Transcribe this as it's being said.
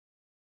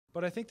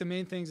But I think the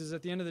main things is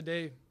at the end of the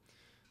day,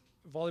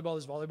 volleyball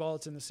is volleyball.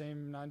 It's in the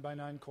same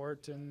 9x9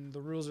 court, and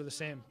the rules are the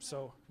same.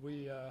 So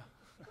we.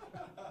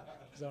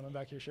 Is that on the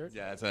back of your shirt?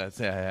 Yeah, it's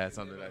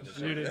on the back of the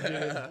shirt. You did.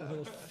 A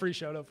little free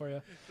shout out for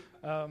you.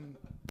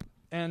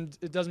 And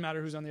it doesn't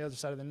matter who's on the other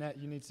side of the net.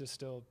 You need to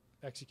still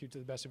execute to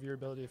the best of your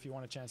ability if you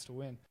want a chance to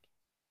win.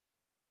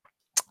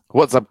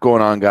 What's up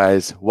going on,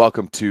 guys?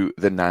 Welcome to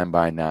the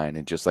 9x9.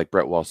 And just like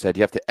Brett Wall said,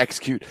 you have to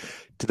execute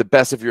to the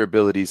best of your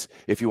abilities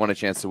if you want a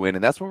chance to win.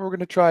 And that's what we're going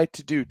to try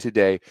to do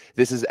today.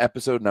 This is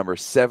episode number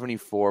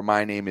 74.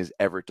 My name is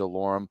Everett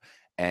DeLorme,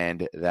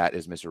 and that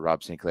is Mr.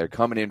 Rob St. Clair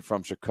coming in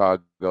from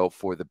Chicago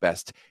for the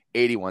best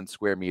 81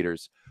 square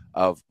meters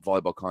of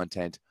volleyball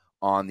content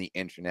on the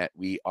internet.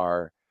 We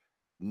are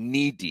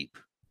knee deep.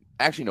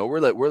 Actually, no,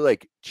 we're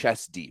like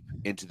chest deep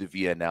into the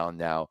VNL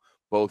now.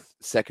 Both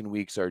second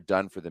weeks are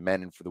done for the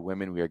men and for the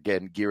women. We are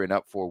gearing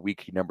up for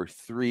week number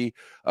 3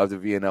 of the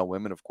VNL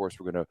women. Of course,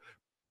 we're going to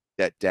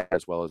that down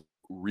as well as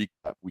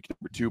recap week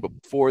number 2.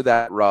 But before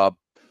that, Rob,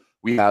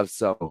 we have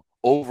some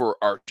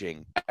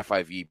overarching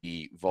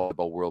FIVB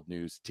volleyball world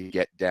news to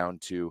get down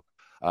to.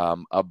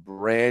 A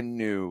brand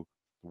new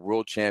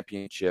world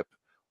championship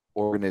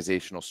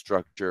organizational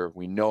structure.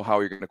 We know how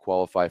you're going to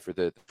qualify for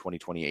the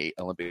 2028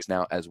 Olympics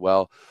now as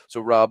well.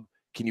 So, Rob,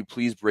 can you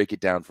please break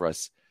it down for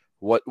us?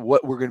 What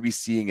we're going to be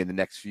seeing in the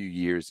next few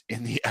years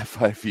in the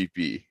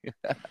FIVB.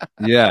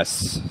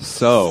 Yes.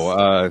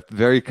 So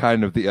very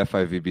kind of the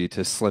FIVB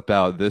to slip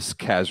out this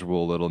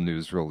casual little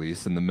news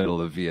release in the middle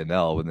of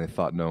VNL when they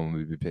thought no one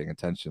would be paying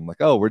attention.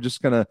 Like, oh, we're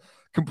just going to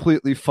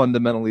completely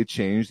fundamentally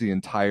change the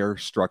entire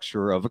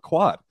structure of a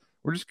quad.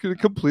 We're just going to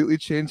completely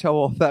change how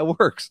all that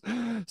works.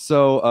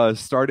 So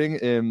starting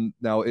in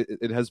now,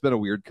 it has been a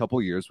weird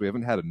couple years. We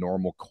haven't had a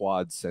normal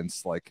quad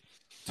since like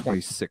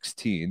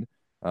 2016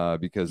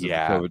 because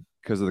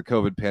of the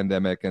COVID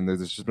pandemic, and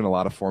there's just been a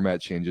lot of format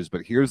changes.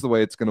 But here's the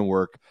way it's going to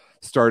work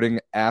starting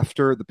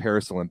after the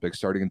Paris Olympics,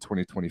 starting in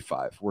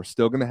 2025. We're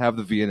still going to have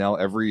the VNL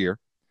every year.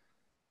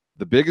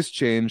 The biggest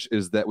change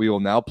is that we will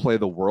now play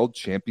the World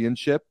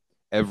Championship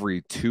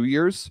every 2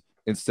 years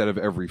instead of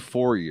every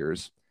 4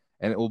 years,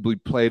 and it will be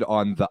played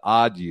on the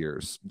odd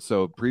years.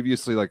 So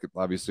previously, like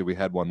obviously we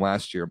had one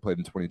last year and played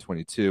in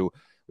 2022.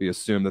 We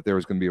assumed that there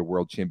was going to be a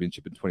World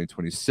Championship in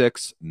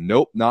 2026.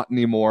 Nope, not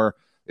anymore.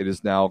 It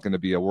is now going to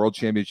be a world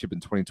championship in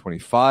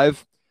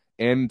 2025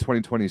 and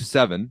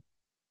 2027.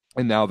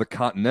 And now the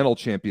continental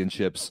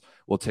championships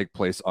will take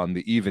place on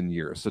the even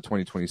years, so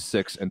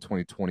 2026 and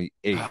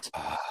 2028.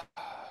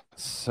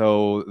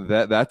 So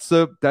that's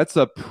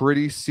a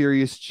pretty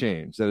serious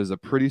change. That is a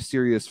pretty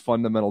serious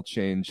fundamental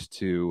change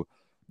to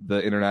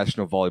the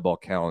international volleyball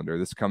calendar.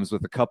 This comes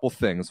with a couple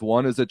things.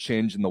 One is a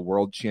change in the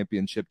world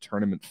championship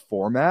tournament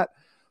format.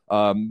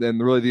 Then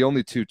really the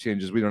only two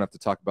changes, we don't have to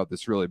talk about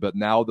this really, but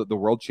now that the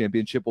World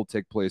Championship will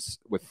take place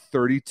with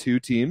 32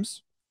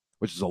 teams,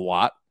 which is a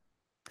lot.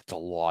 It's a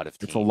lot of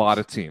teams. It's a lot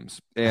of teams.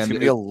 And it's going to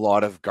be a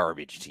lot of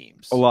garbage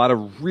teams. A lot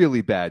of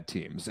really bad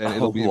teams. And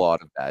it'll be a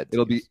lot of bad teams.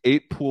 It'll be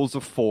 8 pools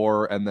of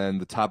 4, and then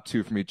the top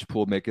 2 from each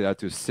pool make it out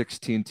to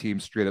 16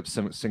 teams straight up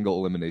single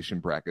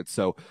elimination brackets.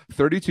 So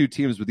 32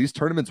 teams, but these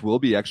tournaments will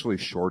be actually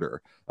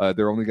shorter.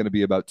 They're only going to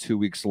be about 2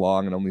 weeks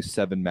long and only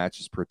 7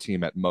 matches per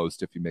team at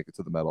most if you make it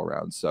to the medal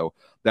round. So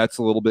that's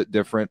a little bit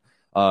different.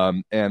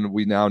 And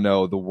we now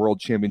know the World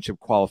Championship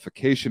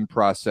qualification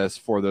process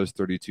for those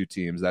 32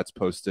 teams. That's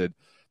posted.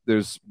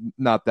 There's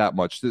not that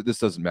much. This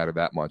doesn't matter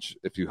that much.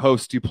 If you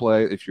host, you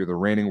play. If you're the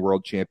reigning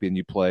world champion,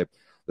 you play.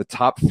 The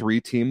top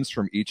 3 teams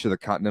from each of the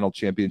continental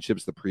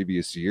championships the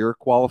previous year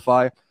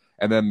qualify.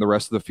 And then the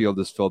rest of the field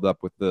is filled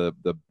up with the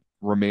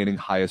remaining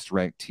highest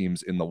ranked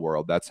teams in the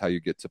world. That's how you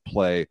get to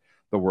play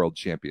the world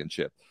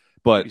championship.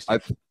 But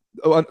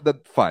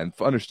fine,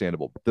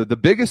 understandable. The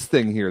biggest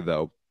thing here,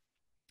 though,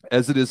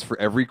 as it is for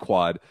every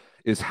quad,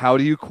 is how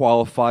do you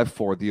qualify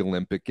for the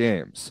Olympic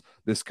Games?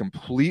 This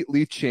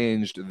completely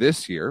changed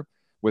this year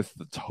with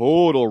the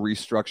total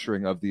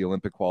restructuring of the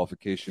Olympic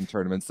qualification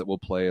tournaments that will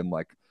play in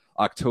like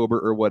October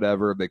or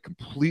whatever. They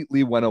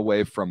completely went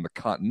away from the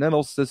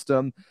continental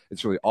system.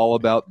 It's really all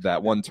about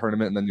that one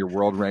tournament and then your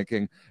world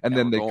ranking. And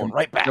then we're going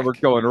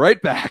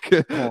right back.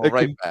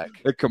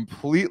 It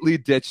completely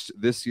ditched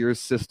this year's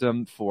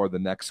system for the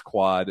next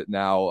quad.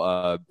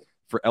 Now,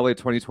 for LA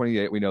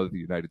 2028, we know that the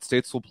United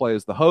States will play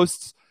as the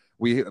hosts.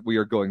 We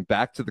are going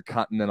back to the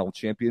Continental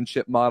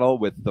Championship model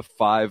with the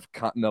 5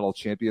 Continental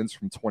champions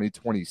from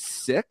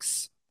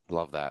 2026.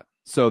 Love that.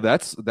 So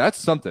that's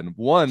something.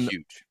 One,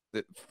 huge.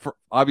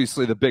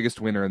 Obviously, the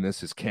biggest winner in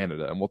this is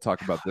Canada, and we'll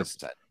talk about this.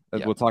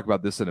 We'll talk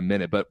about this in a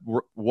minute. But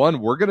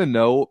we're going to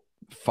know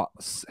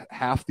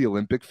half the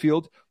Olympic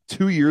field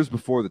 2 years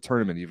before the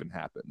tournament even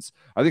happens.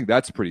 I think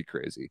that's pretty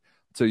crazy.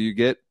 So you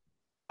get.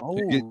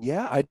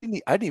 Yeah, I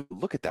didn't even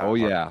look at that. Oh,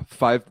 yeah.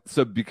 5.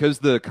 So because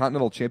the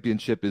Continental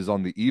Championship is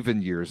on the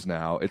even years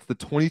now, it's the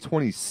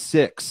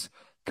 2026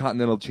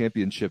 Continental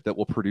Championship that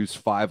will produce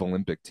 5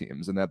 Olympic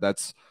teams, and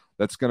that's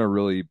going to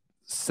really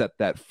set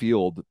that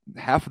field.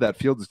 Half of that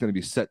field is going to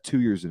be set 2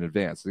 years in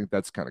advance. I think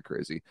that's kind of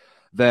crazy.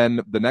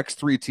 Then the next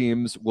 3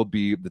 teams will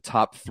be the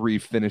top 3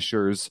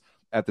 finishers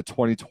at the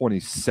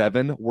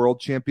 2027 World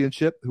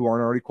Championship who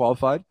aren't already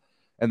qualified.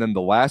 And then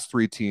the last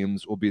 3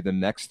 teams will be the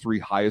next 3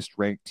 highest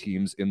ranked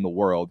teams in the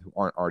world who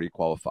aren't already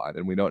qualified.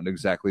 And we don't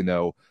exactly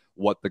know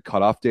what the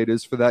cutoff date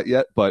is for that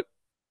yet. But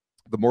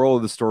the moral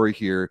of the story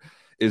here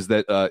is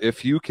that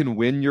if you can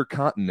win your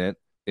continent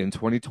in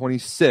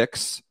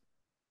 2026,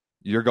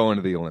 you're going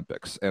to the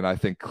Olympics. And I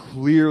think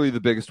clearly the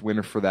biggest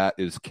winner for that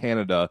is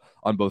Canada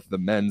on both the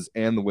men's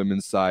and the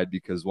women's side,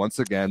 because once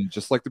again,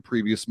 just like the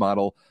previous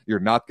model, you're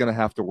not going to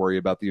have to worry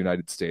about the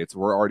United States.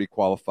 We're already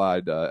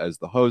qualified as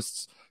the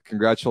hosts.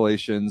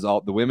 Congratulations.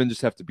 The women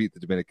just have to beat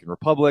the Dominican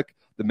Republic.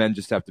 The men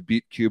just have to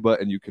beat Cuba,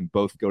 and you can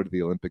both go to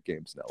the Olympic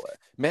Games in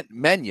LA.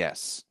 Men,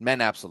 yes.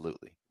 Men,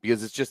 absolutely.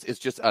 Because it's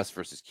just us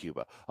versus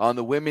Cuba. On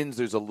the women's,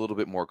 there's a little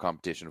bit more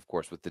competition, of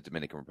course, with the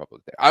Dominican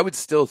Republic there. I would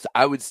still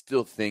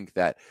think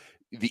that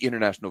the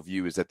international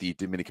view is that the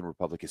Dominican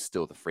Republic is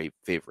still the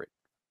favorite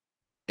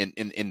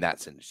in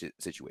that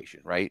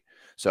situation, right?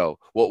 So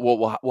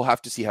we'll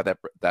have to see how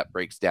that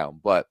breaks down.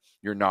 But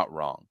you're not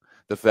wrong.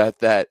 The fact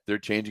that they're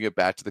changing it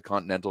back to the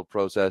continental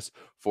process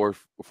for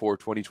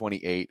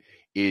 2028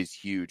 is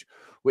huge.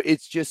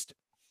 It's just,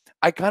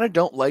 I kind of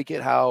don't like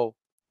it how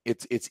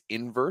it's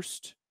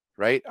inversed.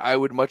 Right. I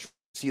would much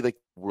see like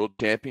world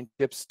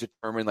championships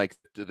determine like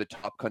the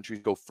top countries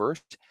go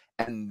first,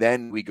 and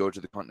then we go to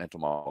the continental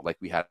model like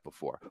we had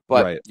before.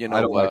 But right. You know,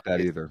 I don't like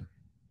that either.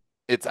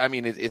 It's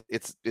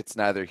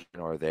neither here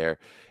nor there.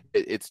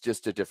 It's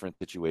just a different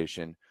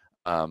situation.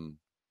 I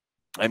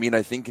mean,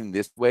 I think in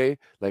this way,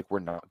 like we're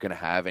not going to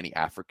have any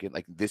African,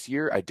 like this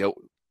year.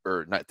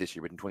 Or not this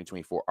year, but in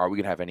 2024, are we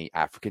going to have any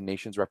African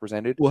nations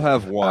represented? We'll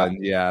have one.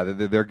 Yeah,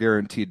 they're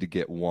guaranteed to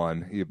get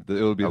one.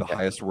 It'll be the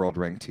highest world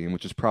ranked team,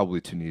 which is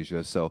probably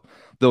Tunisia. So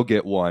they'll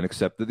get one,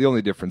 except that the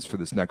only difference for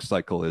this next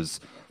cycle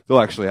is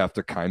they'll actually have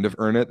to kind of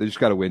earn it. They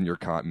just got to win your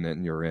continent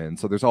and you're in.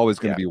 So there's always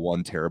going to be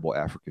one terrible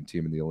African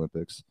team in the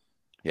Olympics.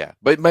 Yeah,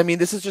 but I mean,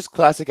 this is just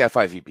classic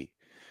FIVB.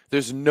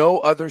 There's no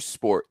other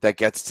sport that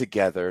gets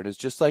together and is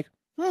just like,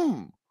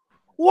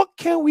 what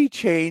can we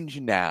change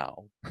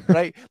now?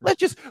 Right?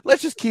 let's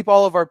just keep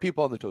all of our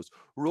people on the toes.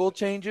 Rule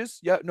changes,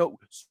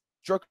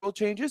 structural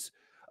changes,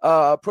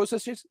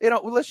 process changes.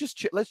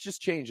 Let's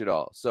just change it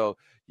all. So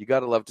you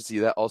gotta love to see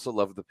that. Also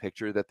love the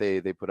picture that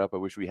they put up. I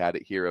wish we had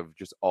it here of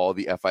just all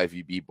the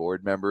FIVB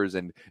board members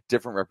and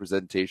different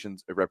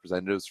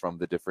representatives from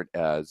the different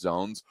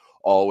zones,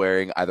 all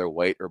wearing either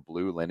white or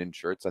blue linen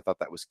shirts. I thought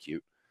that was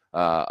cute.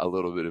 A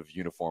little bit of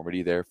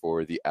uniformity there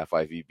for the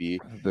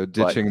FIVB. They're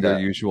ditching their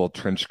usual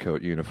trench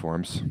coat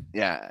uniforms.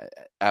 Yeah,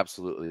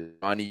 absolutely.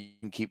 Ronnie, you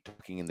can keep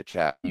talking in the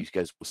chat. You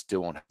guys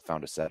still won't have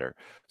found a setter.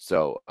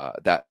 So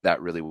that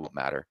really won't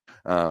matter.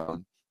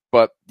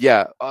 But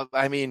yeah,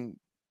 I mean,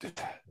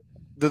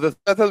 the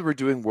fact that we're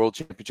doing world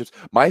championships,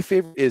 my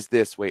favorite is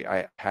this. Wait,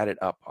 I had it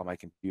up on my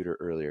computer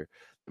earlier.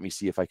 Let me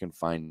see if I can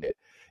find it.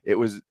 It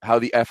was how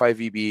the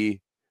FIVB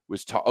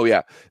was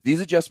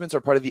these adjustments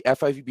are part of the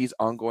FIVB's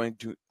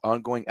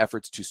ongoing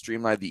efforts to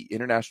streamline the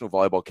international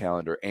volleyball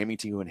calendar, aiming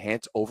to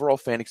enhance overall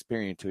fan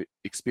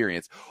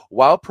experience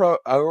while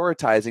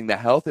prioritizing the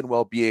health and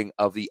well-being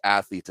of the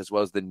athletes as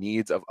well as the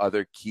needs of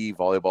other key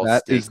volleyball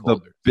stakeholders. That is the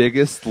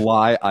biggest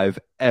lie I've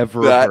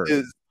ever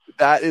heard.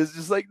 That is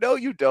just like, no,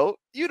 you don't.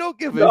 You don't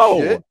give a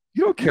shit.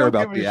 You don't care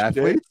about the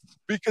athletes.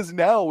 Because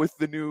now with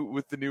the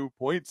new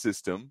point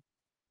system,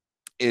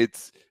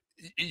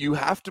 you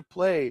have to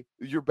play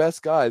your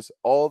best guys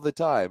all the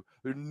time.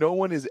 No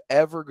one is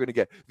ever going to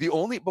get the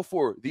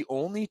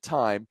only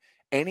time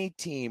any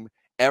team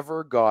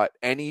ever got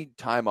any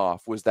time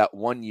off was that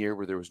one year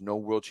where there was no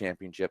world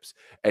championships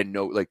and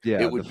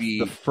it would be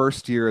the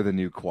first year of the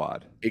new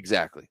quad.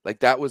 Exactly.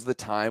 Like that was the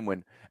time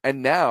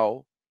and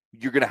now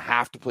you're going to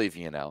have to play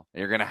VNL and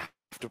you're going to have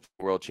to play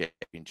world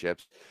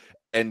championships.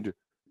 And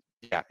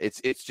yeah, it's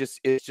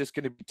just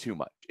going to be too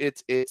much.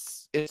 It's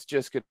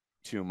just going to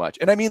be too much.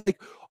 And I mean,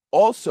 like,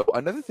 also,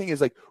 another thing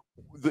is like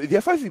the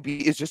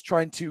FIVB is just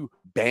trying to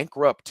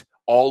bankrupt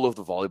all of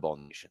the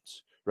volleyball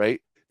nations, right?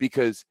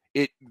 Because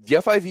the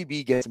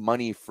FIVB gets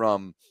money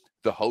from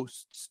the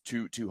hosts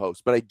to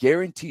host, but I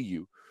guarantee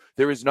you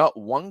there is not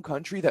one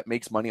country that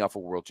makes money off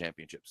of world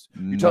championships.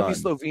 You're telling me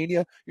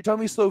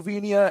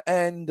Slovenia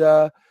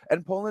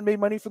and Poland made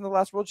money from the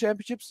last world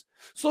championships?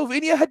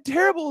 Slovenia had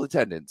terrible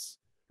attendance.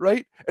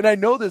 Right. And I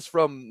know this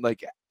from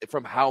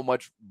how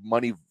much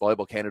money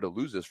Volleyball Canada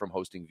loses from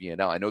hosting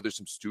VNL. I know there's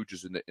some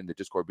stooges in the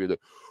Discord being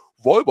like,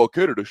 Volleyball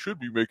Canada should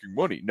be making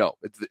money. No,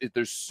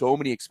 there's so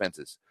many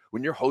expenses.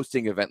 When you're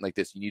hosting an event like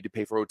this, you need to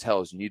pay for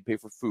hotels, you need to pay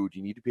for food,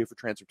 you need to pay for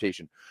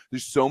transportation.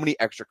 There's so many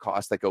extra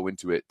costs that go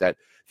into it that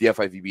the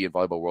FIVB and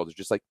volleyball world is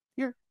just like,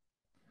 here,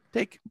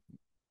 take.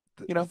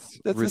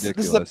 This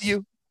is up to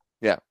you.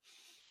 Yeah.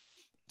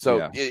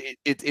 So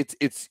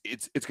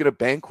it's going to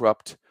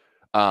bankrupt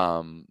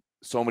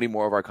so many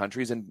more of our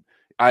countries. And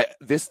I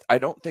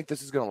don't think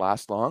this is going to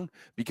last long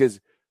because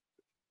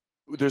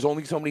there's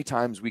only so many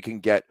times we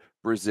can get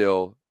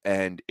Brazil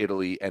and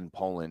Italy and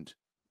Poland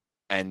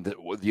and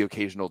the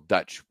occasional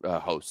Dutch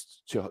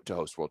hosts to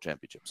host world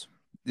championships.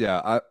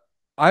 Yeah,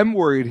 I'm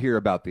worried here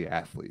about the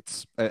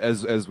athletes,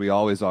 as we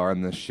always are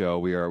on this show.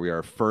 We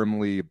are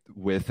firmly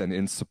with and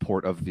in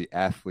support of the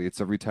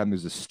athletes. Every time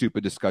there's a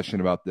stupid discussion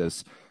about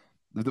this,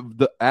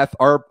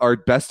 our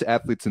best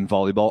athletes in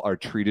volleyball are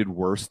treated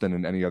worse than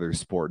in any other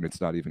sport, and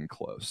it's not even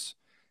close.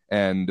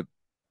 And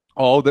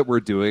all that we're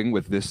doing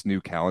with this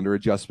new calendar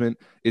adjustment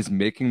is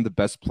making the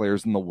best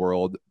players in the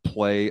world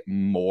play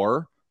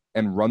more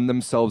and run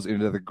themselves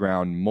into the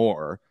ground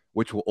more,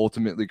 which will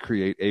ultimately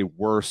create a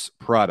worse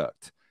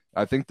product.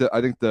 I think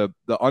the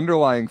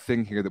underlying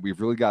thing here that we've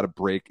really got to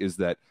break is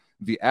that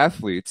the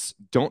athletes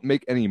don't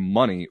make any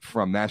money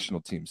from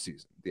national team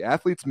season. The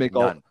athletes make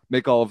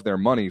all of their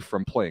money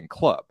from playing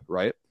club,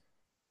 right?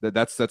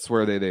 That's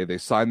where they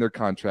sign their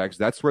contracts.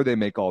 That's where they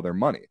make all their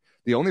money.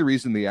 The only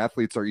reason the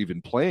athletes are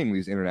even playing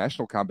these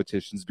international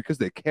competitions is because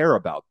they care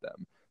about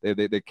them.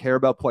 They care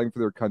about playing for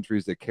their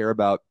countries. They care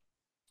about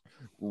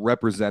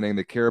representing.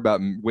 They care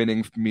about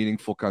winning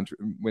meaningful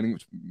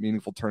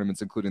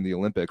tournaments, including the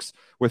Olympics,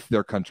 with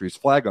their country's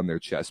flag on their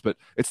chest. But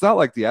it's not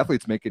like the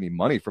athletes make any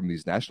money from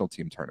these national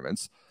team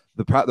tournaments.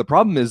 The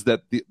problem is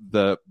that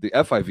the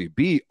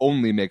FIVB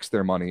only makes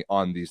their money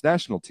on these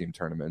national team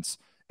tournaments,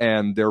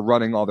 and they're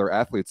running all their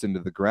athletes into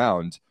the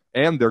ground,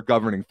 and they're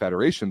governing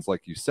federations,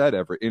 like you said,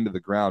 into the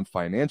ground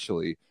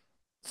financially,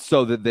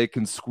 so that they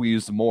can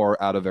squeeze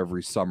more out of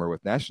every summer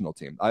with national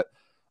team.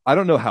 I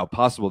don't know how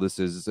possible this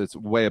is. It's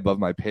way above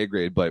my pay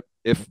grade. But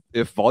if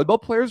volleyball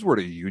players were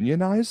to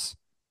unionize,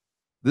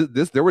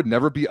 there would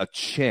never be a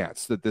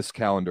chance that this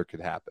calendar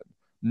could happen.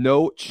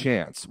 No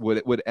chance.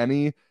 Would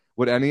any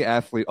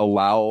athlete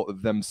allow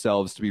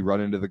themselves to be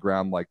run into the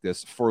ground like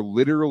this for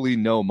literally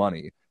no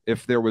money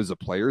if there was a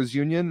players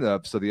union?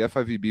 So the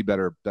FIVB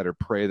better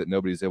pray that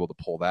nobody's able to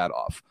pull that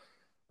off.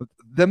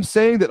 Them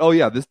saying that, oh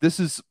yeah, this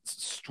is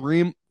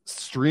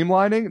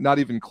streamlining, not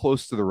even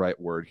close to the right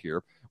word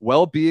here.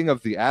 Well-being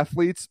of the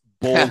athletes,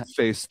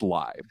 bold-faced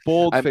lie.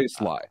 Bold-faced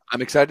lie.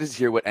 I'm excited to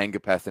hear what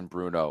Angapeth and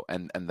Bruno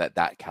and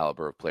that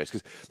caliber of players,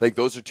 because like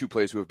those are two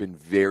players who have been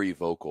very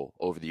vocal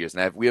over the years.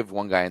 And we have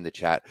one guy in the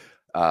chat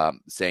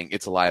saying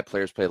it's a lie.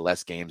 Players play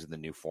less games in the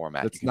new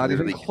format. That's not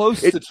even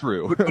close to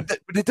true. but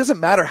it doesn't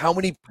matter how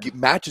many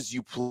matches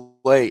you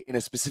play in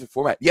a specific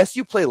format. Yes,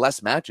 you play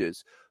less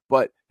matches,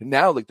 but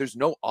now like there's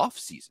no off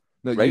season.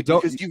 No, right?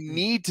 Because you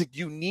need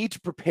to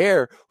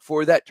prepare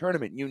for that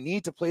tournament. You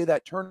need to play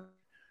that tournament.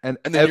 And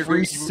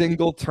every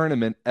single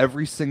tournament,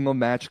 every single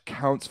match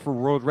counts for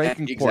world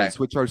ranking points,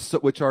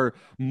 which are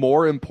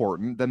more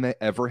important than they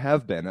ever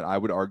have been, and I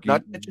would argue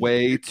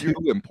way too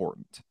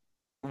important.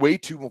 Way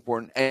too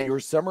important. And your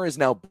summer is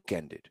now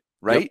bookended,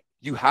 right? Yep.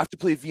 You have to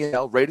play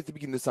VNL right at the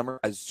beginning of the summer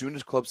as soon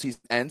as club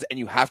season ends, and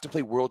you have to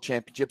play world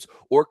championships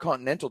or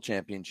continental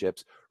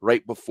championships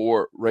right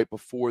before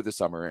the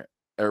summer,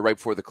 or right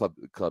before the club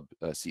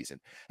season.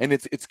 And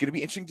it's going to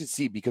be interesting to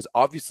see, because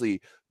obviously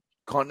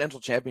continental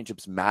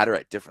championships matter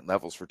at different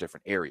levels for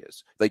different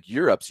areas. Like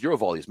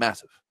Eurovolley is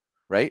massive,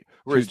 right?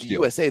 Whereas the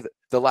USA,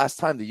 the last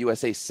time the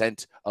USA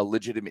sent a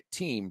legitimate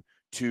team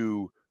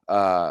to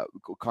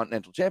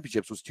continental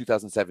championships was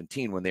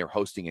 2017 when they were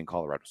hosting in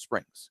Colorado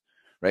Springs,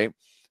 right?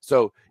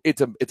 So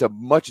it's a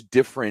much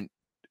different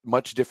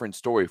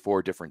story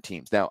for different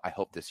teams. Now, I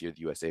hope this year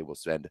the USA will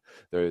send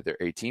their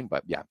A team,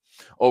 but yeah,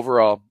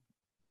 overall,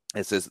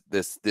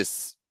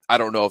 this. I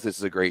don't know if this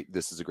is a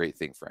great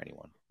thing for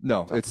anyone.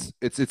 No,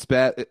 it's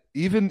bad.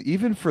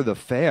 Even for the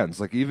fans,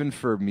 like even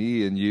for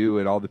me and you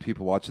and all the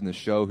people watching the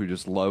show who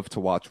just love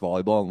to watch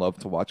volleyball and love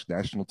to watch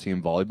national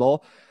team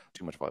volleyball.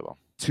 Too much volleyball.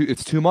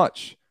 It's too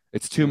much.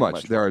 It's too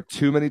much. There are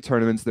too many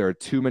tournaments. There are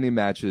too many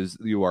matches.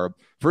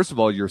 First of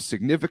all, you're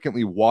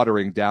significantly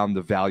watering down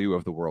the value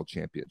of the World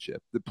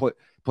Championship.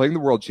 Playing the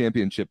World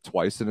Championship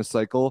twice in a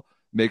cycle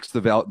makes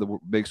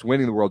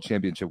winning the World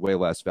Championship way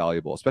less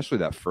valuable, especially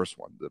that first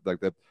one. Like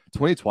the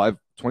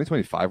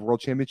 2025 World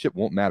Championship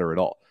won't matter at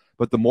all.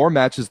 But the more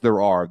matches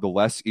there are, the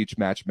less each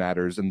match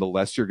matters, and the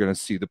less you're going to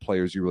see the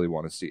players you really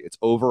want to see. It's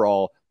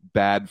overall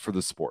bad for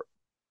the sport.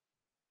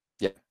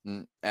 Yeah,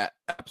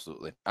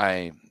 absolutely.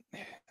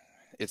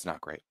 It's not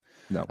great.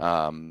 No,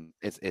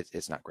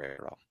 it's not great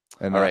at all.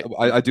 And all right,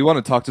 I do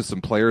want to talk to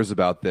some players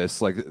about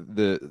this. Like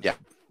the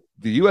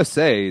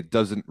USA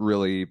doesn't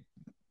really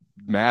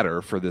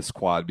matter for this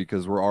quad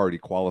because we're already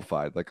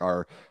qualified. Like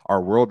our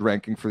world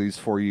ranking for these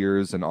 4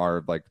 years and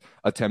our like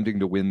attempting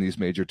to win these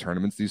major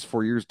tournaments these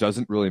 4 years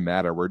doesn't really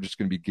matter. We're just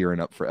going to be gearing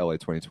up for LA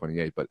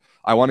 2028. But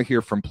I want to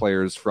hear from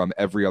players from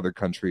every other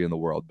country in the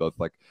world, both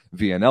like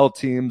VNL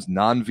teams,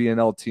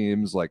 non-VNL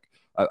teams. Like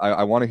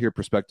I want to hear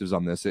perspectives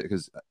on this,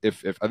 because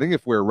if I think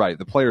if we're right,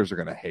 the players are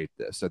going to hate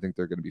this. I think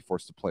they're going to be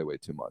forced to play way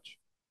too much.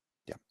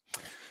 Yeah,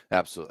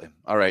 absolutely.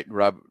 All right,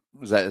 Rob,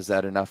 is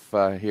that enough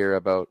here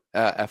about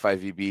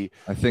FIVB?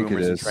 I think it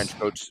is. Trench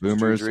coats,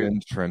 boomers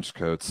and trench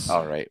coats.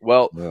 All right.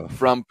 Well,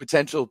 from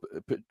potential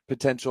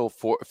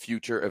for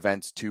future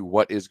events to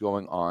what is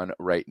going on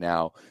right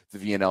now, the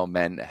VNL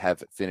men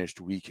have finished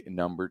week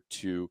number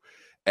 2.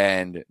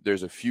 and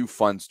there's a few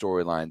fun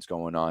storylines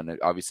going on.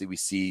 Obviously, we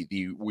see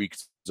the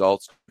week's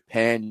results.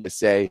 Japan,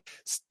 USA,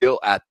 still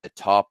at the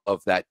top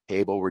of that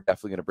table. We're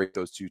definitely going to break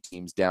those two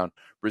teams down.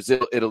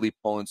 Brazil, Italy,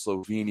 Poland,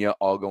 Slovenia,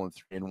 all going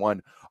 3-1.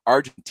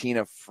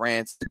 Argentina,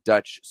 France, the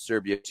Dutch,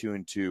 Serbia,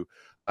 2-2.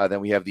 Then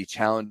we have the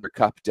Challenger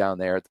Cup down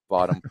there at the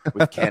bottom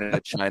with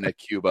Canada, China,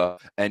 Cuba,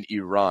 and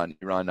Iran.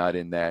 Iran not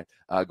in there,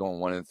 going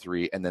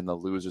 1-3. And then the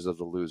losers of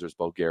the losers,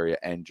 Bulgaria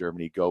and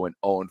Germany, going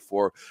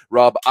 0-4.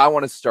 Rob, I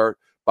want to start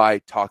by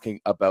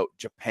talking about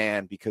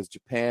Japan, because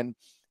Japan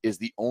is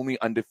the only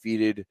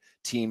undefeated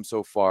team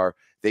so far.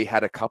 They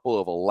had a couple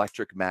of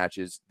electric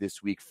matches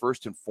this week.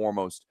 First and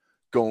foremost,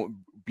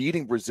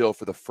 beating Brazil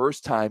for the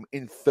first time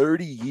in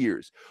 30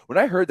 years. When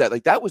I heard that,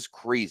 like, that was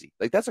crazy.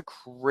 Like, that's a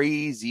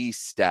crazy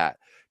stat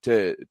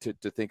to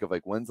think of.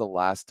 Like, when's the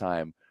last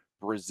time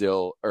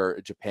Brazil or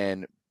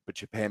Japan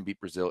beat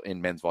Brazil in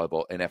men's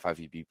volleyball in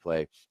FIVB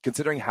play,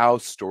 considering how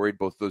storied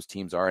both those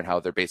teams are and how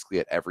they're basically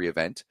at every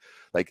event.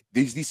 Like,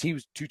 these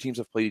two teams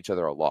have played each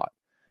other a lot,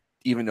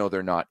 even though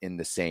they're not in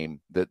the same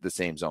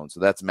zone. So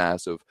that's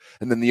massive.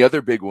 And then the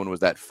other big one was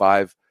that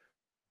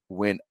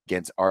 5-win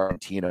against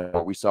Argentina,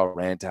 where we saw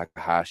Ran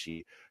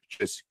Takahashi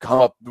just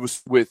come up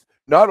with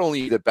not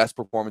only the best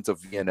performance of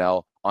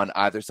VNL on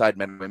either side,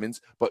 men and women's,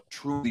 but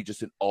truly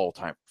just an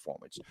all-time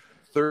performance.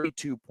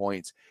 32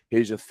 points.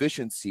 His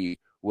efficiency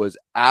was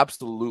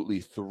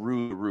absolutely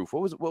through the roof.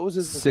 What was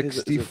his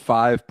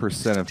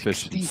 65%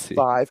 efficiency?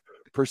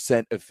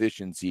 65%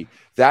 efficiency.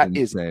 That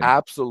Insane. is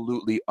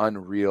absolutely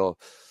unreal.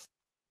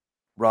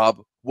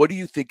 Rob, what do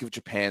you think of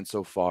Japan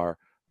so far?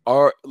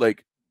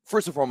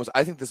 First and foremost,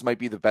 I think this might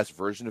be the best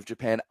version of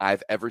Japan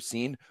I've ever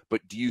seen,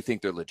 but do you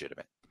think they're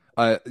legitimate?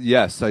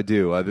 Yes, I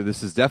do.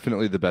 This is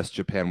definitely the best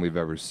Japan we've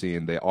ever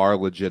seen. They are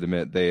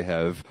legitimate. They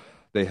have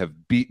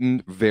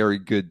beaten very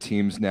good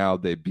teams now.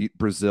 They beat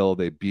Brazil.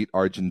 They beat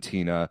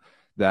Argentina.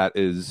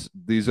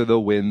 These are the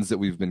wins that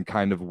we've been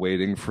kind of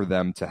waiting for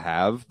them to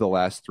have the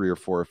last 3 or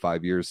 4 or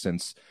 5 years,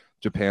 since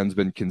Japan's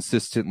been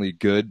consistently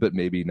good, but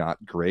maybe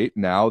not great.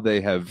 Now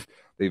they've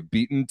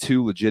beaten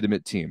 2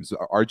 legitimate teams.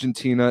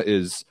 Argentina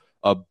is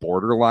a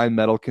borderline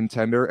medal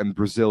contender, and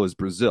Brazil is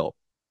Brazil.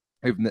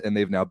 And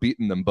they've now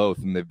beaten them both,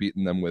 and they've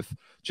beaten them with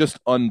just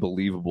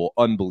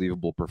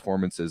unbelievable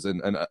performances.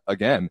 And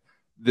again,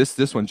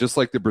 this one, just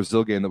like the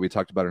Brazil game that we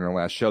talked about in our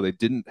last show, they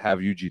didn't have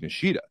Yuji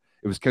Nishida.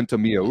 It was Kento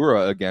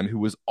Miyaura again, who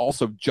was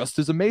also just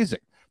as amazing.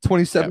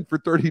 27 for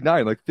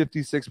 39, like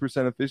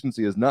 56%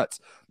 efficiency is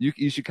nuts.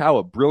 Yuki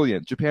Ishikawa,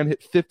 brilliant. Japan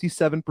hit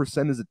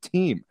 57% as a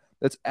team.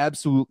 That's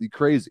absolutely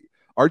crazy.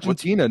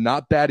 Argentina,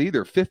 not bad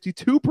either.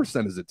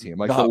 52% as a team.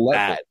 Like, not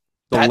bad.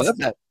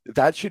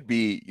 That should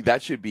be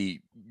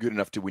good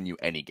enough to win you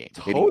any game.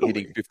 Totally.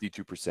 Hitting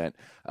 52%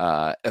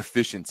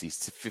 efficiency,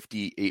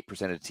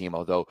 58% of the team,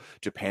 although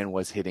Japan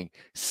was hitting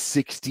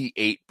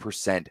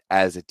 68%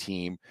 as a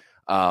team.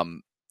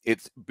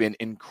 It's been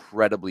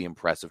incredibly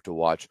impressive to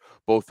watch.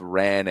 Both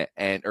Ishikawa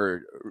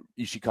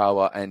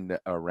and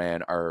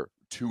Ran are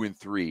 2 and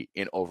 3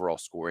 in overall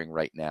scoring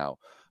right now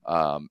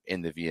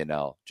in the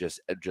VNL,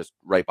 just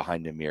right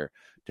behind Namir.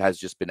 It has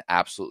just been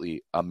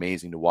absolutely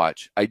amazing to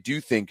watch. I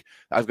do think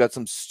I've got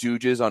some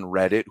stooges on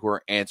Reddit who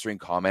are answering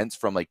comments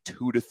from like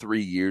 2 to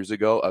 3 years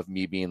ago of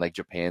me being like,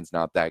 Japan's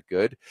not that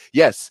good.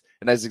 Yes,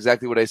 and that's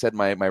exactly what I said in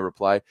my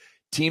reply.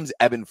 Teams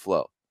ebb and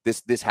flow.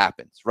 This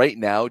happens. Right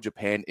now,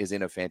 Japan is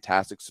in a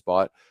fantastic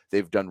spot.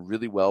 They've done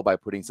really well by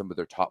putting some of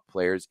their top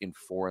players in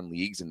foreign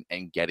leagues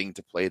and getting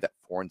to play that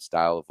foreign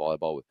style of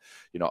volleyball with,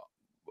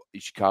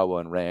 Ishikawa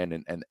and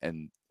Ran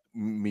and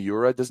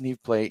Miura. Doesn't he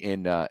play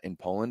in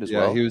Poland as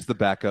well? Yeah, he was the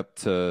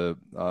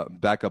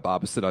backup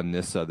opposite on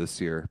Nissa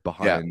this year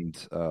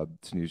behind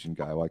Tunisian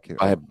guy.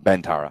 I have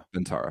Bentara.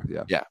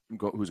 Yeah,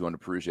 who's going to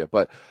Perugia.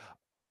 But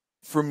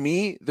for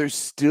me, there's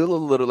still a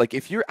little, like,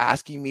 if you're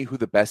asking me who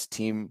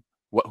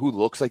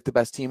looks like the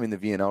best team in the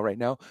VNL right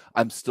now,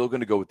 I'm still going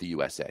to go with the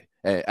USA.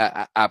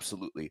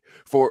 Absolutely.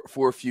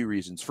 For a few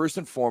reasons. First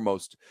and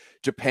foremost,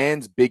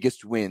 Japan's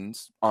biggest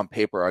wins on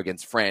paper are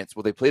against France.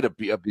 Well, they played a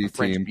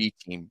French B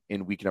team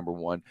in week number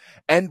 1.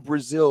 And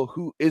Brazil,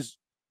 who is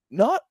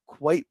not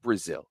quite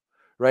Brazil,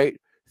 right?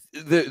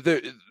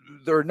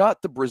 They're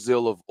not the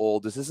Brazil of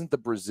old. This isn't the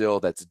Brazil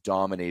that's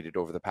dominated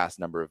over the past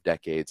number of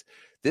decades.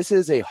 This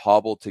is a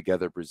hobbled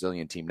together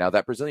Brazilian team. Now,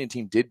 that Brazilian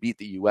team did beat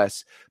the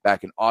U.S.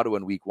 back in Ottawa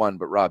in week 1,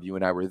 but Rob, you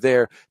and I were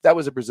there. That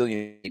was a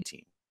Brazilian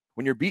team.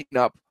 When you're beating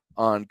up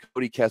on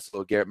Cody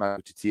Kessel, Garrett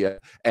Makutitia,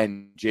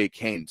 and Jay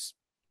Keynes,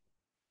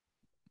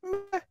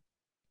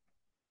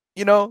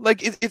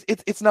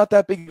 it's not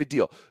that big of a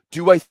deal.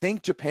 Do I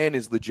think Japan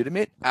is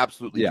legitimate?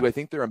 Absolutely. Yeah. Do I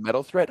think they're a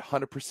medal threat?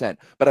 100%.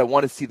 But I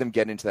want to see them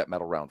get into that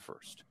medal round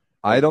first.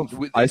 I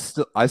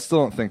still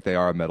don't think they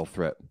are a medal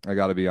threat. I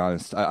got to be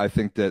honest. I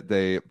think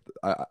that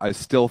I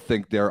still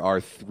think there are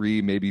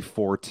 3, maybe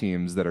 4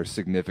 teams that are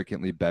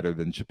significantly better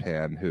than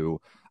Japan who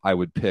I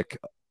would pick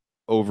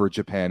over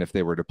Japan if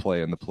they were to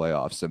play in the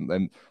playoffs.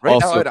 And right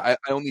also, now, I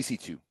only see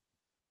 2.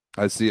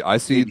 I see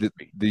Maybe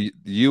the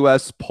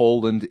U.S.,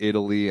 Poland,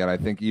 Italy, and I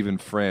think even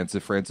France,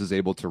 if France is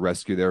able to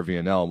rescue their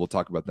VNL, and we'll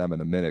talk about them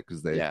in a minute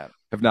because they Yeah.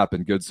 have not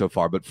been good so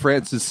far. But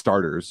France's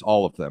starters,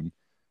 all of them,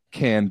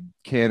 can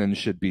and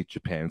should beat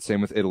Japan.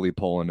 Same with Italy,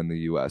 Poland, and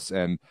the U.S.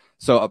 And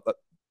so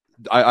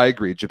I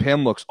agree.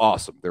 Japan looks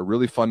awesome. They're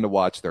really fun to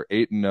watch. They're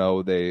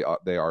 8-0.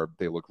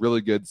 They look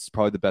really good. It's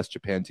probably the best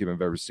Japan team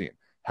I've ever seen.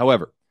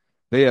 However,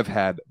 they have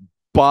had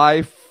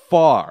by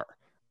far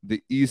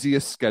the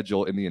easiest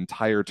schedule in the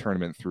entire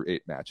tournament through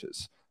 8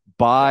 matches.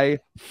 By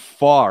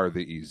far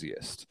the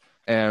easiest.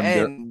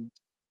 And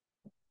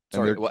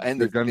they're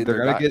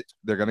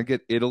gonna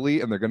get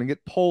Italy and they're gonna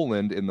get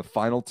Poland in the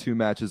final 2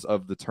 matches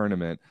of the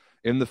tournament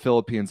in the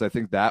Philippines. I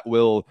think that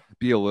will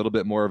be a little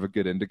bit more of a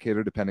good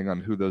indicator depending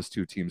on who those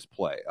 2 teams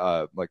play.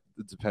 Like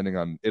depending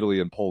on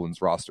Italy and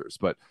Poland's rosters.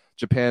 But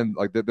Japan,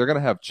 like they're gonna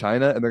have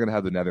China and they're gonna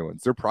have the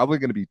Netherlands. They're probably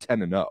gonna be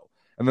 10-0.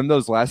 And then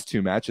those last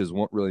 2 matches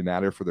won't really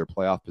matter for their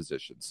playoff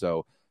position.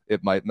 So we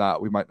might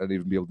not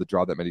even be able to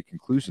draw that many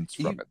conclusions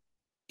from it.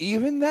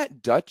 Even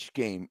that Dutch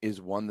game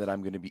is one that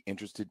I'm going to be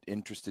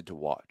interested to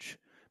watch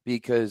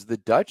because the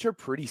Dutch are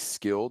pretty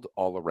skilled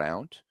all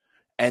around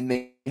and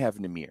they have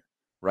Namir,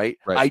 right?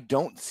 I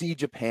don't see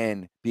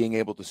Japan being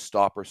able to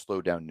stop or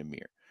slow down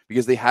Namir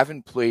because they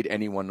haven't played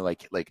anyone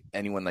like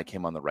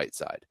him on the right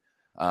side.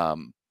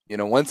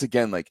 Once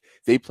again, like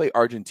they play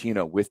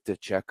Argentina with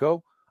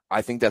DeCheco.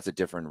 I think that's a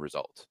different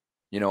result.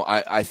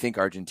 I think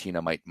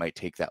Argentina might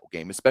take that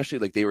game, especially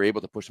like they were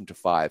able to push them to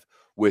 5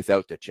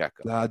 without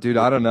DeCheco. Dude,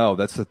 I don't know.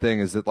 That's the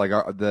thing is that like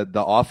the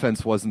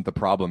offense wasn't the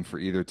problem for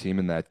either team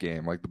in that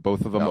game. Like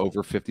both of them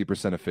over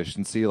 50%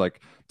 efficiency.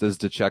 Like does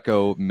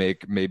DeCheco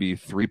make maybe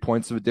 3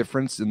 points of a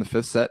difference in the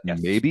 5th set? Yes.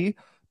 Maybe,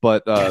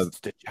 but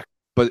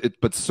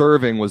but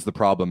serving was the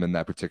problem in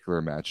that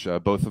particular match.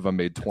 Both of them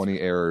made 20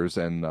 errors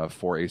and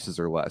 4 aces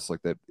or less.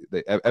 Like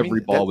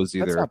every ball was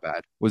either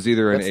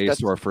an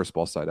ace or a first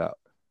ball side out.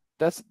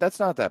 That's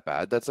not that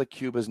bad. That's like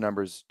Cuba's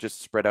numbers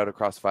just spread out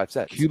across 5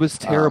 sets. Cuba's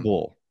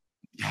terrible.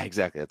 Yeah,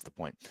 exactly. That's the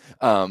point.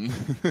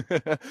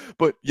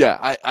 But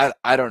yeah,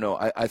 I don't know.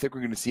 I think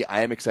we're going to see.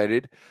 I am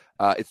excited.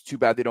 It's too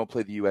bad they don't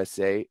play the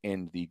USA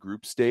in the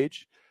group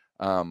stage.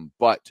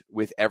 But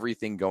with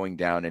everything going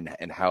down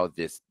and how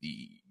the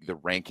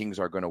rankings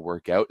are going to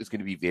work out, it's going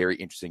to be very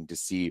interesting to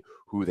see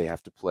who they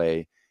have to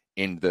play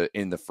in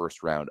the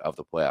first round of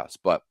the playoffs.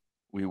 But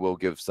we will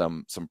give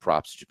some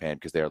props to Japan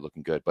because they are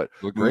looking good. But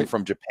moving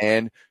from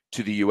Japan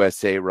to the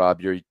USA,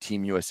 Rob, your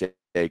Team USA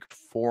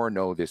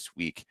 4-0 this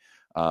week.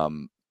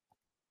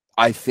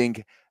 I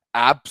think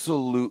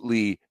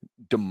absolutely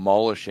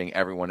demolishing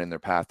everyone in their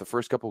path. The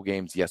first couple of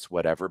games, yes,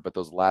 whatever, but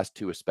those last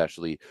 2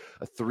 especially,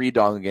 a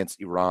 3-0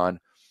 against Iran,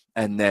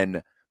 and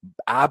then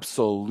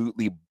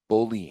absolutely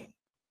bullying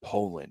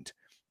Poland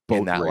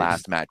in that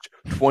last match.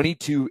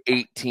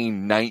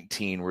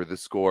 22-18-19 were the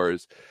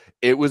scores.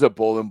 It was a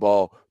bowling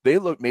ball. They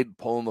made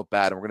Poland look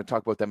bad, and we're going to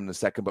talk about them in a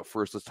second. But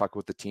first, let's talk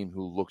about the team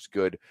who looked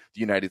good.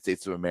 The United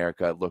States of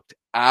America looked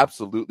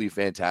absolutely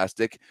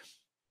fantastic.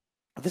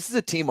 This is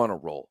a team on a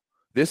roll.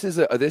 This is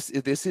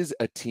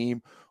a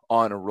team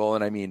on a roll,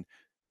 and I mean,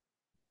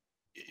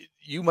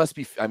 you must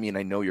be. I mean,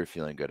 I know you're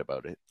feeling good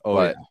about it.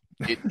 But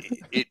yeah.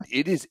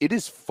 it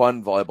is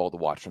fun volleyball to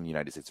watch from the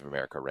United States of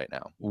America right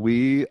now.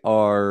 We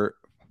are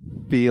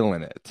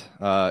feeling it.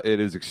 It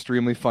is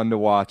extremely fun to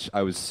watch.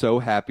 I was so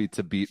happy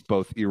to beat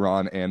both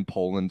Iran and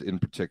Poland in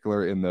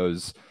particular in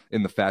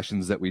the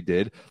fashions that we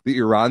did. The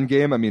Iran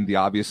game, I mean, the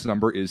obvious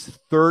number is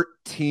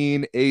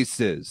 13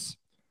 aces.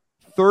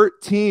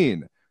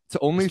 13 to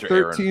only Mr.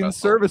 13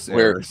 service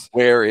errors.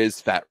 Where is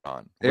Fat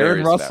Ron?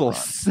 Aaron Russell,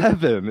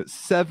 7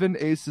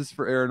 aces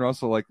for Aaron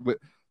Russell. Like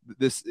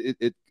this,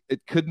 it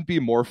couldn't be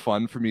more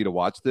fun for me to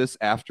watch this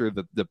after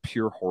the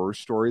pure horror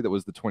story that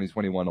was the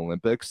 2021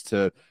 Olympics.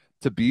 To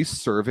be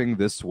serving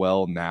this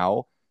well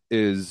now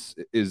is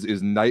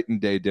night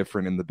and day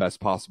different in the best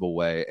possible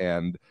way.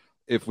 And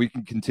if we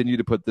can continue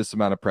to put this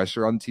amount of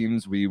pressure on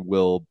teams, we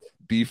will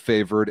be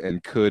favored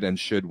and could and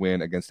should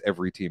win against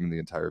every team in the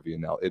entire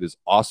VNL. It is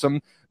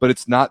awesome, but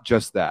it's not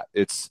just that.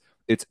 It's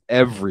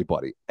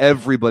everybody.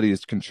 Everybody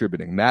is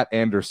contributing. Matt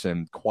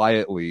Anderson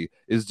quietly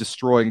is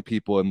destroying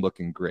people and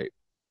looking great.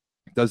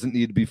 Doesn't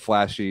need to be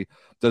flashy,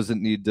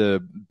 doesn't need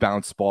to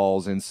bounce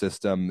balls in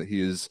system.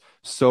 He is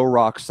so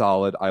rock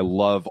solid. I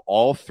love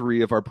all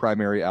 3 of our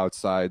primary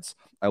outsides.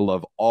 I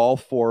love all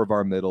 4 of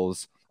our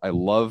middles. I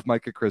love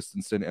Micah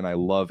Christensen, and I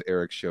love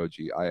Eric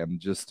Shoji. I am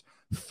just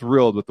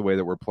thrilled with the way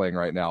that we're playing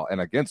right now. And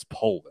against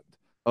Poland,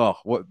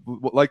 what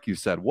like you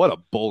said, what a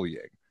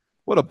bullying.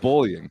 What a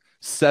bullying.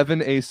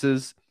 7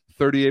 aces,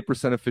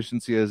 38%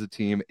 efficiency as a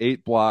team,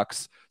 8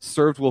 blocks,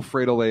 served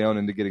Wilfredo Leon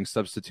into getting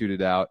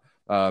substituted out.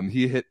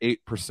 He hit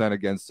 8%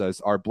 against us.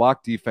 Our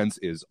block defense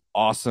is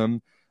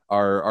awesome.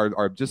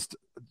 Our just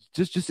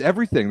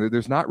everything.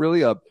 There's not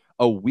really a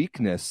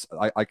weakness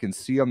I can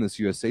see on this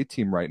USA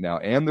team right now,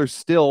 and they're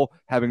still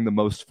having the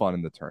most fun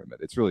in the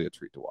tournament. It's really a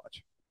treat to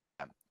watch.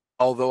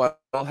 Although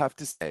I'll have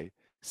to say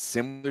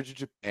similar to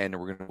Japan, and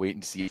we're going to wait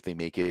and see if they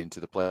make it into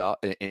the playoff,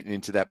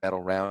 into that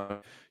battle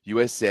round.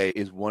 USA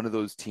is one of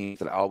those teams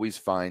that I always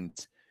find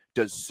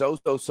does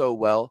so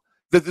well.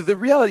 The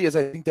reality is,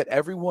 I think that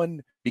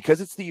everyone,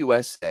 because it's the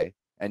USA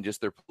and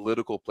just their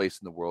political place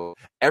in the world,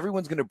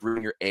 everyone's going to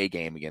bring your A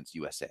game against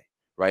USA,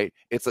 right?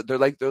 It's they're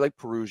like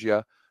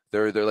Perugia.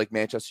 They're like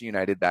Manchester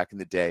United back in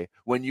the day.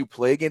 When you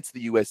play against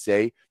the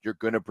USA, you're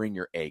going to bring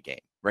your A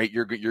game, right?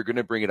 You're going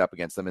to bring it up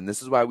against them. And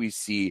this is why we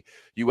see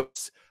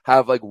US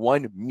have like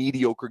one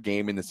mediocre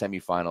game in the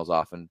semifinals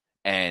often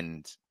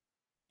and,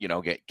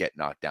 get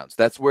knocked down. So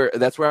that's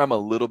where I'm a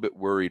little bit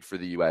worried for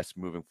the US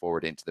moving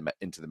forward into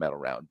the medal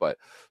round. But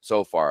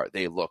so far,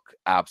 they look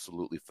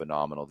absolutely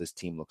phenomenal. This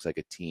team looks like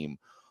a team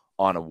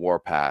on a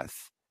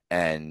warpath,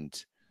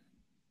 and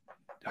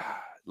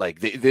like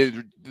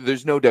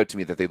there's no doubt to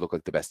me that they look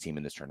like the best team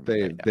in this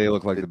tournament. They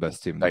look like the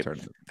best team in the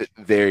tournament.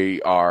 They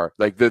are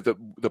like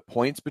the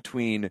points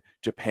between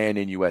Japan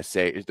and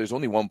USA. There's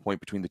only 1 point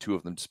between the two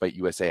of them, despite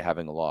USA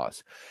having a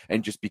loss,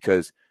 and just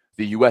because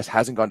the US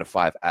hasn't gone to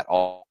 5 at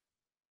all,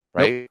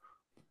 right? Nope.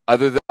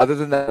 Other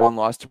than that one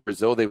loss to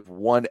Brazil, they've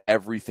won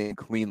everything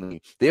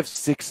cleanly. They have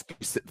 6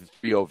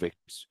 3-0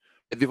 victories.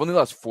 They've only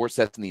lost 4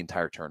 sets in the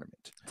entire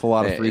tournament. It's a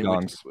lot of 3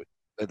 dongs.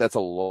 That's a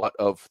lot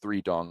of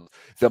 3 dongs.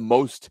 The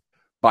most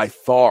by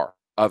far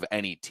of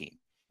any team.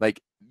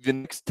 Like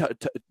the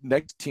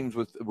next teams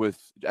with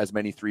as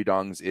many 3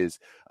 dongs is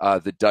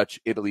the Dutch,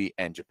 Italy,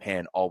 and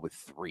Japan, all with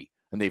 3,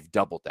 and they've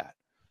doubled that.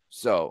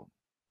 So,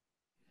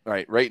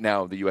 right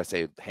now the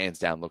USA hands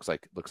down looks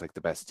like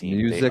the best team.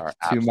 Music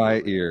to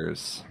my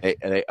ears.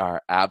 They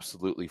are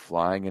absolutely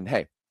flying, and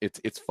hey,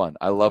 it's fun.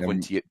 I love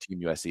when Team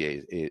USA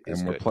is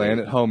and we're good. playing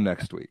at home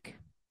next week.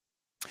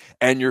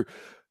 And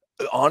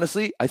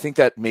honestly, I think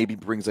that maybe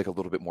brings like a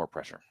little bit more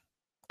pressure.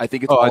 I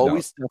think it's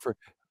always tougher.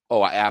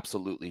 Oh, I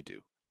absolutely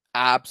do.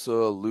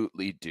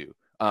 Absolutely do.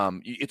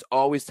 It's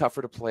always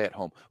tougher to play at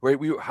home. Right?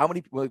 When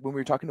we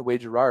were talking to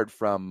Wade Gerard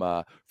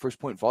from First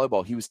Point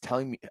Volleyball, he was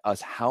telling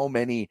us how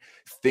many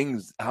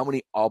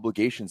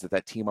obligations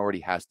that team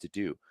already has to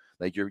do.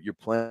 Like you're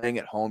playing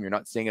at home, you're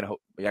not staying at home.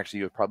 Actually,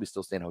 you're probably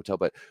still staying in a hotel,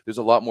 but there's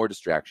a lot more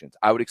distractions.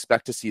 I would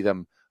expect to see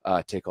them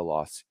take a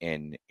loss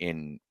in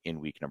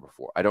week number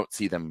 4. I don't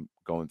see them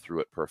going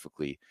through it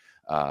perfectly.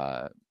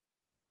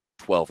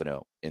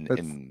 12-0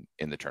 in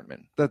the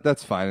tournament.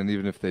 That's fine, and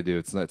even if they do,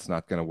 it's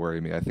not going to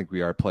worry me. I think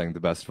we are playing the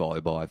best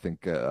volleyball. I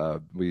think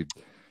we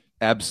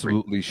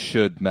absolutely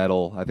should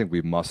medal. I think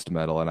we must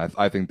medal, and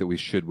I think that we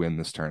should win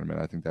this tournament.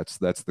 I think that's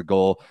the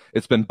goal.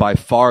 It's been by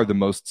far the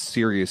most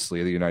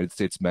seriously the United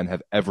States men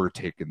have ever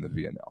taken the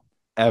VNL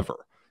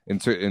ever. In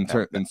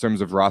terms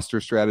of roster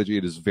strategy,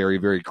 it is very,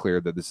 very clear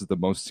that this is the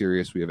most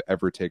serious we have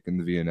ever taken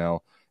the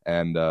VNL,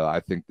 and I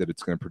think that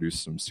it's going to produce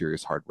some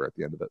serious hardware at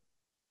the end of it.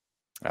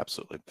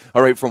 Absolutely.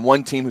 All right, from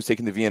one team who's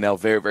taking the VNL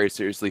very, very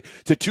seriously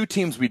to 2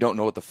 teams we don't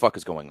know what the fuck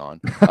is going on.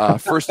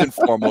 First and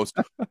foremost,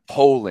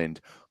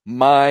 Poland.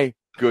 My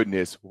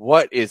goodness,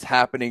 what is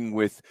happening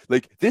with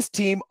this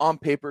team on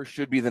paper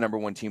should be the number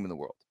 1 team in the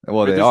world.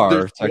 Well, they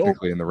are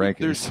technically in the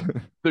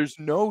rankings. There's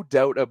no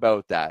doubt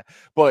about that.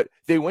 But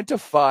they went to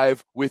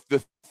 5 with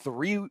the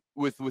 2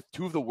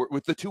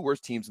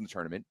 worst teams in the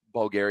tournament,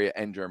 Bulgaria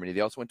and Germany.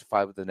 They also went to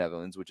 5 with the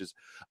Netherlands, which is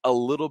a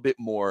little bit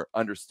more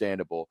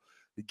understandable.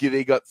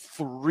 They got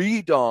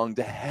 3 donged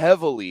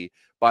heavily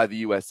by the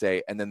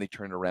USA, and then they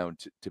turned around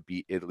to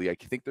beat Italy. I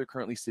think they're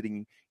currently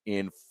sitting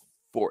in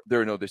 4th.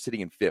 They're sitting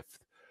in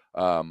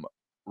 5th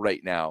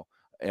right now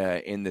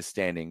in the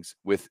standings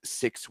with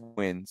 6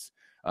 wins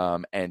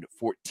and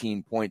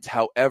 14 points.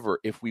 However,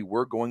 if we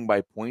were going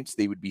by points,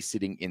 they would be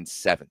sitting in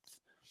 7th,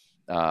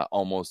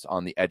 almost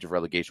on the edge of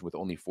relegation with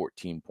only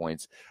 14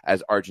 points,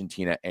 as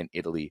Argentina and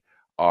Italy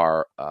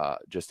are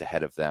just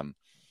ahead of them.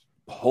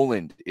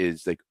 Poland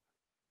is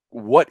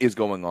what is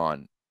going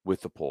on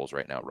with the Poles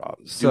right now, Rob?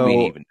 Do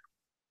we even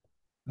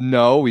know?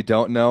 No, we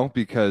don't know,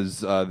 because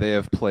they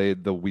have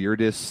played the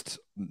weirdest,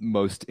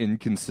 most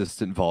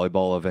inconsistent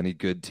volleyball of any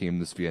good team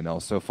this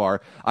VNL so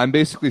far. I'm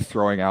basically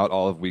throwing out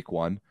all of week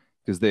 1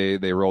 because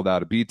they rolled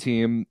out a B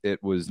team.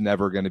 It was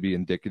never going to be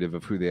indicative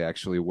of who they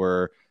actually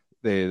were.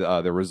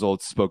 The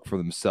results spoke for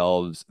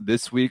themselves.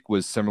 This week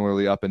was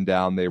similarly up and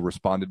down. They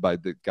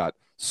got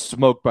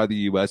smoked by the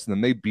US, and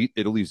then they beat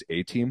Italy's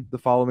A team the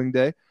following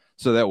day.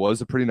 So that was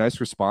a pretty nice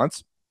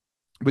response.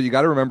 But you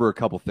got to remember a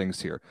couple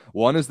things here.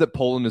 One is that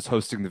Poland is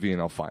hosting the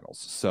VNL finals.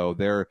 So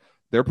their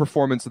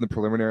performance in the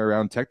preliminary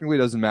round technically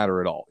doesn't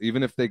matter at all.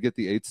 Even if they get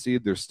the 8th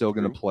seed, they're still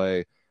going to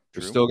play.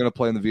 They're still going to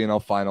play in the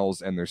VNL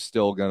finals, and they're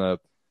still going to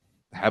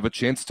have a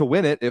chance to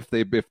win it if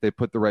they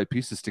put the right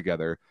pieces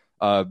together,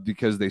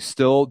 because they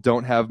still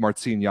don't have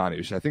Marcin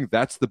Janusz. I think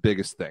that's the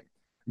biggest thing.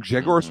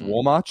 Grzegorz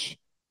Łomacz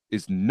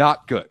is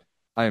not good.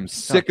 I'm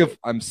sick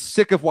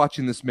of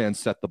watching this man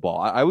set the ball.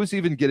 I was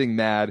even getting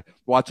mad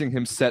watching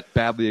him set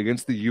badly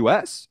against the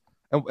US.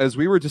 And as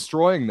we were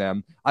destroying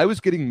them, I was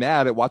getting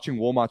mad at watching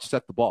Łomacz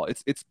set the ball.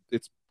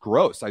 It's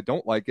gross. I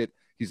don't like it.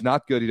 He's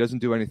not good. He doesn't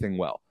do anything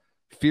well.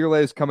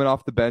 Firle is coming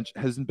off the bench,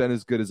 hasn't been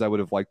as good as I would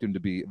have liked him to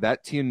be.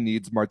 That team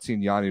needs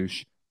Marcin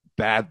Janusz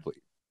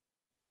badly.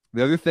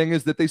 The other thing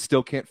is that they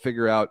still can't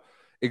figure out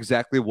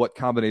exactly what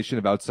combination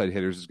of outside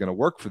hitters is going to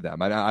work for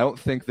them. I don't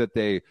think that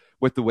they,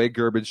 with the way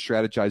Gerbich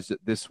strategized it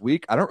this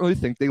week, I don't really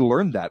think they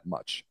learned that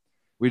much.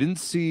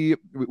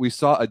 We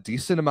saw a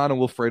decent amount of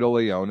Wilfredo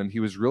Leon, and he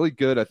was really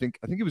good. I think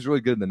he was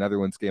really good in the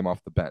Netherlands game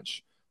off the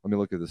bench. Let me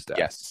look at the stats.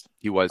 Yes,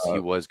 he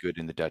was good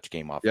in the Dutch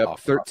game off. Yep,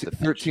 off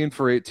 13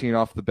 for 18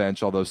 off the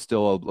bench, although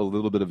still a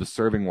little bit of a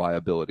serving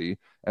liability.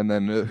 And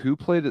then who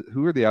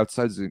are the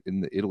outsides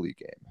in the Italy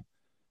game?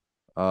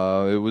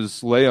 It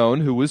was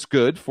Leon, who was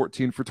good,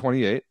 14 for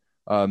 28.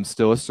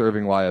 Still a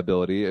serving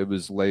liability. It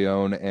was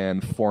Leon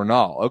and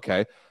Fornal.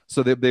 Okay,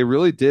 so they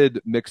really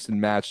did mix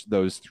and match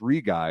those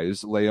three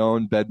guys,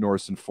 Leon,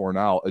 Bednorst, and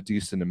Fornal, a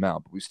decent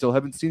amount. But we still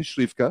haven't seen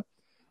Schlifke.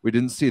 We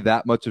didn't see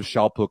that much of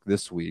Schalpuk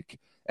this week.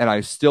 And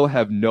I still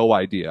have no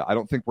idea. I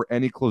don't think we're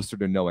any closer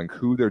to knowing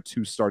who their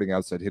two starting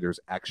outside hitters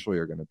actually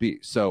are going to be.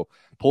 So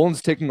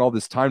Poland's taking all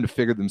this time to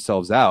figure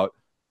themselves out,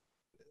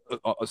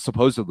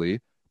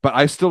 supposedly, but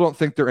I still don't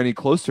think they're any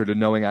closer to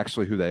knowing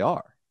actually who they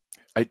are.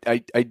 I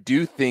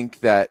do think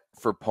that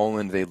for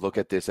Poland, they look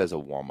at this as a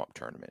warm-up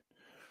tournament,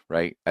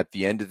 right? At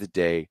the end of the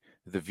day,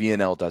 the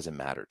VNL doesn't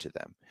matter to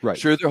them. Right.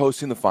 Sure, they're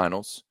hosting the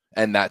finals,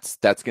 and that's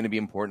going to be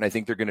important. I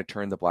think they're going to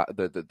turn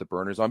the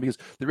burners on, because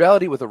the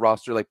reality with a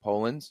roster like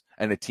Poland's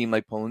and a team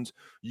like Poland's,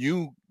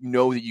 you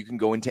know that you can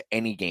go into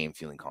any game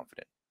feeling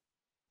confident.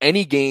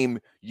 Any game,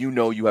 you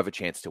know you have a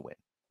chance to win,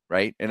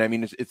 right? And I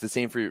mean, it's the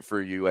same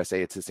for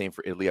USA. It's the same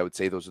for Italy. I would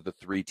say those are the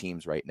three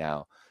teams right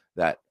now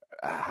that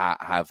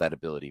have that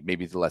ability.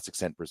 Maybe to less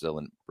extent Brazil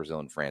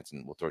and France,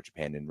 and we'll throw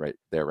Japan in right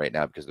there right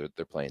now because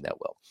they're playing that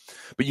well.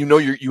 But you know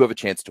you have a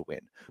chance to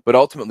win. But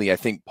ultimately, I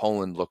think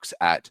Poland looks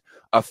at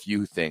a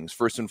few things.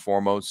 First and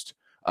foremost,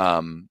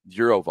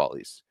 Euro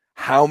volleys.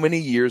 How many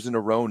years in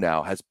a row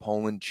now has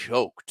Poland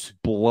choked?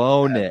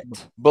 Blown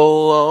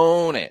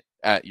it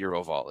at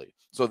Euro volley.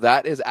 So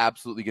that is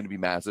absolutely going to be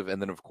massive.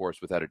 And then, of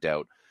course, without a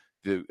doubt,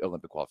 the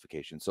Olympic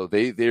qualification. So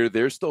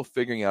they're still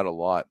figuring out a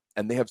lot,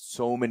 and they have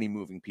so many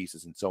moving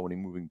pieces and so many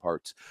moving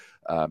parts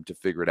to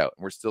figure it out.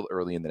 And we're still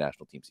early in the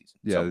national team season.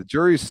 Yeah, so, the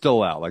jury's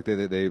still out. Like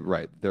they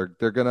right. They're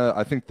gonna.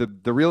 I think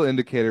the real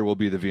indicator will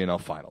be the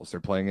VNL finals. They're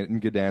playing it in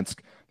Gdansk.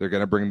 They're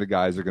gonna bring the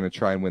guys. They're gonna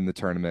try and win the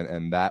tournament,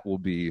 and that will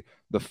be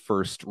the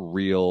first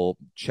real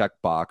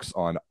checkbox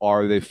on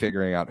are they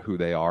figuring out who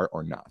they are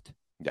or not.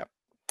 Yeah.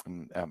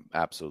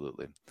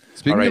 Absolutely.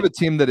 Speaking of a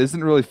team that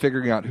isn't really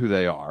figuring out who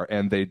they are,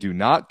 and they do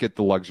not get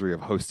the luxury of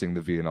hosting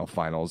the VNL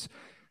finals,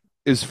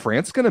 is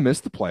France going to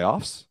miss the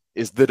playoffs?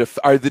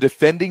 Are the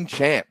defending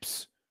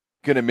champs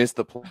going to miss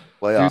the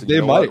playoffs? Dude, they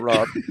might.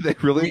 Rob? They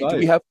really might. Do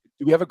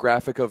we have a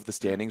graphic of the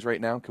standings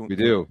right now? We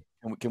do.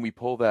 Can we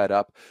pull that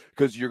up?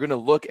 Because you're going to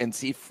look and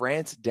see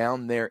France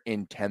down there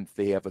in 10th.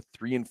 They have a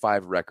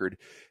 3-5 record.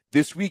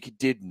 This week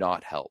did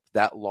not help.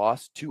 That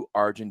loss to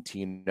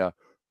Argentina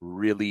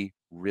really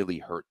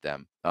hurt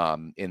them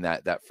in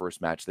that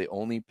first match. They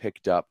only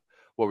picked up,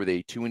 what were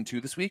they,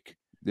 2-2 this week?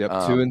 Yep,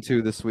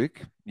 2-2 this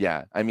week.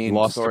 Yeah, I mean,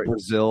 lost to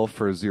Brazil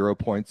for 0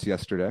 points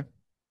yesterday.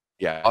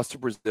 Yeah, lost to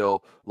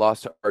Brazil,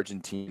 lost to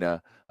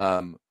Argentina.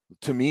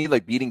 To me,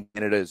 like, beating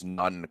Canada is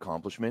not an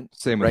accomplishment.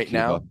 Same with right Cuba.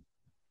 now.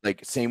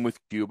 Like, same with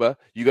Cuba.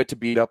 You got to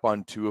beat up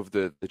on two of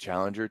the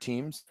challenger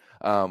teams.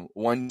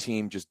 One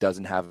team just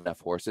doesn't have enough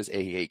horses,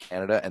 aka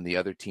Canada, and the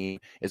other team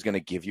is going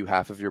to give you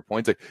half of your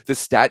points. Like, the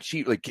stat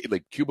sheet,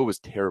 like Cuba was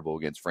terrible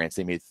against France.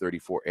 They made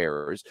 34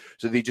 errors,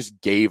 so they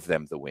just gave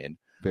them the win.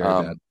 Very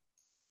bad.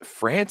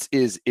 France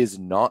is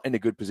not in a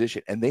good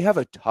position, and they have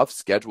a tough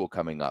schedule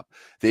coming up.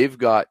 They've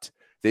got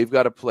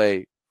to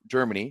play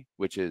Germany,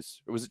 was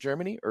it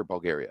Germany or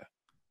Bulgaria?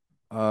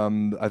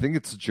 I think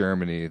it's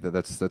Germany.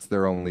 That's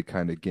their only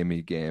kind of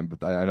gimme game.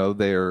 But I know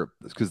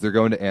because they're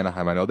going to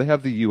Anaheim. I know they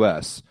have the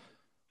U.S.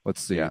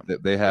 Let's see. Yeah.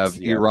 They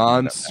have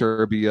Iran,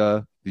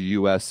 Serbia, the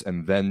U.S.,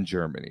 and then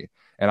Germany.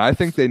 And I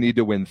think they need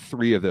to win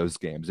 3 of those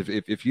games.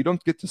 If you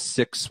don't get to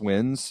 6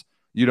 wins,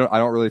 I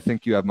don't really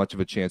think you have much of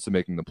a chance of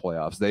making the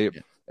playoffs.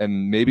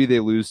 And maybe they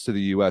lose to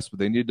the U.S., but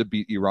they need to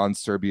beat Iran,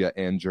 Serbia,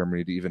 and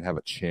Germany to even have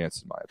a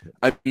chance, in my opinion.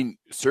 I mean,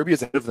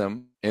 Serbia's ahead of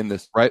them in the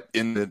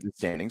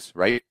standings,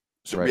 right?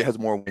 Serbia has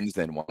more wins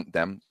than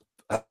them.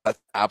 That's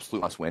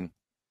absolute must win.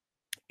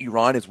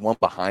 Iran is one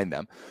behind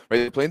them, right?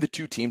 They're playing the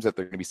two teams that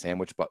they're going to be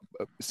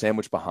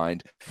sandwiched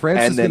behind.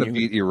 France is going to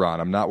beat Iran.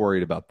 I'm not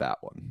worried about that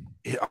one.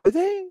 Are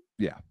they?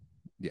 Yeah.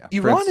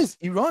 Iran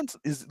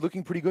is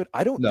looking pretty good.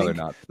 I don't think they're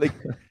not. Like,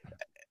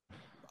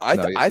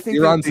 I think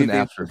Iran's an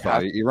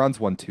afterthought. Iran's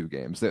won 2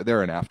 games.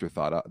 They're an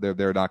afterthought.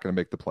 They're not going to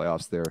make the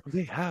playoffs.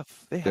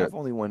 They have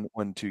only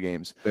won 2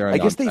 games. I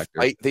guess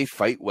they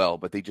fight well,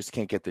 but they just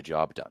can't get the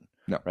job done.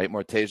 No. Right?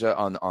 Morteja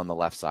on the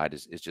left side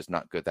is just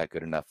not good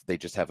enough. They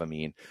just have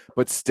Amin.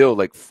 But still,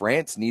 like,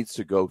 France needs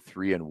to go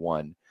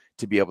 3-1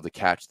 to be able to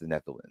catch the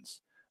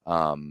Netherlands,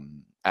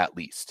 at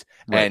least.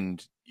 Right.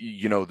 And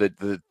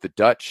the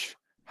Dutch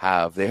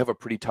have a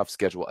pretty tough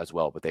schedule as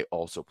well, but they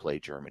also play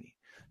Germany.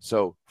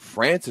 So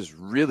France is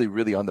really,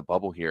 really on the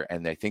bubble here,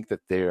 and I think that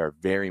they are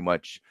very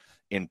much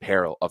in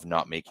peril of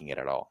not making it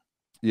at all.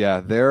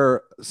 Yeah,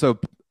 so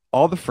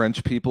all the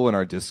French people in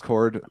our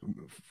Discord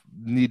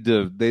need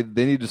to they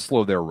need to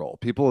slow their roll.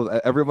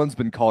 Everyone's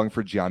been calling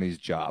for Gianni's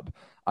job.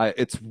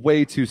 It's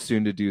way too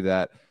soon to do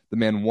that. The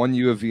man won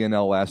U of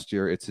VNL last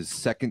year. It's his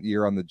second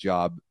year on the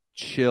job.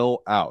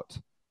 Chill out.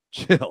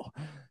 Chill.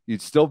 You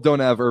still don't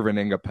have Irvin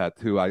Ingapeth,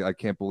 who I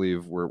can't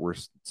believe we're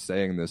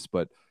saying this,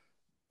 but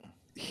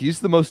he's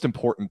the most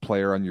important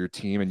player on your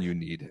team, and you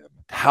need him.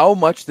 How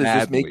much does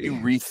badly. this make you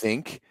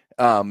rethink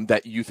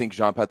that you think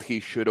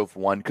Jean-Patry should have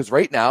won? Because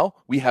right now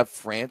we have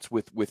France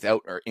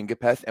without our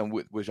Ingapeth and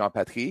with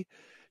Jean-Patry.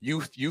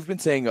 You've been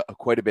saying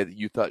quite a bit that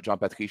you thought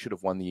Jean-Patry should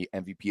have won the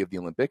MVP of the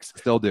Olympics.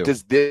 Still do.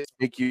 Does this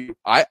make you?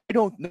 I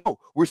don't know.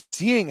 We're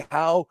seeing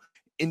how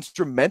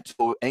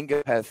instrumental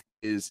Ingapeth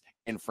is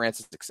in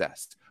France's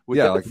success.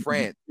 Without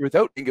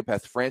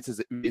Ingapeth, France is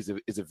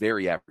a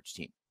very average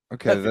team.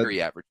 Okay, not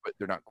very average, but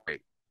they're not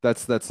great.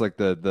 That's like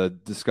the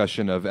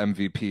discussion of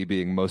MVP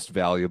being most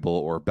valuable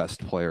or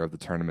best player of the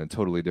tournament.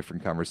 Totally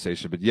different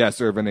conversation. But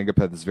yes, Irvin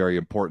Ingapeth is very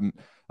important.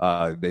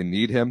 They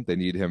need him. They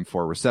need him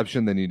for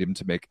reception. They need him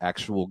to make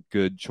actual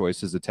good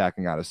choices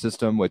attacking out of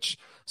system, which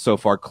so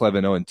far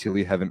Clevenot and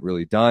Tilly haven't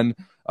really done.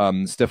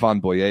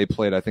 Stéphane Boyer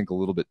played, I think, a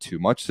little bit too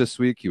much this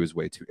week. He was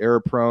way too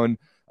error prone.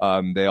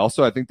 They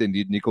also, I think they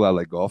need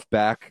Nicolas Legoff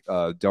back.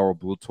 Daryl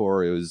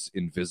Boultour is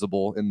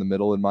invisible in the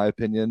middle, in my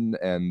opinion.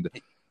 And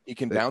he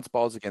can bounce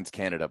balls against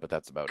Canada, but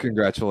that's about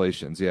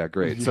Congratulations. Yeah,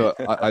 great. So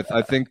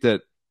I think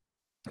that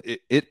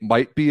it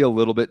might be a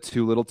little bit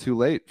too little too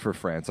late for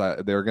France.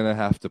 They're going to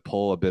have to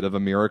pull a bit of a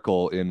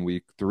miracle in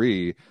week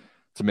 3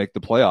 to make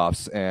the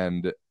playoffs.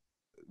 And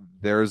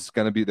there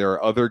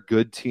are other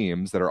good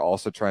teams that are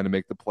also trying to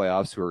make the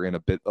playoffs who are in a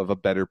bit of a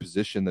better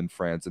position than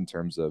France in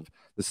terms of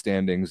the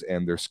standings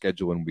and their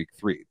schedule in week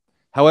 3.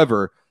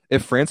 However,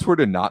 if France were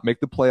to not make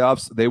the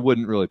playoffs, they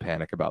wouldn't really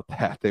panic about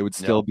that. They would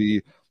still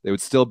be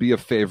a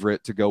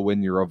favorite to go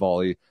win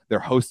Eurovolley. They're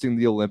hosting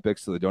the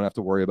Olympics, so they don't have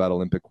to worry about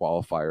Olympic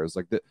qualifiers.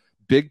 Like, the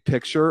big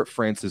picture,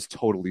 France is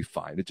totally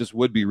fine. It just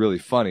would be really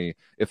funny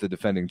if the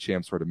defending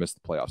champs were to miss the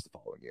playoffs the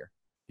following year.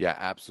 Yeah,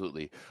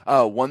 absolutely.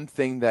 One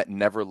thing that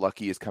Never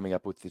Lucky is coming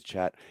up with the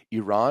chat: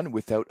 Iran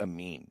without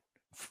Amin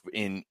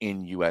in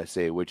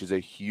USA, which is a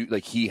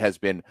huge. He has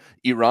been.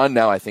 Iran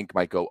now, I think,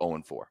 might go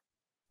 0-4.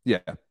 Yeah,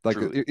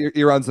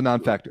 Iran's a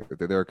non-factor.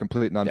 They're a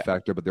complete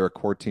non-factor, but they're a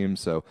core team,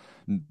 so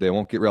they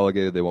won't get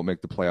relegated. They won't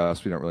make the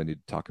playoffs. We don't really need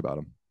to talk about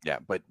them. Yeah,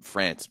 but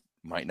France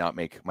might not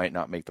make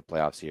the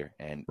playoffs here,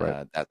 and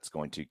that's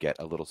going to get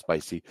a little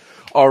spicy.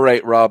 All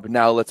right, Rob.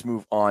 Now let's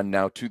move on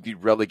to the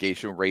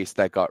relegation race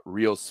that got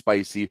real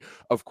spicy.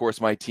 Of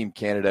course, my team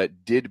Canada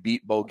did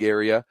beat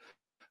Bulgaria,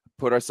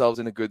 put ourselves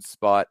in a good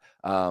spot.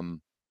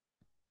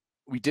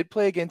 We did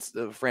play against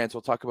France.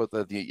 We'll talk about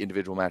the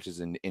individual matches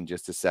in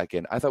just a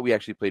second. I thought we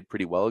actually played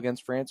pretty well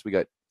against France. We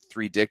got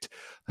 3-dicked.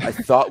 I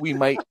thought we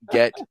might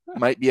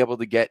be able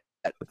to get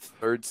that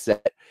third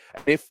set.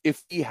 If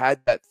we had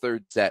that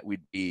third set,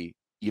 we'd be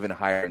even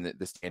higher in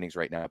the standings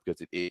right now,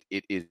 because it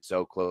is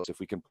so close. If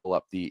we can pull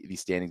up the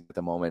standings at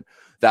the moment,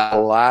 that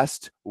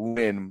last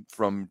win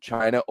from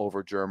China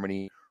over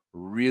Germany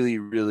really,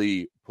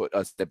 really put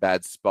us in a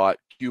bad spot.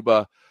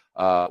 Cuba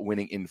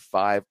winning in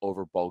 5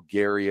 over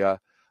Bulgaria.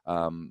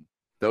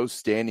 Those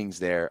standings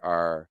there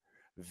are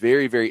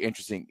very, very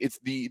interesting. It's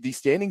the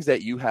standings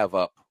that you have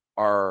up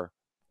are.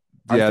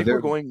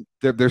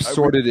 They're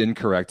sorted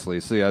incorrectly.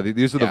 So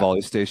these are the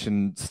Volley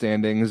Station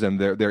standings, and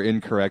they're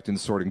incorrect in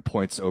sorting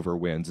points over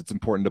wins. It's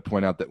important to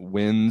point out that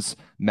wins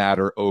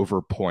matter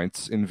over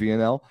points in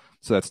VNL.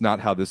 So that's not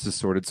how this is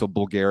sorted. So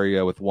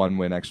Bulgaria with 1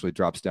 win actually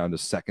drops down to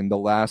second to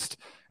last,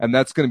 and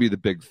that's going to be the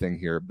big thing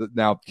here.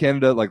 Now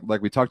Canada, like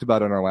we talked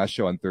about on our last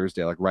show on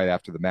Thursday, like right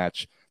after the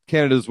match,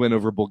 Canada's win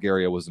over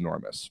Bulgaria was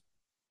enormous,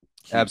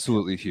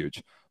 absolutely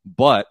huge.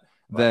 But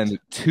then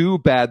 2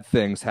 bad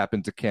things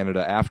happened to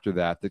Canada after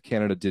that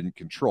Canada didn't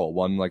control.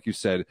 One, like you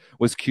said,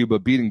 was Cuba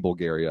beating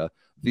Bulgaria.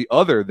 The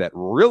other that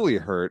really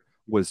hurt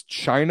was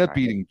China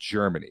beating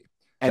Germany.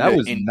 And that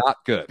was not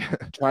good.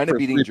 China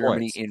beating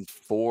Germany in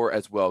 4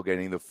 as well,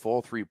 getting the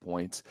full 3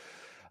 points.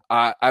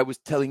 I was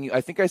telling you,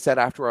 I think I said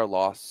after our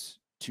loss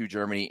to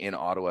Germany in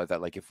Ottawa that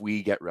if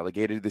we get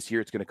relegated this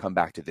year, it's going to come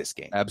back to this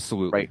game.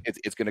 Absolutely. Right?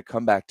 It's going to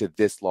come back to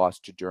this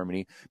loss to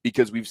Germany,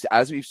 because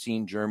as we've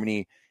seen,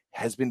 Germany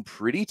has been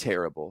pretty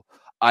terrible.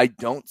 I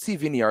don't see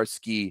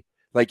Winiarski,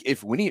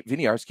 if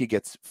Winiarski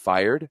gets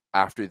fired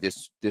after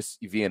this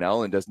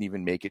VNL and doesn't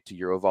even make it to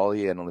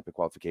Eurovolley and Olympic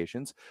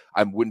qualifications,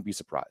 I wouldn't be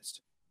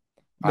surprised.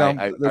 No,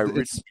 I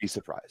would be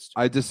surprised.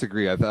 I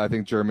disagree. I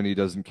think Germany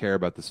doesn't care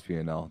about this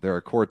VNL. They're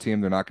a core team.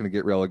 They're not going to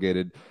get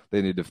relegated.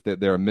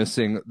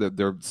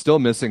 They're still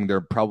missing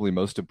their probably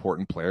most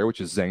important player,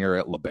 which is Zenger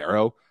at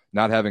libero.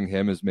 Not having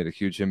him has made a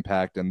huge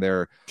impact, and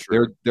they're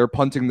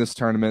punting this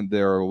tournament.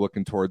 They're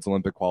looking towards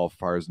Olympic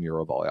qualifiers and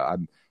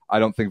Eurovolley. I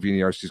don't think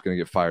Winiarski is going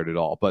to get fired at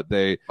all. But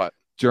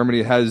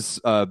Germany has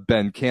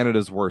been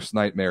Canada's worst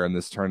nightmare in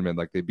this tournament.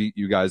 They beat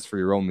you guys for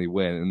your only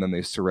win, and then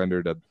they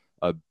surrendered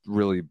a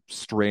really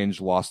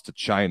strange loss to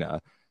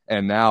China.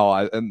 And now,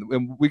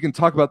 and we can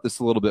talk about this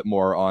a little bit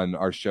more on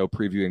our show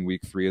previewing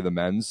week 3 of the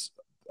men's.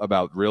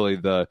 about really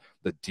the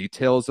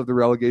details of the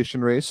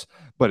relegation race,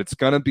 but it's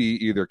going to be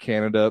either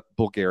Canada,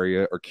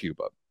 Bulgaria, or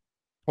Cuba,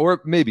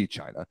 or maybe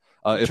China.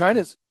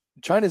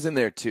 China's in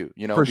there too,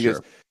 for because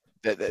sure.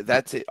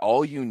 That's it.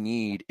 All you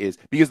need is,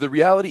 because the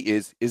reality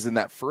is in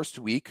that first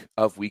week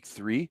of week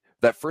 3,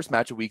 that first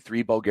match of week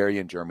 3, Bulgaria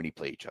and Germany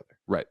play each other.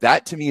 Right.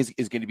 That to me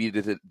is going to be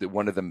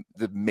one of the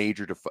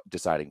major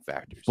deciding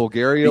factors.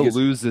 Bulgaria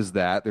loses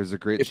that. There's a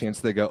great chance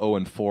they go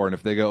 0-4, and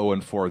if they go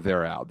 0-4,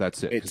 they're out.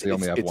 That's it, because they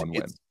only have one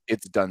win.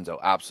 It's donezo,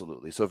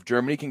 absolutely. So if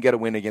Germany can get a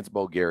win against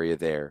Bulgaria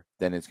there,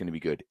 then it's going to be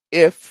good.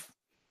 If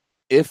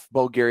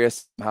Bulgaria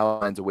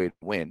somehow finds a way to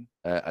win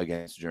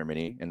against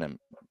Germany, and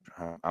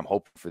I'm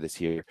hoping for this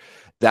here,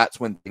 that's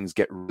when things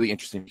get really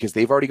interesting, because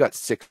they've already got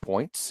 6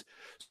 points.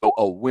 So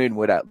a win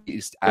would at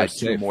least add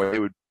 2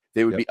 more.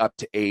 They would be up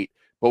to 8.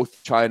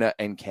 Both China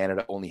and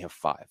Canada only have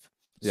 5.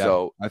 Yeah,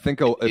 so I think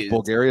if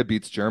Bulgaria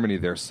beats Germany,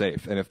 they're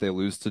safe. And if they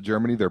lose to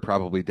Germany, they're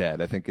probably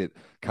dead. I think it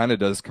kind of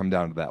does come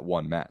down to that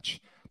one match.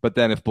 But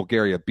then if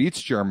Bulgaria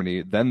beats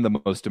Germany, then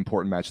the most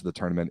important match of the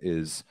tournament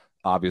is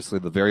obviously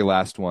the very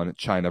last one,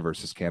 China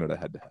versus Canada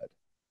head-to-head.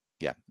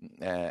 Yeah,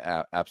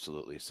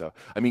 absolutely. So,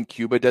 I mean,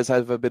 Cuba does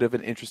have a bit of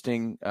an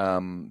interesting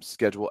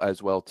schedule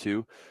as well,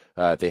 too.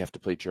 They have to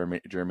play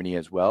Germany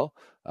as well.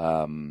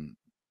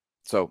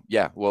 So,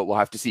 yeah, we'll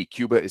have to see.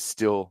 Cuba is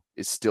still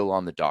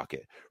on the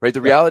docket, right?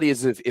 The reality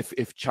is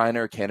if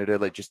China or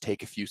Canada just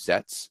take a few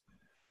sets,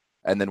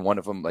 and then one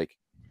of them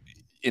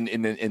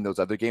in those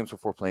other games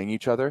before playing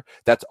each other,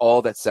 that's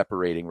all that's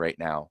separating right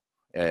now.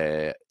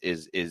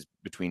 Is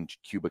between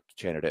Cuba,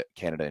 Canada,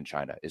 and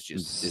China. It's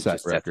just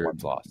sets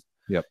one's lost.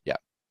 Yep. Yeah.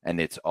 And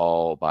it's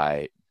all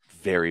by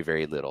very,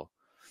 very little.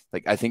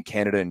 I think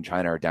Canada and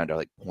China are down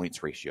to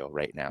points ratio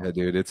right now. Yeah,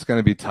 dude, it's going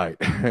to be tight.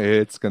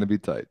 It's going to be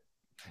tight.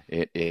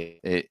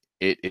 It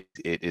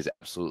is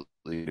absolutely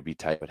going to be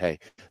tight, but hey,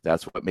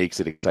 that's what makes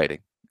it exciting.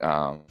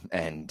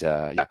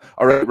 Yeah.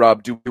 All right,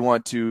 Rob, do we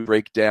want to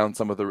break down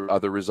some of the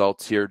other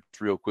results here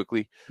real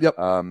quickly? Yep.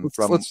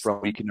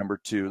 From week number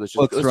 2. Let's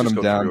run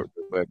them down.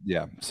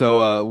 Yeah.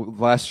 So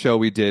last show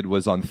we did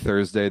was on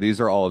Thursday. These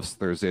are all of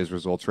Thursday's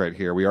results right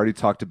here. We already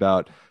talked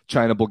about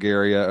Canada,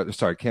 Bulgaria,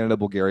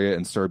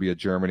 and Serbia,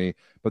 Germany.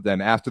 But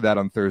then after that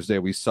on Thursday,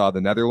 we saw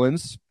the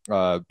Netherlands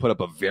put up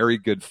a very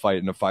good fight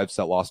in a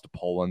 5-set loss to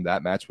Poland.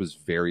 That match was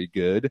very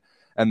good.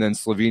 And then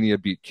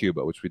Slovenia beat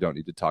Cuba, which we don't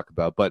need to talk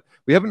about. But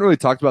we haven't really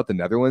talked about the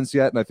Netherlands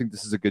yet, and I think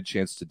this is a good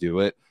chance to do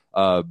it.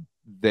 I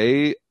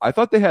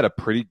thought they had a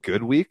pretty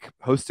good week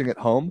hosting at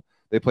home.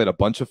 They played a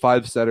bunch of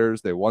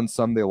 5-setters. They won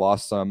some, they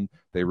lost some.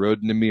 They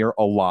rode Nemir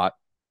a lot.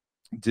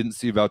 Didn't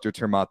see Wouter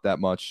Termat that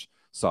much.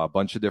 Saw a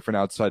bunch of different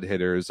outside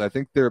hitters. I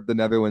think the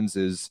Netherlands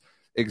is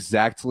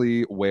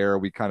exactly where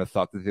we kind of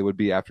thought that they would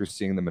be after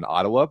seeing them in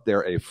Ottawa.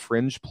 They're a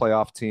fringe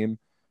playoff team,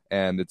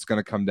 and it's going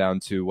to come down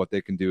to what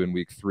they can do in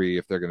week 3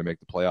 if they're going to make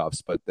the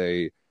playoffs. But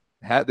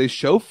they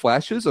show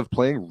flashes of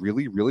playing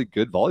really, really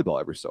good volleyball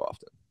every so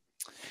often.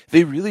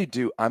 They really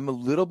do. I'm a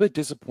little bit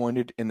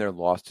disappointed in their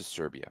loss to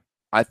Serbia.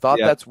 I thought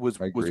that was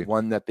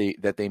one that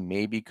they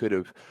maybe could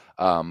have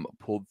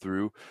pulled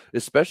through,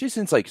 especially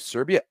since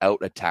Serbia out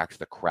attacked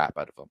the crap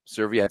out of them.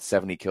 Serbia had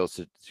 70 kills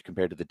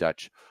compared to the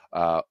Dutch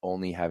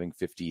only having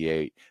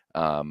 58.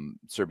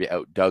 Serbia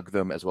outdug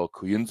them as well.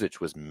 Kujundžić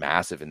was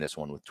massive in this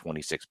one with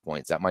 26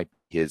 points. That might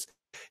be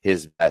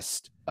his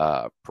best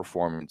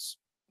performance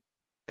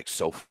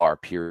so far,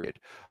 period.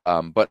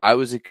 But I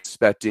was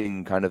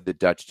expecting kind of the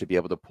Dutch to be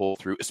able to pull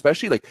through,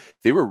 especially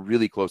they were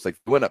really close. They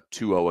went up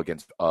 2-0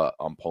 against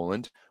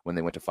Poland when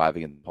they went to 5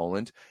 against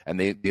Poland, and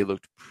they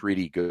looked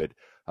pretty good.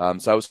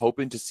 So I was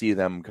hoping to see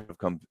them kind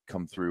of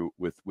come through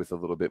with a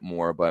little bit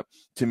more. But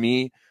to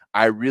me,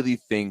 I really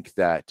think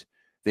that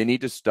they need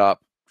to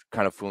stop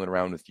kind of fooling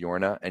around with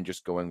Jorna and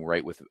just going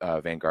right with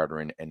Van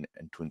Garderen and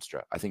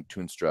Toenstra. I think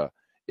Toenstra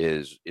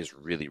is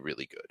really,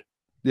 really good.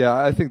 Yeah,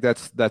 I think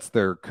that's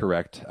their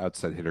correct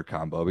outside hitter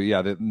combo. But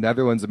yeah, the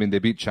Netherlands, I mean, they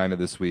beat China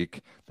this week.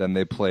 Then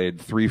they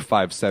played 3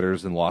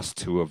 5-setters and lost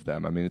 2 of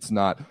them. I mean, it's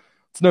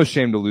no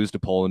shame to lose to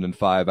Poland in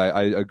 5.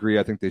 I agree.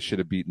 I think they should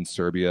have beaten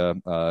Serbia.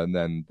 And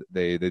then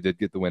they did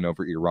get the win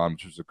over Iran,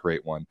 which was a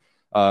great one.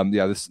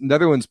 This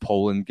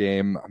Netherlands-Poland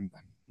game, I'm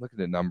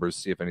looking at numbers,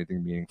 see if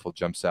anything meaningful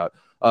jumps out.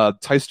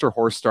 Teister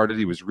Horst started.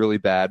 He was really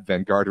bad.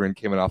 Van Garderen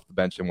came in off the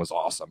bench and was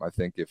awesome. I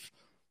think if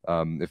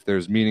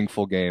there's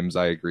meaningful games,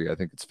 I agree. I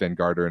think it's Van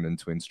Garderen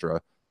and Toenstra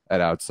at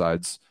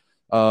outsides.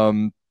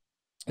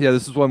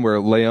 This is one where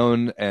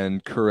Leon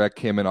and Kurek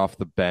came in off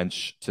the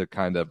bench to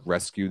kind of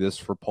rescue this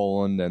for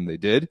Poland, and they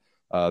did.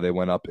 They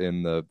went up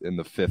in the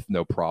 5th,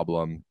 no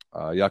problem.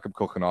 Jakub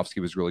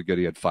Kochanowski was really good.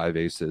 He had 5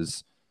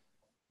 aces.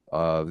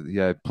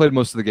 Played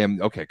most of the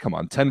game. Okay, come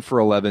on. 10 for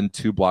 11,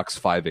 2 blocks,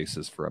 5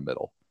 aces for a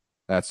middle.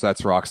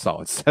 That's rock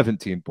solid.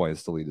 17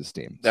 points to lead his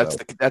team. That's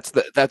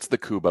the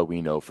Cuba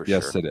we know for sure.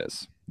 Yes, it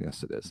is.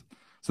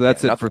 So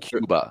that's it for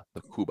Cuba.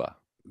 The Cuba.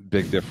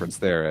 Big difference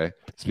there, eh?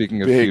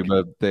 Speaking of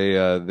Cuba,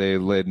 they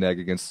laid an egg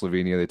against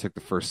Slovenia. They took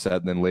the first set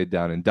and then laid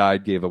down and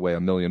died, gave away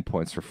 1 million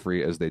points for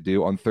free as they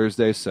do on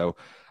Thursday. So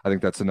I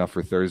think that's enough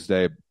for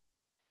Thursday.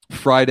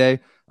 Friday,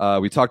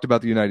 We talked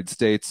about the United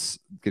States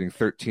getting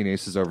 13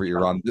 aces over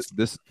Iran.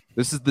 This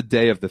is the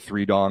day of the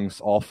three dongs,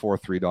 all 4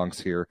 three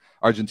dongs here.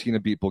 Argentina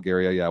beat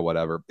Bulgaria, yeah,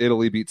 whatever.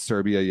 Italy beat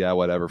Serbia, yeah,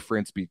 whatever.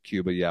 France beat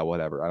Cuba, yeah,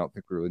 whatever. I don't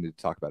think we really need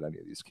to talk about any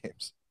of these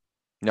games.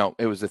 No,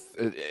 it was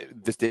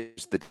this day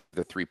is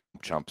the 3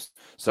 chumps.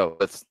 So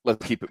let's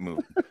keep it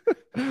moving.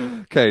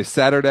 Okay,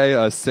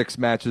 Saturday, 6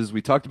 matches.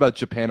 We talked about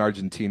Japan,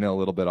 Argentina a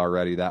little bit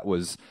already. That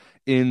was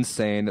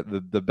insane.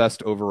 The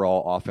best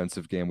overall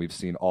offensive game we've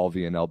seen all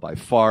VNL by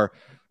far.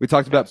 We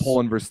talked about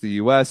Poland versus the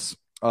U.S.,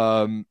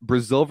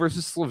 Brazil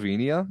versus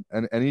Slovenia.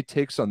 And any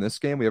takes on this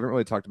game? We haven't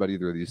really talked about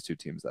either of these two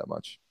teams that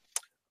much.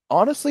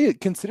 Honestly,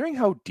 considering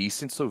how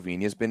decent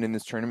Slovenia's been in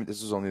this tournament,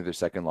 this is only their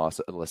second loss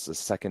of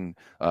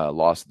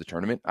the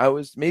tournament. I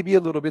was maybe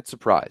a little bit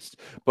surprised,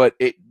 but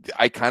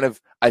I kind of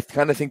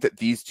think that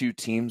these two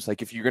teams,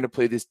 like if you're going to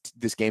play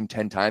this game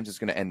 10 times, it's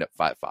going to end up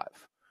 5-5.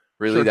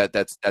 Really, sure.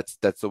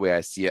 That's the way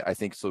I see it. I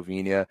think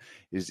Slovenia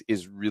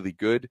is really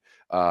good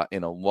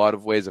in a lot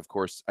of ways. Of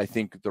course, I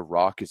think the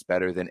Rock is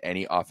better than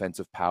any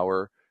offensive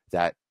power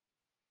that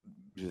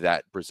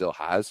Brazil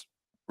has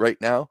right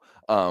now,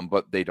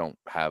 but they don't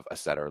have a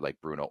setter like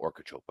Bruno or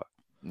Kachopa.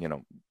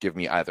 Give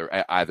me either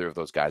of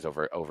those guys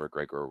over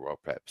Gregor or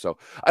Pep. So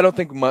I don't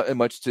think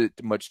much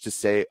to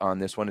say on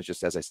this one. It's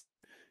just as I said,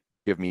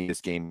 give me this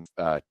game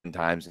 10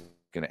 times, it's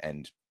going to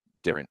end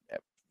different.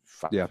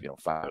 5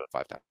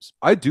 times.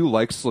 I do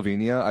like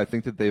Slovenia. I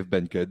think that they've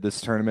been good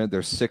this tournament. They're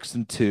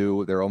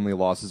 6-2. Their only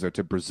losses are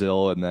to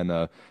Brazil and then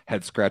a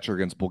head scratcher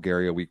against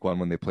Bulgaria week 1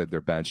 when they played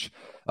their bench.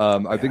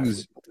 I think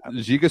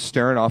Žiga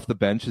Stern off the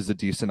bench is a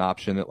decent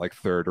option at like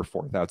 3rd or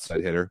 4th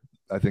outside hitter.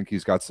 I think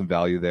he's got some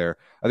value there.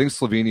 I think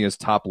Slovenia's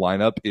top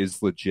lineup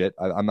is legit.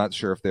 I'm not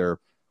sure if they're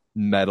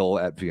medal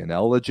at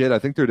VNL legit. I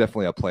think they're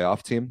definitely a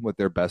playoff team with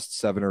their best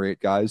 7 or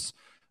 8 guys.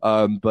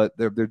 But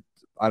they're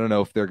I don't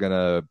know if they're going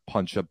to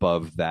punch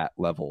above that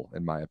level,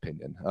 in my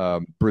opinion.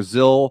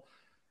 Brazil,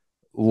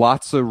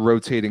 lots of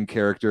rotating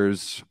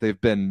characters. They've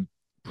been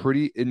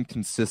pretty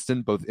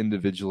inconsistent, both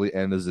individually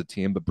and as a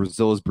team, but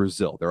Brazil is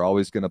Brazil. They're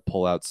always going to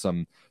pull out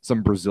some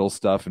Brazil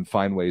stuff and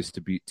find ways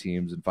to beat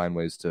teams and find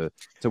ways to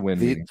win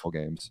meaningful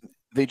games.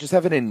 They just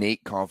have an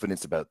innate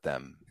confidence about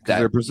them.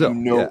 They're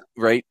Brazil,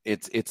 right?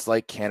 It's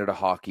like Canada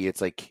hockey.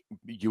 It's like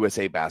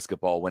USA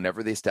basketball.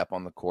 Whenever they step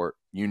on the court,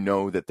 you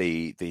know that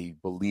they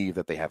believe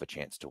that they have a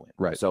chance to win.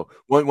 Right. So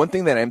one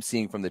thing that I'm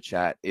seeing from the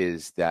chat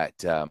is that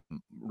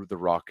the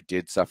Rock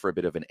did suffer a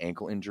bit of an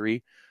ankle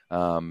injury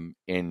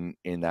in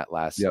that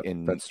last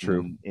that's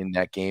true in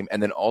that game,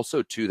 and then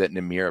also too that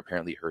Namir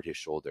apparently hurt his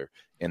shoulder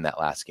in that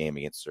last game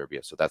against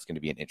Serbia. So that's going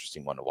to be an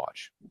interesting one to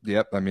watch.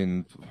 Yep. I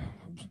mean,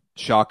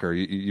 shocker.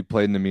 You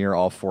played Namir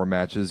all 4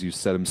 matches. You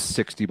set him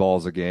 60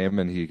 balls a game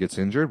and he gets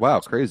injured. Wow,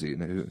 it's crazy.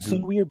 It's so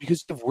weird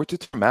because you have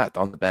Worth Matt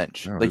on the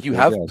bench. You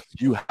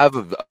have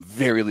a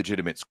very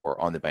legitimate score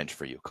on the bench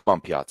for you. Come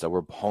on, Piazza.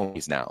 We're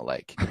homies now.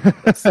 Like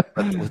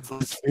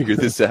let's figure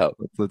this out.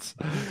 Let's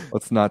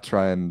not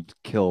try and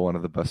kill one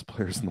of the best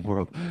players in the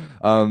world.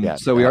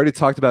 So we already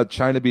talked about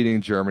China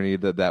beating Germany.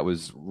 That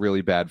was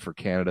really bad for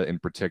Canada in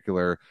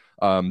particular.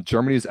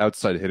 Germany's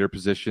outside hitter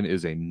position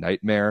is a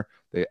nightmare.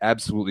 They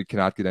absolutely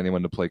cannot get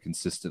anyone to play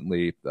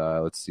consistently.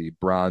 Let's see.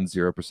 Braun,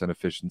 0%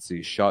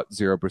 efficiency. Schott,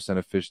 0%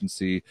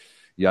 efficiency.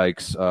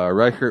 Yikes.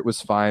 Reichert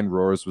was fine.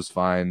 Roars was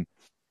fine.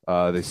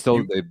 They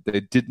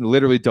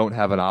literally don't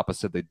have an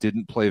opposite. They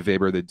didn't play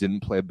Weber. They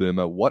didn't play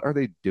Buma. What are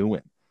they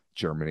doing,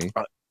 Germany?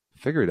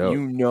 Figure it out.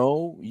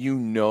 You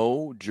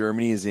know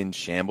Germany is in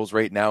shambles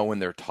right now when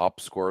their top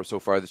scorer so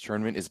far this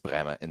tournament is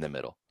Bremer in the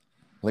middle.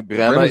 Like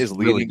Bremer is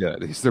leading. Really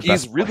good.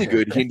 He's really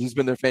good. He's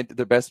been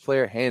their best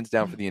player hands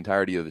down for the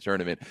entirety of the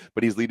tournament.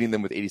 But he's leading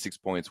them with 86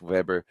 points.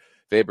 Weber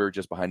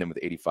just behind him with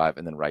 85,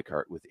 and then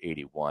Reichart with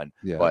 81.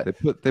 Yeah,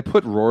 but they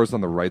put Roars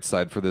on the right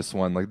side for this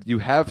one. Like you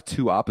have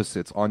 2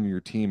 opposites on your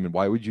team, and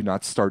why would you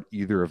not start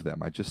either of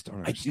them? I just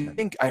don't understand. I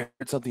think I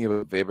heard something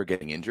about Weber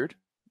getting injured.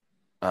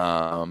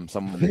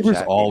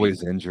 Weber's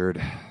always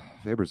injured.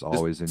 Weber's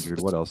always injured.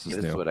 What else is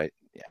new?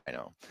 I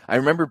know. I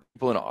remember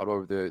people in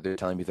Ottawa, they're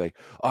telling me like,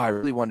 "Oh, I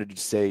really wanted to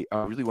see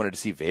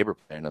Weber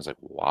play," and I was like,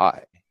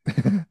 "Why?"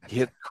 He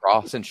hit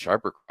cross and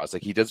sharper cross.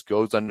 Like he just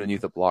goes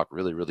underneath the block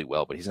really, really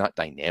well, but he's not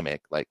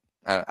dynamic. Like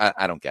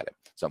I don't get it.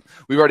 So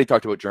we've already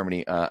talked about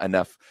Germany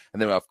enough,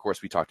 and then of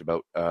course we talked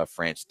about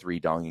France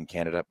 3-dong in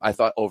Canada. I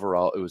thought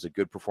overall it was a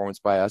good performance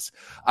by us.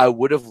 I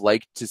would have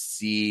liked to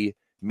see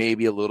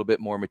maybe a little bit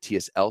more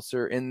Matthias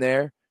Elser in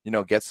there.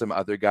 Get some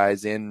other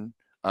guys in.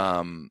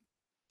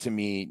 To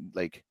me,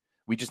 like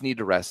we just need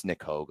to rest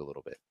Nick Hogue a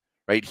little bit,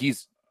 right?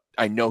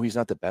 I know he's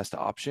not the best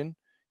option.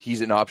 He's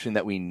an option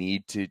that we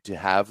need to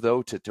have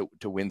though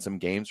to win some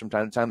games from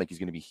time to time. Like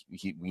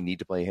we need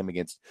to play him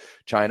against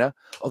China.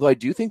 Although I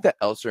do think that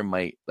Elser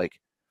might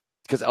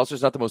because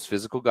Elser's not the most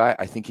physical guy.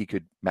 I think he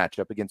could match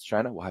up against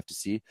China. We'll have to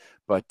see.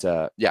 But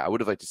I would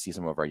have liked to see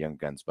some of our young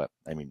guns. But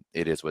I mean,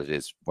 it is what it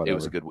is. Whatever. It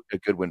was a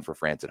good win for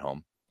France at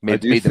home.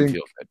 Made them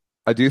feel good.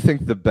 I do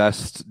think the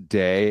best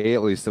day,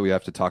 at least that we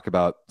have to talk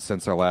about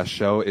since our last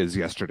show, is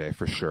yesterday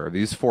for sure.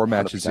 These 4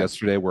 matches 100%.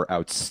 yesterday were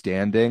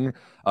outstanding.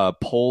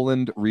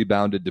 Poland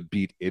rebounded to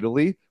beat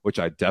Italy, which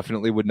I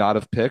definitely would not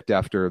have picked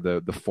after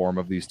the form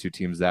of these two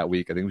teams that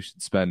week. I think we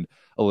should spend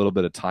a little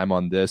bit of time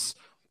on this.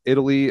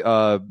 Italy,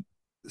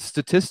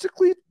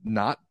 statistically,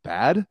 not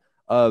bad.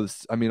 I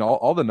mean,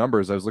 all the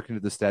numbers, I was looking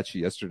at the stat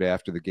sheet yesterday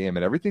after the game,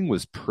 and everything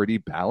was pretty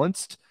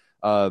balanced.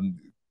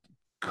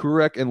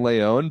 Kurek and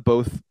Leon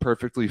both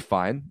perfectly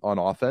fine on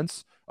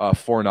offense.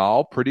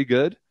 Fornal, pretty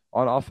good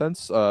on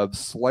offense.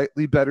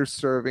 Slightly better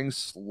serving,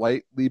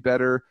 slightly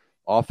better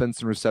offense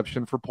and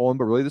reception for Poland,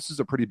 but really this is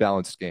a pretty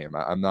balanced game.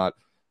 I'm not.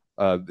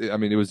 I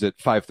mean, it was at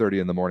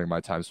 5:30 in the morning my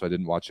time, so I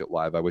didn't watch it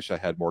live. I wish I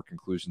had more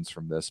conclusions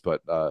from this,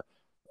 but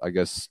I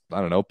guess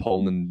I don't know.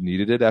 Poland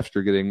needed it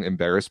after getting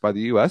embarrassed by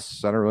the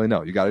U.S. I don't really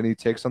know. You got any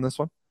takes on this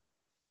one?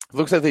 It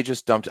looks like they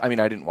just dumped. I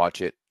mean, I didn't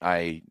watch it.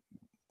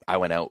 I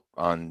went out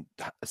on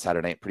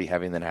Saturday night pretty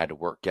heavy, and then I had to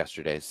work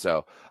yesterday,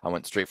 so I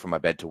went straight from my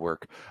bed to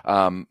work.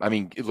 I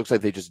mean, it looks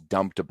like they just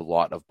dumped a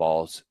lot of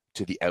balls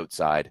to the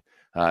outside.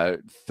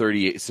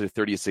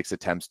 36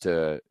 attempts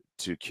to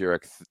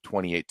Kurek,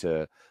 28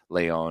 to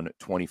Leon,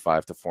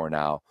 25 to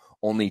Fornal.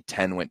 Only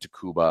 10 went to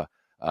Kuba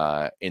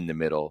in the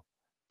middle.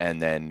 And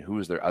then who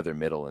was their other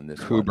middle in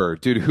this Huber. one?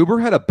 Dude, Huber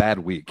had a bad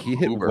week. He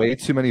hit way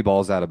too many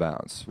balls out of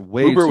bounds.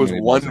 Huber was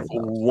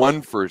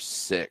 1 for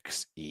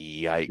 6.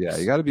 Yikes. Yeah,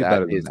 you got to be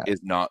better than that.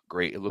 Is not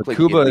great. It looked like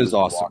Kuba Italy is was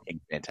awesome. Blocking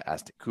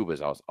fantastic. Kuba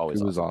is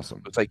always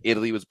awesome. Looks like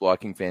Italy was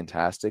blocking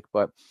fantastic,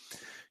 but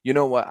you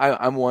know what?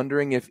 I'm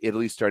wondering if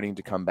Italy's starting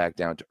to come back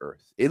down to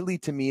earth. Italy,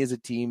 to me, is a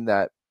team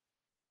that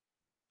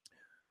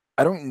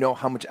I don't know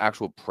how much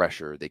actual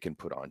pressure they can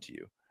put onto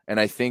you.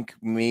 And I think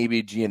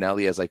maybe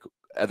Gianelli has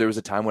there was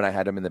a time when I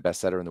had him in the best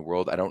setter in the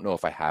world. I don't know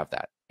if I have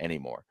that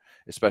anymore,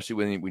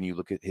 especially when you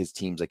look at his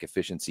team's like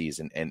efficiencies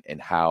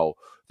and how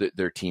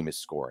their team is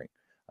scoring.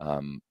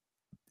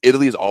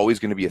 Italy is always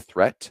going to be a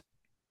threat,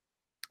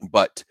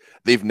 but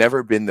they've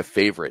never been the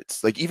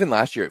favorites. Like even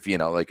last year at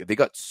Vienna, like they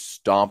got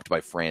stomped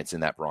by France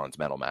in that bronze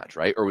medal match,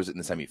 right? Or was it in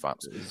the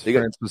semifinals?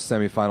 France was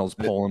semifinals.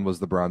 Poland was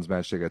the bronze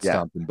match. They got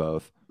stomped in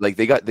both. Like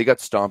they got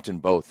stomped in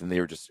both, and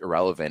they were just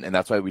irrelevant. And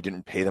that's why we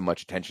didn't pay them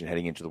much attention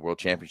heading into the World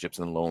Championships.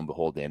 And then lo and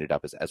behold, they ended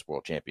up as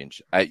World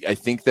Champions. I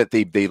think that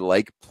they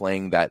like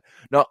playing that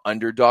not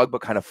underdog, but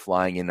kind of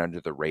flying in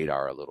under the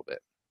radar a little bit.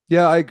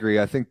 Yeah, I agree.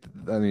 I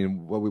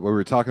mean, what we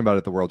were talking about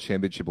at the World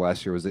Championship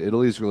last year was that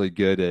Italy's really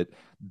good at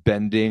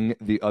bending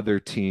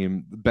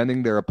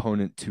their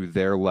opponent to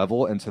their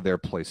level and to their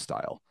play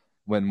style.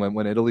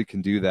 When Italy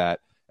can do that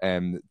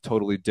and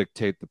totally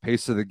dictate the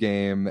pace of the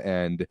game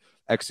and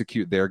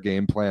execute their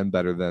game plan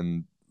better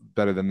than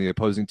the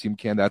opposing team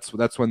can, that's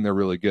when they're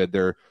really good.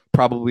 They're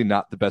probably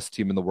not the best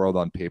team in the world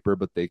on paper,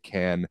 but they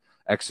can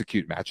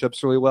execute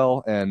matchups really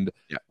well. And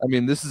yeah. I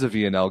mean, this is a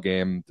VNL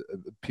game.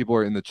 People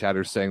are in the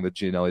chatter saying that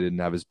Gianelli didn't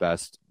have his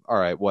best. All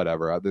right,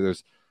 whatever.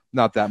 There's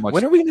not that much.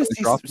 When are we going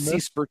to see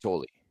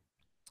Spertoli?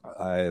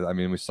 I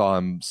mean, we saw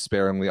him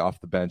sparingly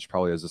off the bench,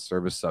 probably as a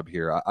service sub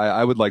here.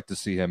 I would like to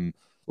see him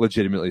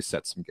legitimately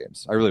set some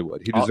games. I really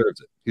would. He deserves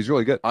it. He's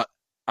really good.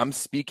 I'm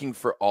speaking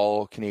for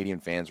all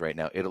Canadian fans right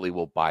now. Italy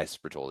will buy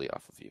Spertoli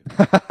off of you.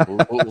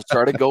 we'll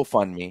start a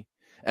GoFundMe.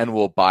 And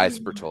we'll buy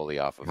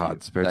Spertoli off of you.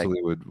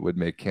 Spertoli would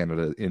make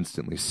Canada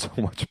instantly so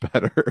much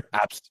better.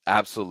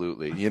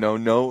 Absolutely. You know,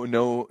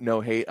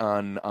 no hate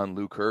on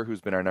Luke Kerr, who's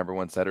been our number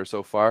one setter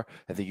so far.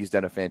 I think he's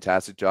done a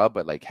fantastic job.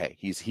 But like, hey,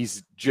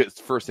 he's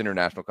just first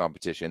international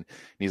competition. And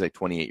he's like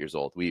 28 years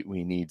old. We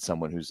need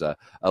someone who's a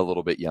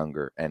little bit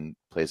younger and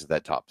plays at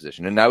that top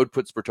position. And I would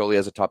put Spertoli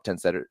as a top 10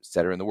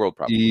 setter in the world,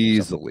 probably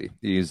easily.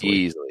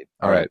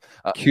 All right.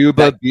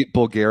 Cuba beat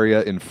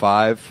Bulgaria in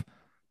 5.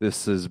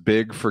 This is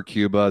big for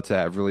Cuba to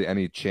have really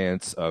any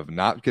chance of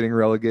not getting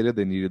relegated.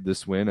 They needed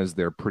this win as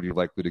they're pretty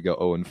likely to go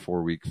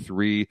 0-4 week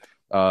 3.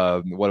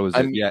 What was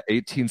it?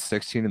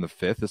 18-16 in the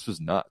 5th. This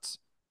was nuts.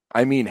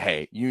 I mean,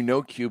 hey,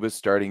 Cuba's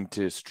starting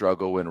to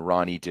struggle when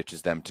Ronnie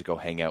ditches them to go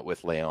hang out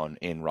with Leon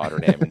in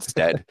Rotterdam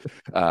instead,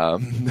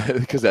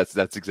 because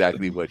that's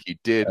exactly what he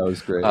did. That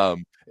was great.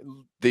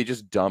 They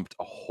just dumped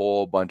a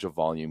whole bunch of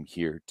volume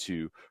here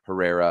to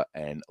Herrera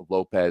and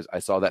Lopez. I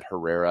saw that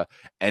Herrera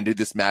ended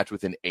this match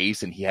with an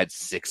ace, and he had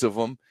 6 of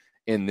them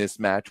in this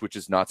match, which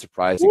is not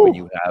surprising when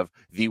you have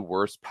the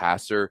worst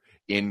passer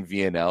in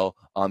VNL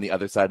on the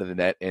other side of the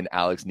net in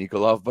Alex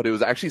Nikolov. But it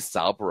was actually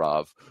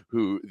Salparov,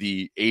 who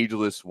the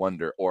ageless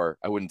wonder, or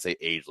I wouldn't say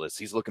ageless,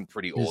 he's looking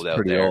pretty old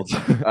out there,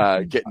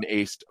 getting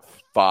aced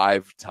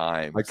 5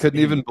 times. I couldn't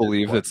even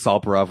believe that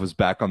Salparov was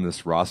back on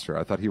this roster.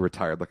 I thought he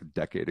retired like a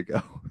decade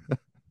ago.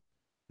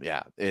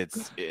 Yeah,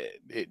 it's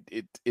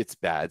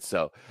bad.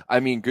 So, I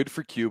mean, good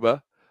for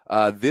Cuba.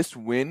 This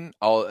win,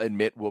 I'll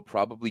admit, will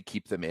probably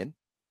keep them in.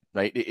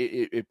 Right,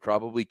 it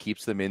probably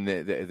keeps them in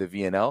the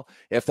VNL.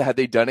 Had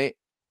they done it,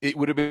 it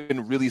would have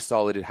been really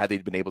solid had they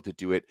been able to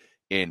do it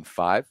in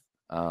 5,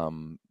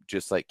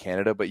 just like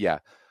Canada. But yeah,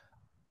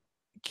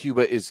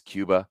 Cuba is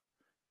Cuba.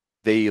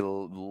 They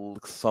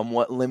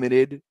somewhat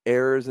limited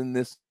errors in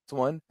this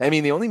one. I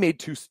mean, they only made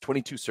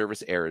 22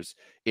 service errors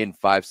in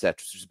 5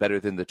 sets, which is better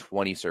than the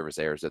 20 service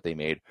errors that they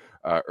made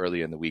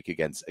earlier in the week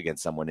against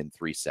someone in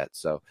 3 sets.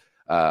 So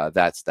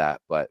that's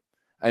that. But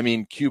I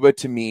mean,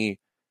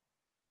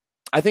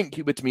 I think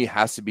Cuba to me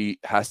has to be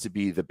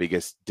the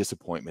biggest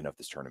disappointment of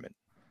this tournament.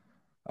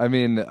 I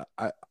mean,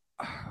 I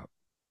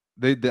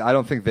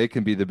don't think they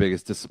can be the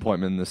biggest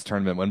disappointment in this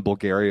tournament when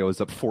Bulgaria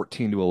was up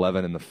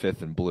 14-11 in the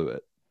 5th and blew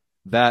it.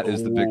 That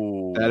is the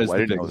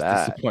biggest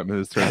disappointment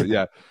of this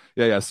tournament.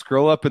 Yeah.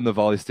 Scroll up in the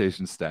Volley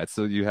Station stats.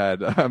 So you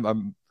had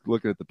I'm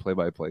looking at the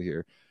play-by-play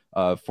here.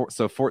 So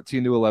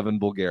 14-11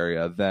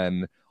 Bulgaria.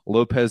 Then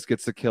Lopez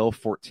gets a kill,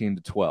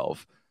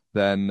 14-12.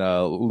 Then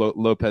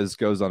Lopez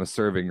goes on a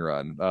serving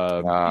run.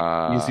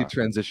 Easy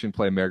transition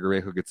play.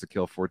 Margarejo gets a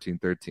kill,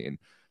 14-13.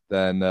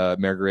 Then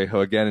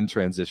Margarejo again in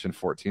transition,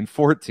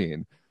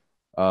 14-14.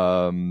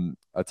 Atanasov,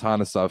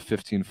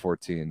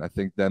 15-14. I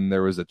think then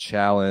there was a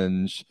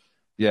challenge.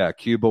 Yeah,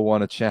 Cuba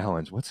won a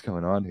challenge. What's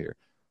going on here?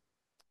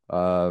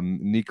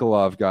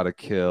 Nikolov got a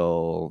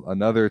kill.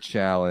 Another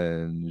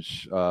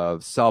challenge.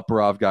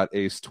 Salparov got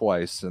ace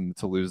twice and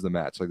to lose the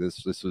match. Like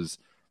this was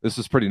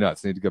pretty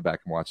nuts. I need to go back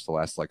and watch the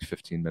last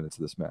 15 minutes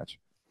of this match.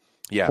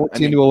 Yeah,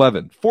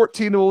 14-11.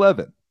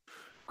 14-11.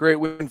 Great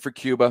win for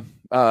Cuba.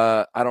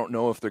 I don't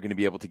know if they're going to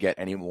be able to get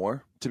any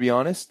more, to be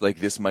honest. Like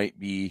this might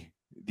be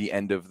the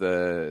end of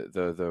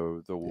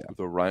the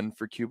run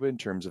for Cuba in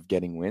terms of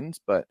getting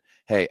wins. But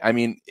hey, I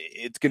mean,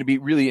 it's going to be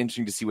really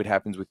interesting to see what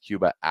happens with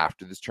Cuba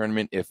after this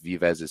tournament if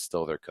Vives is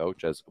still their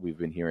coach, as we've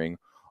been hearing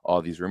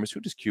all these rumors.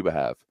 Who does Cuba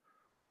have?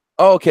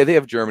 Oh, okay, they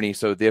have Germany,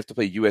 so they have to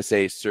play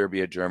USA,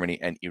 Serbia, Germany,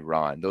 and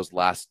Iran. Those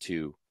last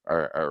two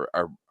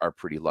are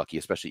pretty lucky,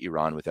 especially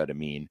Iran without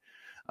Amin.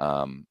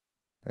 And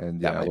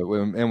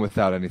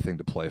without anything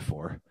to play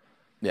for.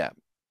 Yeah.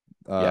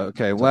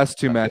 Okay, last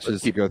 2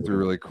 matches to go through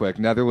really quick.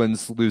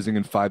 Netherlands losing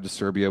in 5 to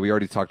Serbia. We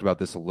already talked about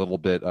this a little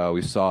bit.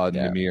 We saw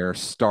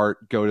Namir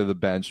go to the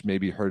bench,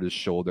 maybe hurt his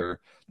shoulder.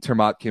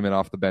 Termat came in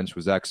off the bench,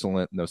 was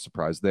excellent. No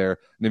surprise there.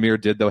 Namir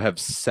did, though, have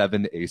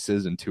 7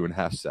 aces in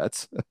 2.5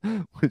 sets,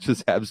 which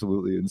is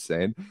absolutely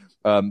insane.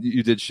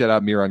 You did shout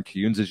out Miran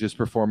Kiyunzic's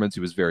performance.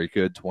 He was very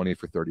good, 20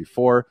 for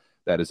 34.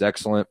 That is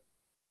excellent.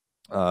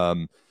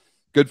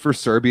 Good for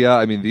Serbia.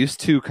 I mean, these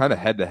two kind of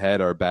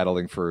head-to-head are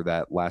battling for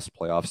that last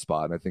playoff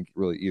spot, and I think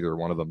really either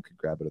one of them could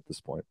grab it at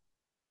this point.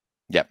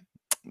 Yep,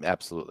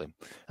 absolutely.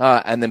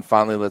 And then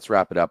finally, let's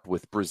wrap it up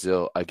with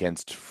Brazil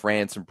against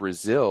France. And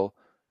Brazil,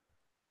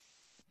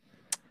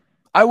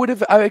 I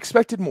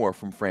expected more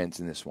from France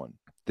in this one.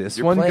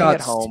 This one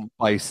got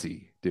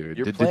spicy,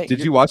 dude.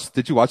 Did you watch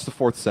the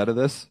 4th set of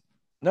this?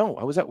 No,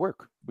 I was at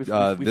work.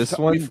 This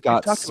one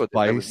got spicy.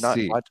 I was not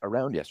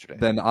around yesterday.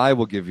 Then I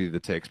will give you the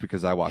takes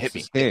because I watched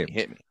this game.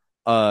 Hit me.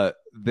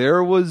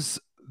 There was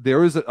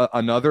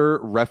another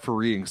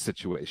refereeing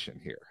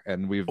situation here,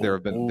 and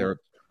there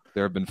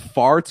have been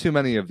far too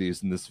many of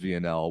these in this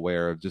VNL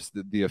where just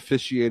the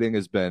officiating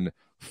has been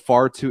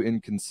far too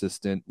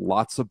inconsistent.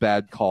 Lots of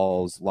bad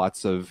calls,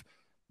 lots of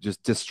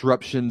just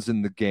disruptions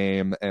in the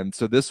game. And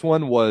so this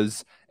one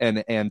was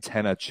an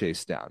antenna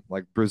chase down.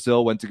 Like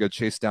Brazil went to go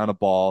chase down a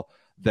ball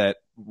that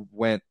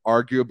went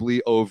arguably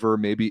over,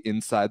 maybe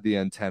inside the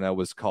antenna,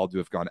 was called to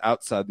have gone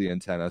outside the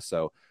antenna.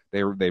 So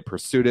they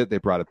pursued it. They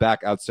brought it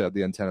back outside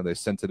the antenna. They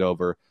sent it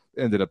over,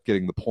 ended up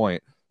getting the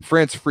point.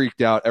 France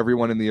freaked out.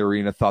 Everyone in the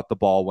arena thought the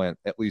ball went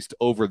at least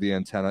over the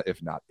antenna,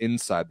 if not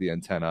inside the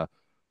antenna.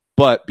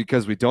 But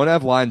because we don't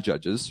have line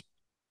judges,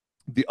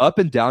 the up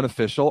and down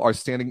official are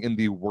standing in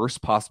the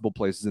worst possible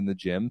places in the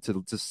gym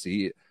to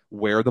see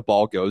where the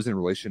ball goes in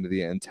relation to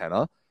the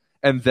antenna.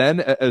 And then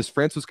as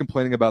France was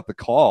complaining about the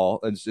call,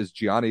 and as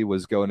Gianni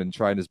was going and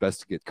trying his best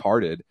to get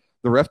carded,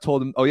 the ref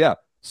told him, oh yeah,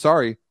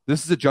 sorry,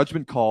 this is a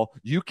judgment call.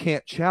 You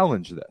can't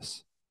challenge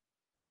this.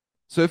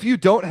 So if you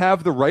don't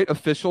have the right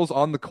officials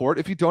on the court,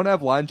 if you don't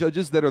have line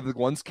judges that are the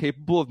ones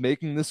capable of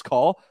making this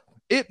call,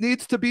 it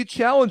needs to be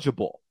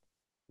challengeable.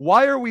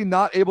 Why are we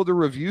not able to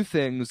review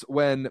things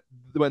when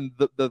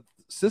the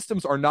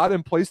systems are not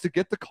in place to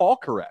get the call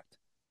correct?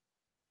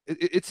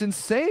 It's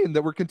insane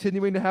that we're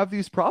continuing to have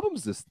these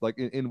problems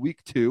in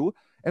week 2,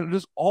 and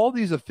just all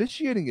these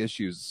officiating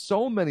issues.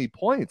 So many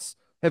points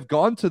have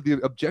gone to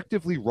the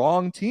objectively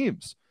wrong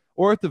teams,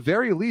 or at the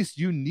very least,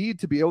 you need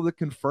to be able to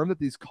confirm that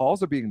these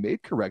calls are being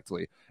made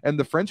correctly. And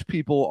the French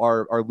people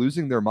are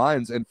losing their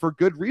minds, and for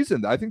good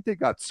reason. I think they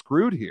got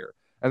screwed here.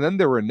 And then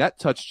there were net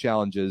touch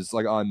challenges,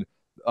 like on.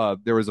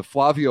 There was a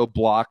Flavio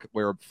block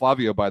where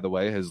Flavio, by the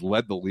way, has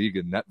led the league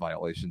in net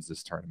violations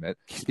this tournament.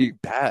 He's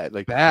bad.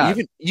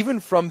 Even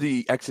from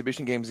the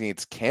exhibition games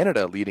against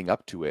Canada leading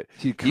up to it,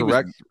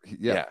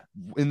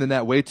 in the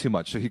net way too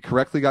much. So he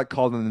correctly got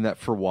called in the net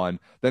for one.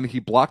 Then he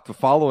blocked the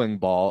following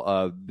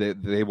ball.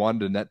 They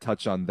wanted a net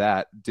touch on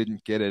that,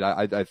 didn't get it.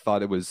 I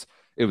thought it was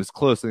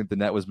close. I think the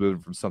net was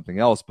moving from something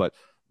else, but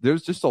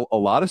there's just a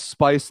lot of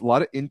spice, a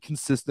lot of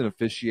inconsistent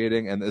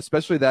officiating, and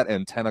especially that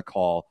antenna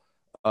call.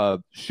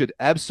 Should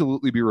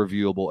absolutely be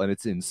reviewable, and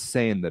it's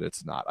insane that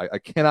it's not. I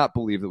cannot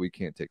believe that we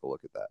can't take a look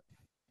at that.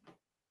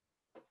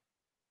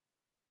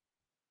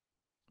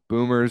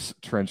 boomers,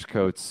 trench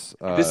coats.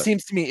 It just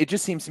seems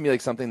to me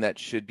like something that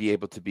should be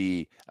able to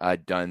be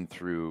done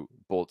through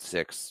Bolt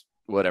 6,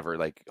 whatever,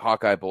 like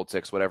Hawkeye Bolt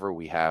 6, whatever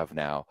we have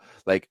now.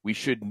 Like we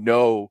should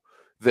know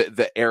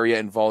the area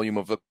and volume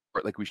of the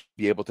court. Like we should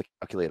be able to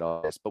calculate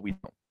all this, but we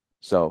don't.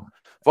 So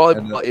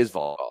volleyball is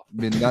volleyball.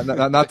 I mean,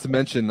 not to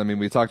mention, I mean,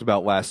 we talked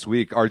about last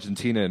week,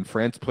 Argentina and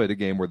France played a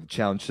game where the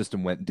challenge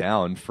system went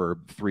down for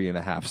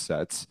 3.5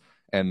 sets.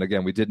 And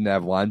again, we didn't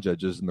have line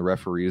judges and the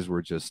referees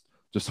were just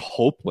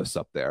hopeless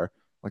up there.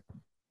 Like,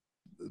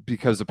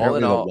 because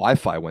apparently the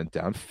Wi-Fi went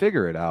down.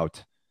 Figure it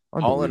out.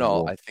 All in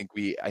all, I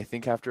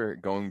think after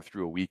going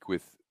through a week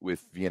with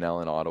VNL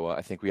and Ottawa,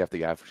 I think we have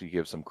to actually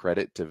give some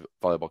credit to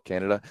Volleyball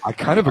Canada. I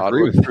kind of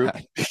agree with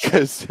that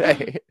because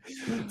hey,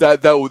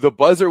 that the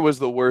buzzer was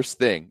the worst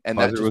thing, and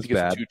that's just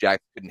because bad. the two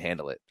jacks couldn't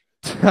handle it.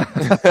 Yeah,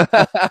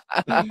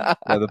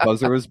 the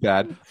buzzer was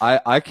bad.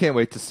 I can't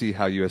wait to see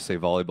how USA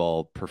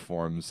Volleyball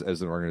performs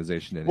as an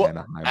organization in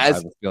Anaheim.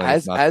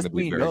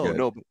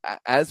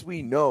 As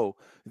we know,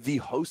 the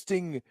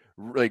hosting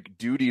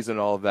duties and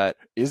all of that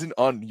isn't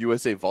on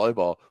USA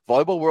Volleyball.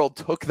 Volleyball World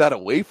took that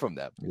away from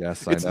them.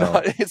 Yes, I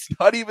know. It's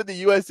not even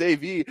the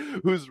USAV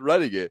who's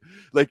running it.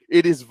 Like,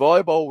 it is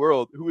Volleyball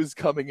World who is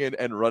coming in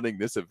and running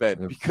this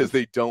event because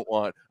they don't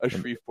want a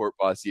Shreveport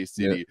Bossier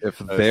City. If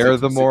they're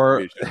the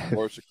more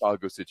or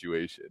Chicago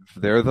situation, if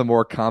they're the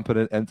more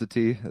competent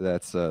entity,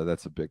 that's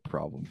a big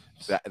problem.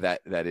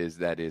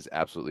 That is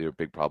absolutely a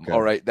big problem. Okay.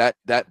 All right,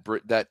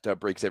 that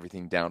breaks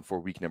everything down for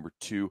week number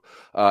 2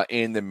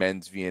 in the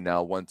men's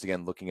VNL. Once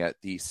again, looking at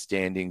the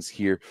standings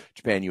here: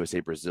 Japan,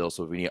 USA, Brazil,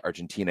 Slovenia,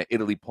 Argentina,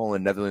 Italy,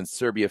 Poland, Netherlands,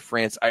 Serbia,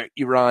 France,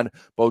 Iran,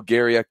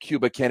 Bulgaria,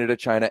 Cuba, Canada,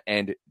 China,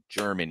 and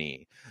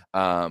Germany.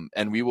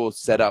 And we will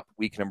set up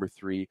week number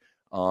 3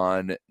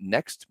 on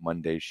next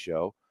Monday's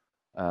show,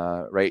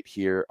 right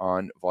here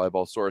on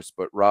Volleyball Source.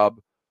 But Rob,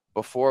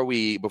 before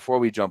we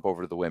jump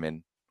over to the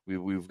women,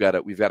 we've got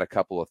a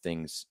couple of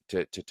things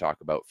to talk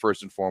about.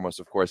 First and foremost,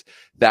 of course,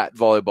 that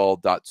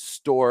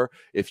volleyball.store.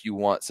 If you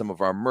want some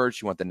of our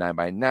merch, you want the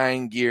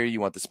 9x9 gear,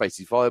 you want the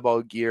spicy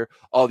volleyball gear,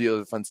 all the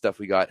other fun stuff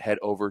we got, head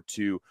over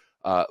to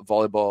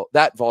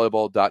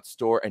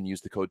volleyball.store and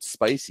use the code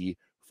SPICY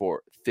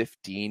for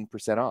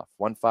 15% off.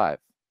 15.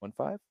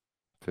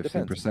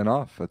 15%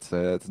 off. That's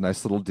a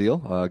nice little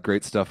deal.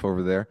 Great stuff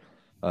over there.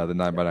 The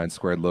 9x9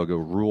 squared logo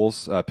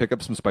rules. Pick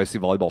up some spicy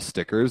volleyball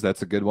stickers.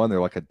 That's a good one.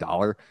 They're like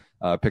 $1.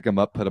 Pick them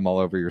up, put them all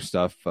over your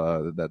stuff.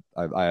 That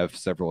I have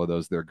several of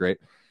those. They're great.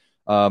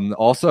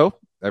 Also,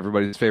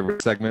 everybody's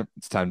favorite segment.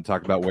 It's time to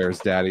talk about Where's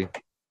Daddy.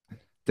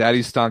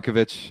 Daddy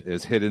Stankovic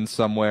is hidden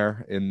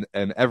somewhere in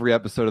every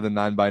episode of the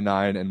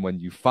 9x9. And when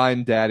you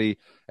find Daddy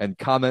and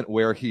comment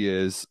where he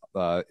is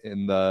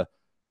in the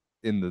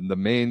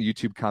main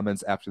YouTube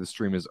comments after the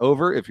stream is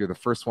over, if you're the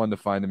first one to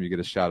find him, you get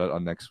a shout out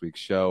on next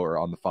week's show or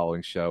on the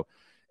following show.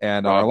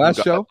 And on our last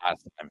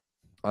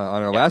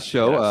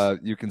show,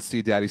 you can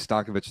see Daddy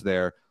Stankovic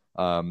there,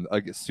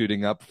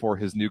 suiting up for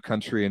his new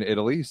country in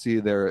Italy. You see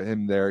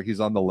him there. He's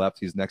on the left.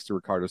 He's next to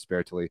Riccardo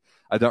Spertoli.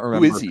 I don't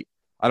remember. Who is he?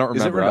 I don't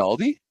remember. Is it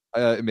Rinaldi?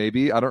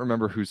 Maybe. I don't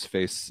remember whose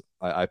face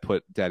I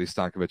put Daddy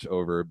Stankovic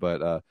over,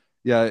 but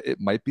yeah,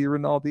 it might be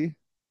Rinaldi.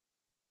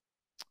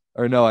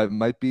 Or no, it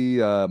might be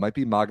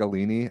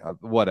Magalini.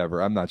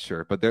 Whatever, I'm not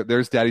sure. But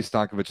there's Daddy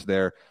Stankovic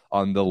there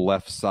on the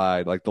left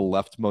side, like the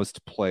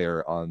leftmost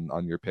player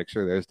on your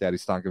picture. There's Daddy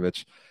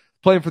Stankovic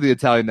playing for the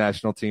Italian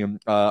national team.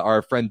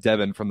 Our friend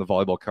Devin from the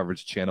Volleyball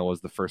Coverage channel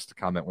was the first to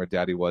comment where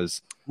Daddy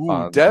was.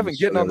 Devin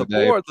getting on the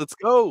board. Let's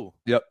go.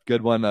 Yep,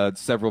 good one.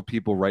 Several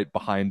people right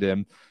behind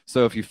him.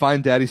 So if you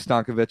find Daddy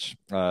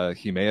Stankovic,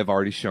 he may have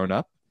already shown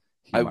up.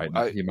 He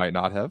might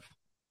not have.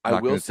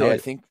 I will say, I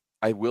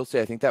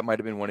think that might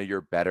have been one of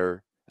your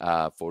better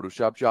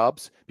Photoshop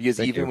jobs, because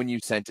when you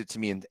sent it to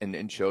me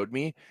and showed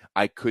me,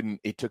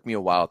 it took me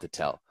a while to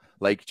tell,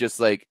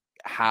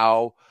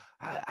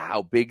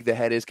 how big the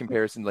head is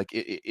comparison. Like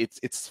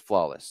it's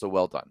flawless. So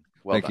well done.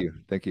 Thank you.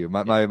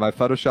 My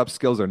Photoshop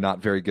skills are not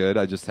very good.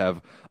 I just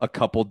have a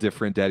couple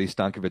different Daddy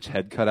Stankovic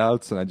head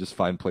cutouts, and I just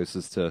find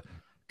places to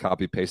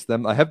copy paste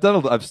them.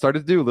 I've started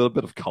to do a little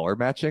bit of color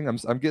matching. I'm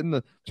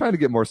trying to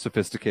get more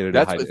sophisticated.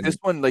 That's what this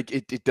one,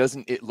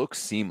 it looks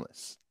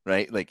seamless,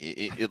 right? Like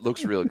it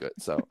looks real good.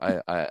 So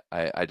I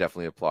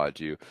definitely applaud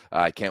you.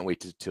 I can't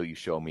wait till you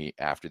show me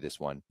after this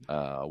one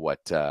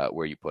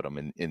where you put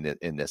them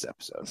in this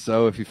episode.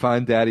 So if you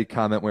find Daddy,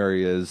 comment where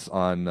he is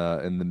on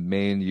in the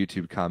main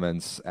YouTube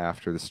comments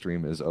after the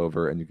stream is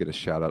over, and you get a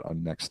shout out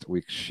on next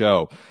week's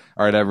show.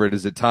 All right, Everett,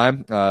 is it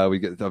time?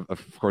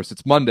 Of course,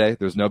 it's Monday.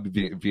 There's no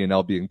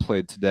VNL being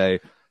played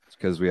today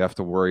because we have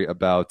to worry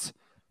about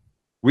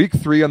Week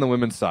 3 on the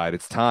women's side.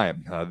 It's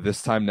time.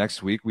 This time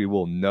next week, we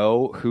will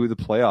know who the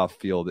playoff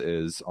field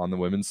is on the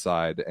women's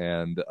side.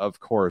 And, of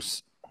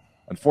course,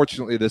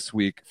 unfortunately this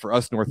week, for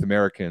us North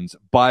Americans,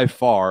 by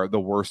far the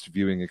worst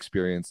viewing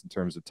experience in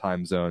terms of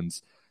time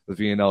zones. The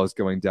VNL is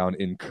going down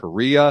in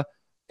Korea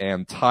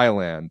and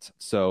Thailand.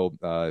 So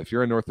if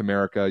you're in North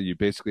America, you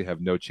basically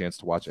have no chance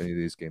to watch any of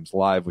these games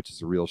live, which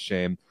is a real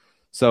shame.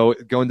 So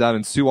going down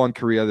in Suwon,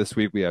 Korea this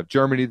week, we have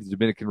Germany, the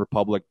Dominican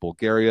Republic,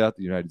 Bulgaria,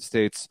 the United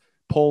States,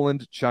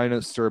 Poland,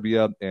 China,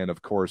 Serbia, and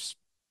of course,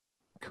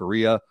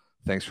 Korea.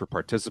 Thanks for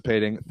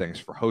participating. Thanks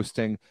for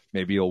hosting.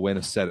 Maybe you'll win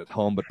a set at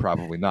home, but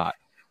probably not.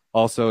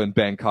 Also in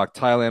Bangkok,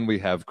 Thailand, we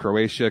have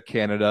Croatia,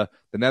 Canada,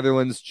 the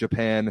Netherlands,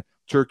 Japan,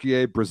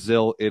 Turkey,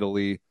 Brazil,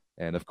 Italy,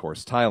 and of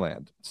course,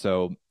 Thailand.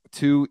 So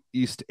 2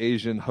 East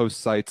Asian host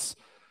sites.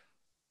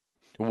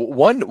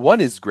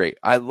 One is great.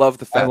 I love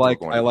the fact I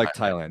like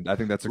Thailand. I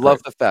think that's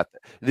the fact that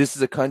this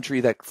is a country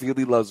that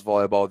clearly loves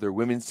volleyball. Their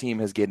women's team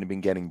has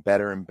been getting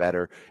better and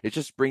better. It's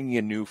just bringing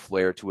a new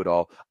flair to it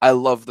all. I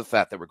love the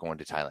fact that we're going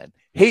to Thailand.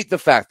 Hate the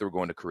fact that we're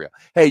going to Korea.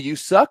 Hey, you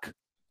suck.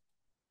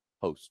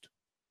 Host.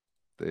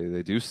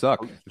 They do suck.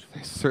 Host.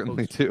 They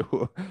certainly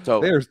do.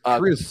 So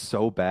Korea's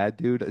so bad,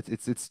 dude.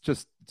 It's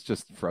just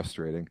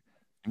frustrating.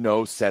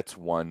 No sets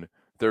won.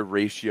 Their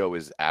ratio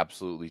is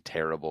absolutely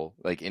terrible,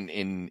 like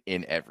in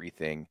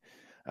everything.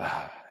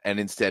 And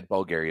instead,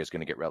 Bulgaria is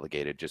going to get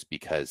relegated just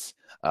because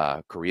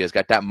Korea's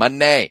got that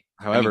money.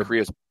 However,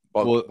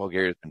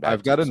 Bulgaria's been bad.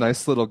 I've got a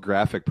nice little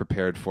graphic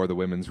prepared for the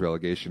women's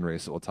relegation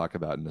race that we'll talk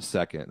about in a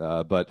second.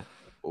 But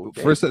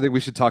first, I think we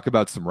should talk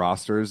about some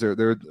rosters.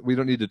 We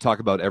don't need to talk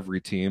about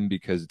every team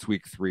because it's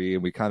week 3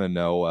 and we kind of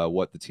know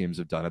what the teams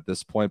have done at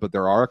this point. But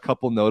there are a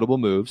couple notable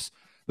moves.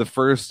 The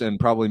first and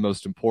probably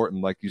most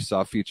important, like you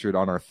saw featured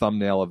on our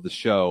thumbnail of the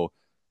show,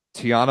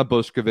 Tijana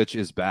Bošković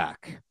is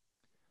back.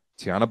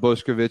 Tijana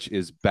Bošković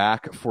is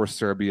back for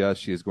Serbia.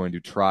 She is going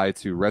to try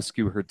to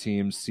rescue her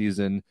team's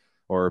season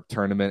or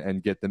tournament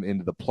and get them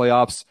into the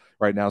playoffs.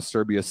 Right now,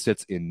 Serbia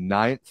sits in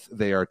 9th.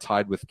 They are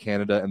tied with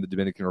Canada and the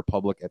Dominican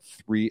Republic at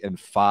 3 and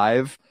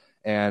 5.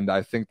 And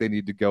I think they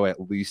need to go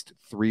at least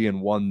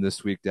 3-1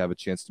 this week to have a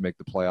chance to make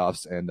the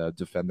playoffs and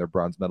defend their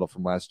bronze medal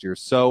from last year.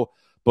 So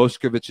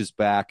Bošković is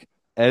back,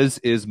 as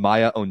is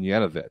Maja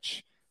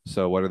Ognjenović.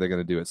 So what are they going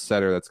to do at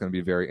setter? That's going to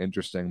be very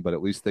interesting, but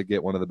at least they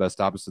get one of the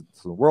best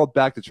opposites in the world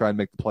back to try and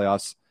make the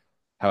playoffs.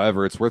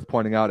 However, it's worth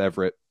pointing out,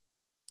 Everett,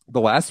 the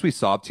last we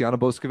saw of Tijana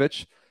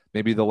Bošković,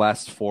 maybe the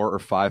last 4 or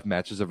 5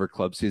 matches of her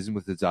club season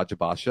with the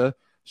Zajabasha,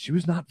 she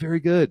was not very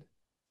good.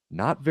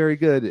 Not very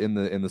good in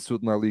the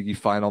Sutnar Ligi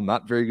final,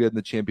 not very good in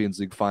the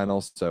Champions League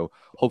finals. So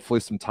hopefully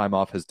some time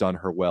off has done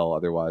her well.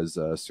 Otherwise,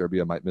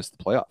 Serbia might miss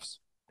the playoffs.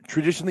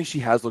 Traditionally, she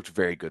has looked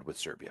very good with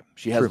Serbia.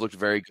 Looked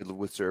very good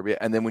with Serbia.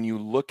 And then when you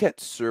look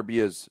at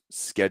Serbia's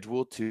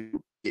schedule,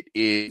 too, it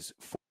is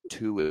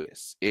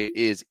fortuitous. It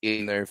is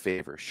in their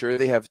favor. Sure,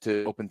 they have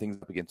to open things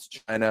up against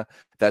China.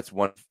 That's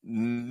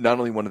not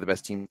only one of the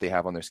best teams they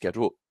have on their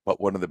schedule, but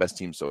one of the best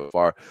teams so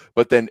far.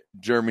 But then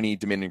Germany,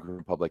 Dominican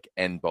Republic,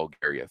 and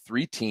Bulgaria.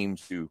 3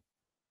 teams who,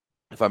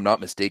 if I'm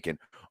not mistaken,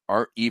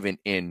 aren't even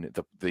in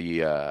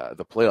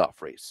the playoff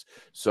race.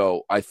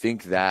 So I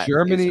think that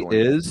Germany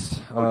is.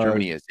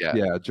 Germany is, yeah.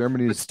 Yeah,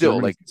 Germany is still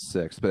Germany's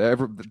like 6th,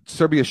 but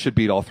Serbia should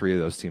beat all 3 of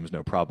those teams,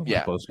 no problem.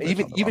 Yeah,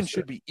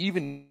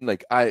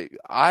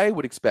 I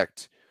would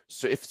expect.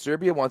 So if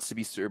Serbia wants to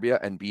be Serbia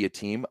and be a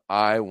team,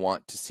 I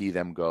want to see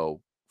them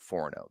go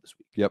 4-0 this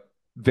week. Yep,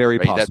 very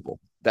possible.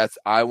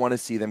 I want to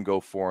see them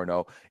go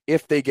 4-0.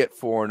 If they get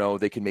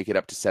 4-0, they can make it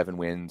up to 7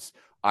 wins.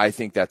 I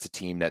think that's a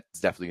team that's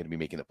definitely going to be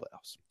making the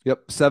playoffs.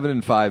 Yep,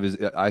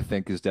 7-5 I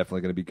think is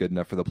definitely going to be good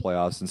enough for the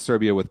playoffs. And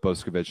Serbia with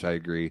Bošković, I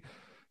agree.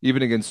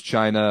 Even against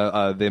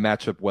China, they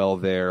match up well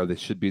there. They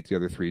should beat the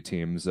other 3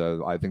 teams.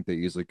 I think they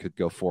easily could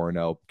go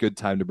 4-0. Good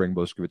time to bring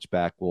Bošković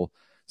back. We'll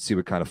see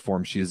what kind of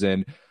form she's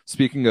in.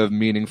 Speaking of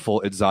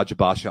meaningful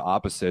Zajabasha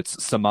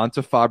opposites,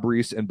 Samantha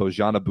Fabrice and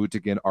Bojana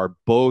Butigin are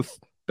both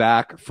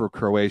back for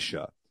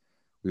Croatia.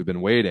 We've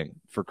been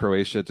waiting for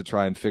Croatia to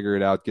try and figure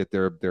it out, get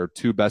their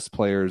 2 best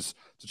players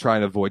to try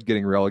and avoid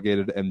getting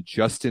relegated. And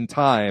just in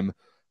time,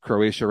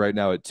 Croatia right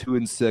now at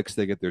 2-6,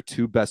 they get their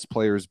 2 best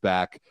players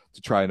back to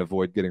try and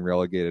avoid getting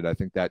relegated. I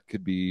think that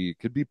could be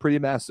pretty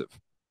massive.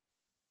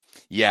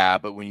 Yeah,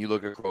 but when you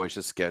look at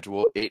Croatia's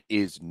schedule, it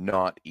is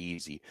not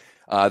easy.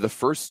 The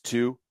first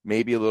 2,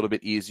 maybe a little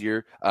bit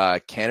easier.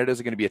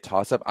 Canada's going to be a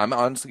toss-up. I'm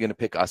honestly going to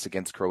pick us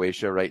against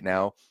Croatia right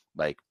now.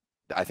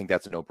 I think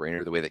that's a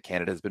no-brainer, the way that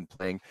Canada has been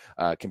playing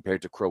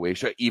compared to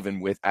Croatia.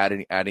 Even with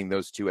adding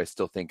those 2, I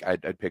still think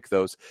I'd pick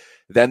those.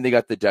 Then they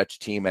got the Dutch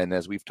team, and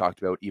as we've talked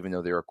about, even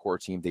though they're a core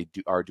team, they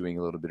are doing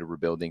a little bit of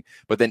rebuilding.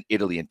 But then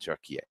Italy and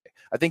Turkey.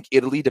 I think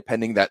Italy,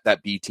 depending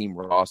that B team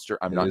roster,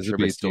 I'm not sure,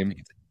 but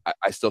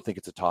I still think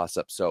it's a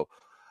toss-up. So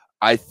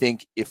I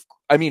think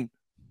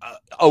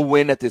a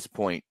win at this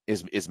point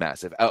is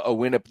massive. A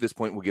win at this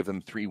point will give them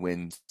 3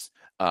 wins.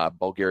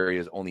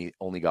 Bulgaria's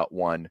only got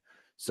 1.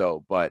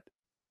 So, but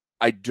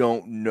I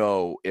don't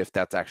know if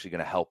that's actually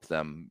going to help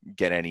them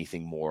get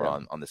anything more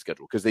on the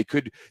schedule, because they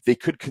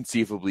could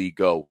conceivably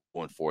go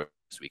 1-4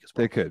 this week as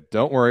well. They could.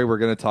 Don't worry, we're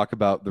going to talk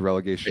about the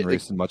relegation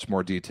race in much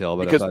more detail,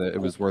 but I thought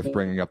it was worth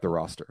bringing up the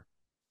roster.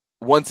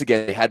 Once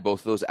again, they had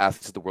both of those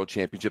athletes at the World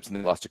Championships, and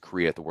they lost to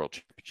Korea at the World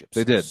Championships.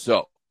 They did.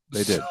 So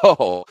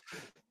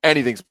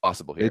anything's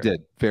possible here. They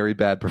did. Very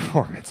bad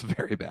performance.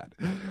 Very bad.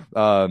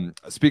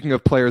 Speaking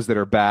of players that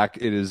are back,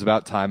 it is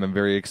about time. I'm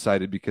very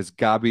excited because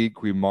Gabi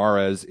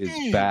Guimarães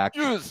is back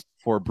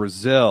for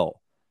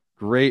Brazil.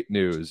 Great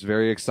news.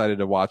 Very excited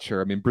to watch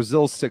her. I mean,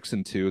 Brazil's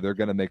 6-2. They're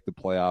going to make the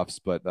playoffs,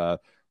 but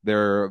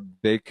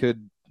they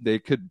could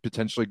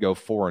potentially go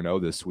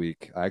 4-0 this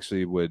week. I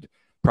actually would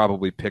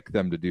probably pick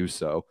them to do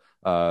so.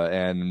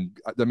 And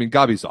I mean,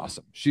 Gabi's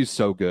awesome. She's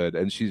so good,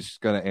 and she's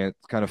going to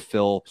kind of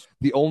fill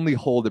the only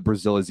hole that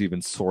Brazil has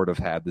even sort of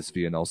had this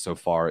VNL so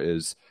far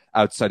is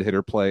outside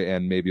hitter play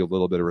and maybe a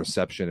little bit of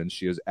reception, and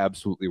she is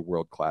absolutely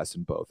world class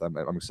in both. I'm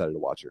excited to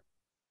watch her.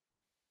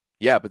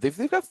 Yeah, but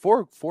they've got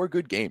four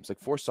good games, like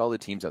 4 solid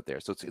teams out there.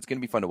 So it's going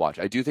to be fun to watch.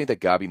 I do think that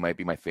Gabi might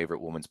be my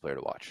favorite women's player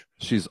to watch.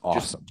 She's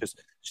awesome.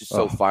 She's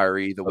so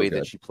fiery. The way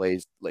good. that she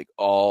plays, like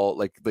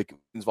women's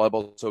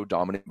volleyball is so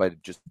dominant by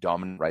just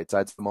dominant right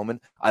sides at the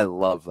moment. I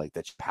love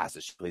that she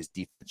passes, she plays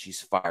defense, she's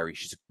fiery,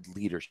 she's a good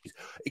leader, she's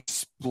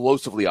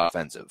explosively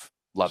offensive.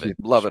 Love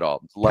it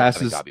all. Love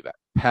having Gabi back.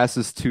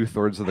 Passes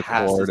 2/3 of the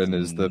court and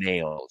is the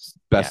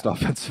best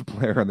offensive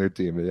player on their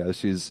team. Yeah,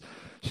 she's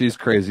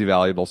crazy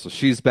valuable. So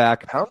she's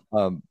back. What's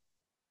pound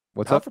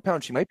up for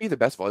pound? She might be the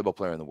best volleyball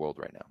player in the world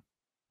right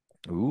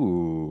now.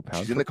 Ooh,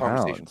 she's in the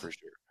conversation for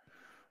sure.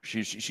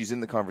 She's in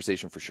the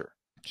conversation for sure.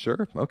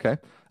 Sure. Okay.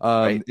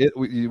 Right.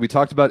 We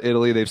talked about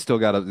Italy. They've still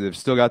got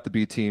the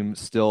B team.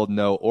 Still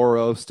no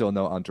Oro. Still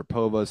no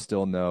Antropova.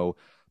 Still no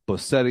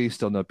Bossetti.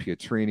 Still no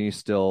Pietrini.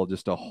 Still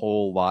just a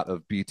whole lot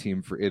of B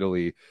team for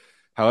Italy.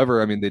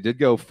 However, I mean, they did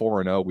go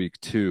 4-0 week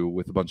 2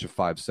 with a bunch of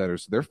 5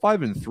 setters. So they're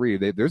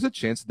 5-3. There's a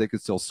chance that they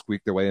could still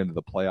squeak their way into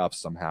the playoffs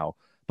somehow.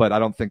 But I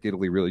don't think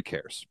Italy really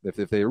cares. If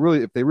they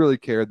really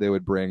cared, they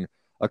would bring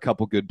a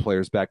couple good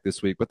players back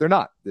this week. But they're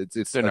not.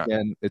 It's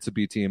a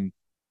B team.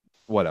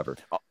 Whatever.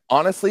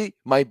 Honestly,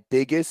 my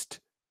biggest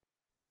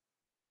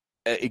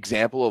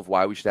example of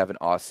why we should have an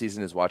off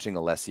season is watching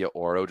Alessia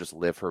Oro just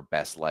live her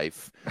best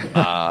life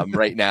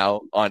right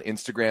now on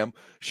Instagram.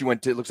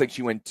 It looks like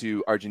she went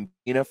to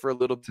Argentina for a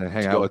little bit to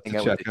hang out with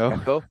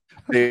Checo.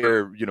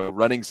 They're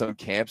running some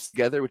camps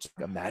together, which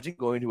imagine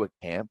going to a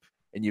camp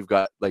and you've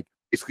got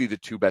basically the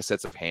 2 best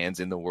sets of hands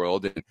in the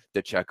world, and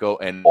Checo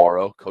and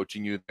Oro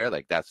coaching you there.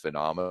 That's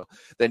phenomenal.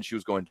 Then she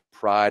was going to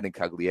Pride and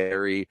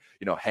Cagliari,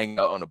 hanging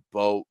out on a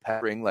boat,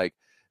 peppering.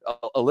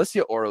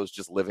 Alessia Oro is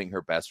just living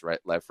her best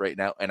life right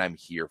now, and I'm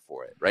here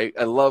for it. Right,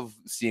 I love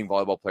seeing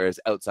volleyball players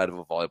outside of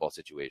a volleyball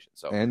situation.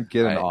 So and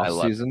get an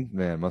off season,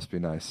 man, must be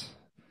nice.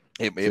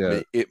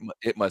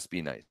 It must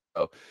be nice.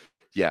 So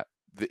yeah,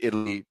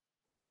 Italy,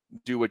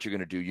 do what you're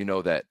gonna do. You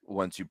know that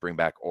once you bring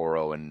back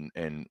Oro and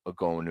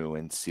Agonu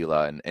and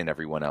Sila and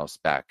everyone else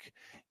back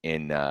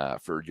in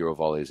for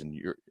Eurovolleys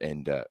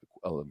and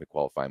Olympic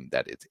qualifying,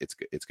 that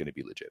it's gonna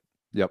be legit.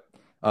 Yep.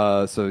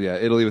 So yeah,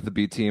 Italy with the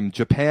B team.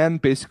 Japan,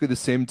 basically the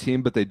same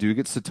team, but they do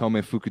get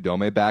Satome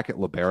Fukudome back at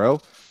libero,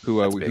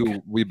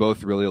 who we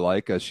both really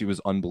like. She was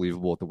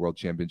unbelievable at the World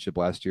Championship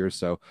last year.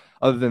 So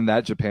other than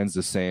that, Japan's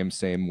the same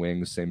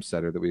wings, same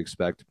setter that we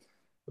expect.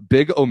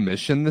 Big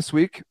omission this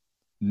week: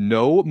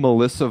 no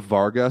Melissa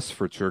Vargas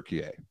for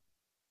Turkey.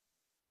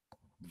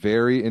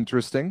 Very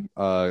interesting.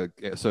 So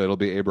it'll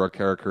be Ebrar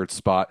Karakurt's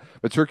spot.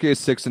 But Turkey is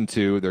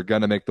 6-2. They're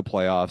going to make the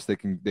playoffs.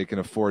 They can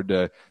afford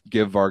to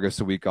give Vargas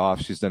a week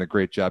off. She's done a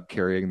great job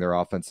carrying their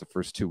offense the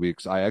first 2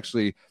 weeks. I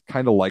actually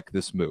kind of like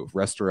this move.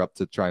 Rest her up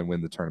to try and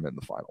win the tournament in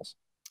the finals.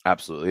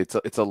 Absolutely.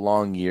 It's a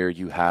long year.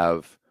 You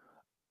have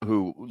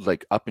who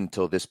up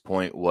until this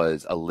point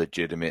was a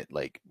legitimate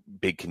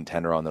big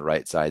contender on the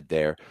right side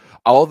there.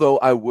 Although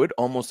I would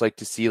almost like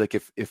to see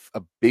if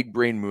a big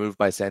brain move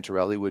by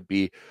Santarelli would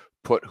be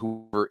put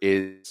whoever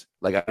is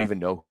I don't even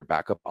know who her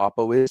backup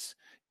oppo is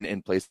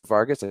in place of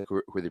Vargas. Who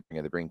are they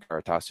bringing? They bring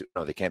Karatasu.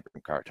 No, they can't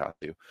bring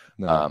Karatasu.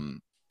 No.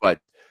 But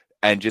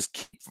just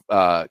keep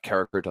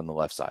Karakurt on the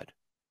left side.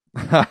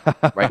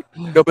 Right?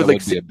 No,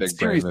 but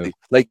seriously,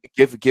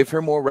 give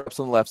her more reps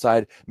on the left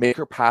side, make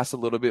her pass a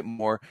little bit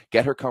more,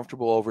 get her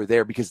comfortable over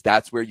there, because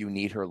that's where you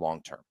need her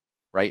long term,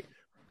 right?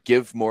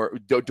 Give more.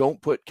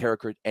 Don't put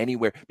Karakurt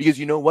anywhere, because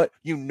you know what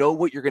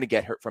you're going to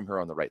get from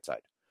her on the right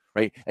side.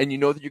 Right. And you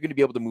know that you're going to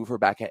be able to move her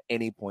back at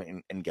any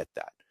point and get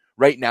that.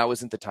 Right now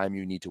isn't the time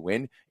you need to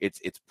win.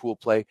 It's pool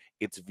play.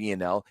 It's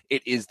VNL.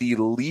 It is the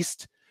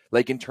least,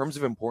 in terms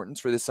of importance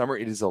for this summer,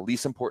 it is the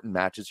least important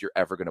matches you're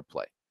ever going to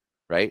play.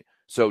 Right.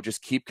 So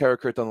just keep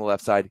Karakurt on the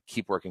left side.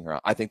 Keep working her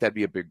out. I think that'd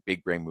be a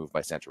big brain move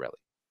by Santarelli.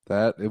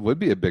 It would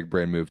be a big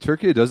brain move.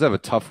 Turkey does have a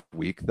tough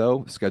week,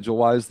 though,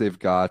 schedule-wise. They've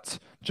got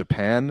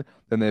Japan.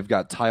 Then they've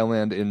got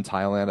Thailand in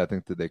Thailand. I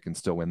think that they can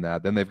still win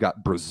that. Then they've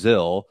got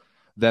Brazil.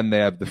 Then they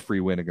have the free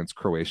win against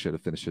Croatia to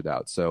finish it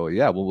out. So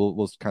yeah,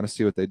 we'll kind of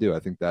see what they do. I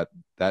think that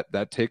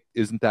take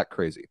isn't that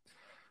crazy.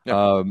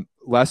 Yeah.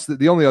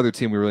 The only other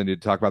team we really need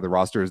to talk about the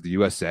roster is the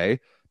USA,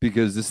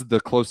 because this is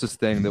the closest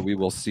thing that we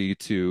will see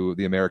to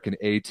the American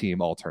A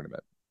team all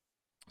tournament.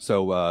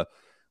 So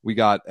we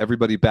got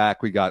everybody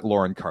back. We got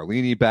Lauren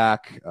Carlini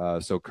back.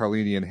 So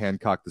Carlini and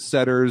Hancock the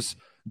setters,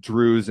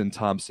 Drews and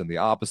Thompson the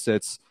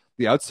opposites.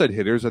 The outside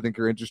hitters I think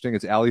are interesting.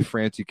 It's Ali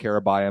Franti,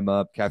 Kara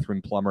Bayama,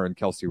 Catherine Plummer, and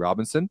Kelsey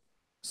Robinson.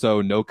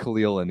 So no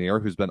Khalil Lanier,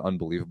 who's been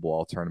unbelievable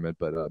all tournament,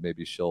 but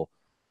maybe she'll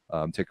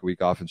take a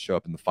week off and show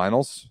up in the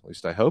finals. At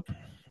least I hope.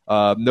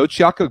 No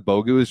Chiaka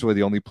Bogu is really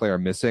the only player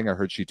missing. I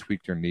heard she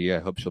tweaked her knee. I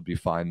hope she'll be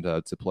fine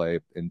to play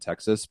in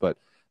Texas. But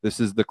this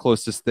is the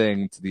closest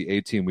thing to the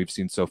A team we've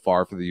seen so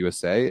far for the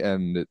USA,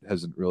 and it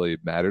hasn't really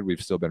mattered.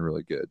 We've still been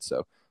really good.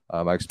 So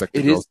I expect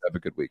the girls to have a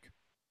good week.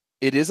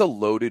 It is a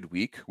loaded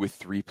week with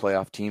 3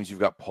 playoff teams. You've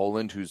got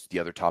Poland, who's the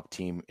other top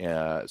team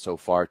so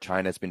far.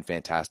 China's been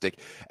fantastic.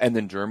 And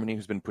then Germany,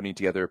 who's been putting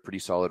together a pretty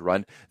solid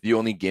run. The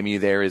only gimme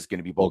there is going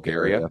to be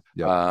Bulgaria.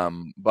 Yep.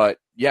 But,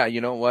 yeah, you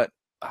know what?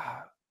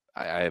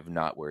 I have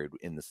not worried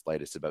in the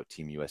slightest about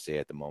Team USA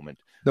at the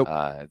moment. Nope.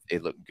 They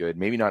look good.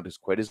 Maybe not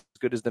quite as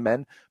good as the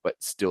men, but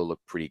still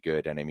look pretty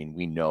good. And, I mean,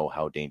 we know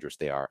how dangerous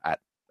they are at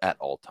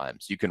all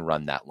times. You can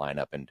run that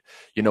lineup, and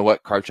you know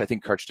what, I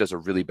think Karch does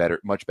a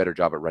much better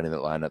job at running that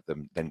lineup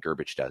than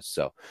Gerbich does.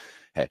 So,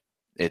 hey,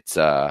 it's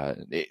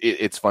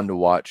fun to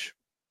watch.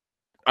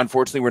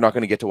 Unfortunately, we're not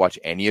going to get to watch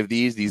any of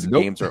these. These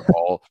games are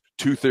all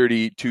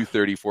 2:30,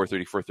 2:30,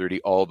 4:30, 4:30,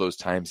 all those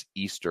times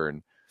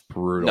Eastern.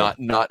 Brutal.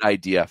 Not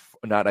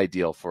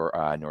ideal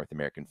for North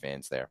American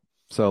fans there.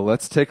 So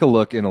let's take a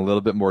look in a little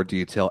bit more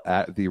detail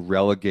at the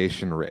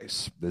relegation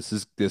race. This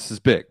is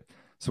big.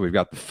 So we've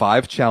got the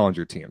 5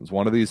 challenger teams.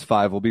 One of these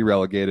 5 will be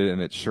relegated,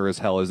 and it sure as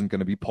hell isn't going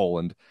to be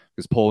Poland,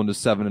 because Poland is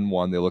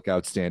 7-1. They look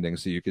outstanding,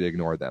 so you could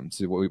ignore them.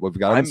 So what we've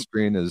got on the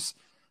screen is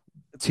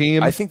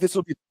team. I think this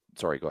will be.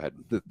 Sorry, go ahead.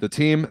 The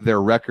team,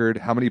 their record,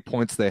 how many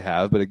points they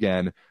have. But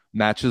again,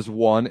 matches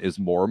won is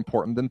more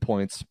important than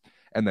points,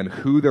 and then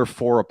who their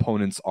 4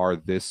 opponents are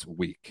this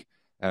week.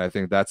 And I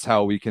think that's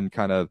how we can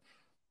kind of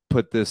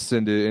put this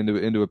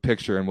into a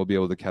picture, and we'll be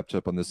able to catch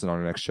up on this in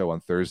our next show on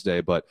Thursday.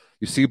 But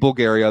you see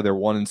Bulgaria, they're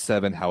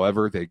 1-7.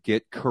 However, they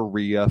get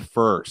Korea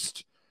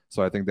first.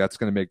 So I think that's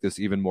going to make this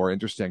even more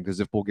interesting,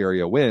 because if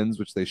Bulgaria wins,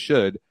 which they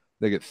should,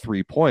 they get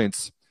 3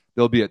 points.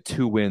 They'll be at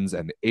 2 wins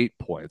and 8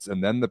 points.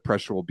 And then the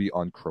pressure will be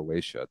on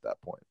Croatia at that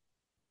point.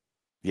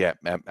 Yeah,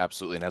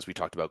 absolutely. And as we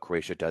talked about,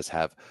 Croatia does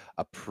have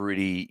a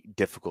pretty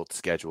difficult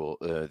schedule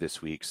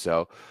this week.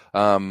 So,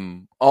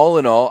 all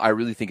in all, I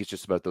really think it's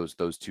just about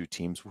those 2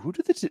 teams. Who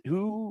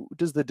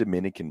does the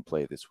Dominican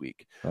play this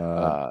week?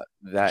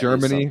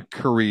 Germany,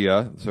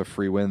 Korea. So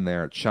free win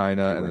there.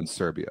 China, and then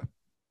Serbia.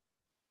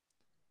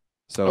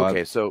 So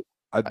okay,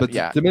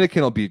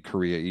 Dominican will beat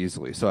Korea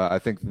easily. So I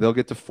think they'll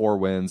get to 4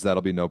 wins.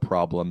 That'll be no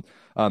problem.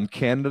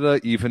 Canada,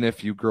 even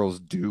if you girls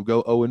do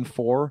go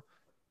 0-4,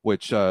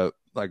 which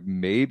like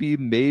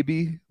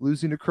maybe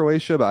losing to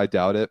Croatia, but I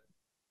doubt it.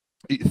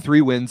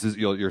 3 wins is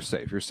you're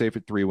safe. You're safe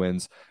at 3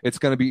 wins. It's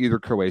going to be either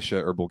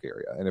Croatia or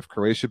Bulgaria. And if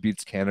Croatia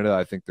beats Canada,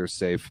 I think they're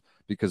safe,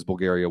 because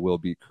Bulgaria will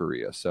beat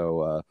Korea.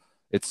 So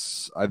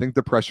I think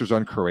the pressure's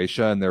on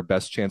Croatia, and their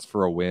best chance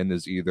for a win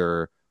is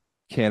either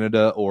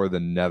Canada or the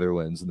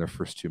Netherlands in their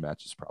first 2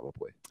 matches,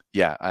 probably.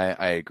 Yeah,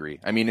 I agree.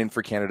 I mean, and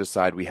for Canada's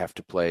side, we have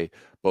to play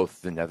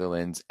both the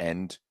Netherlands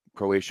and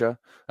Croatia.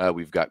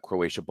 We've got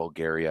Croatia,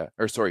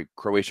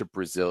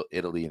 Brazil,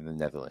 Italy, and the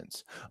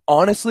Netherlands.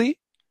 Honestly,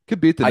 could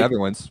beat the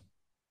Netherlands.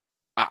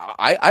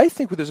 I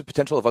think there's a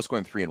potential of us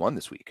going 3-1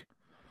 this week.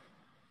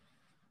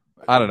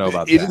 I don't know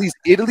about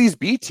Italy's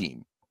B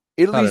team.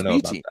 Italy's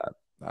B team.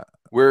 That.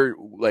 We're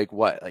like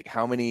what? Like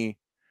how many?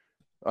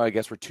 I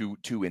guess we're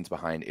two wins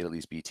behind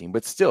Italy's B team,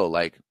 but still,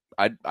 like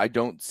I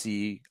don't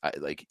see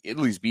like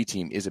Italy's B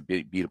team is a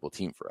beatable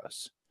team for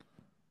us.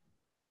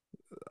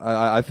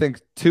 I think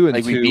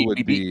 2-2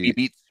 we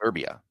beat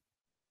Serbia.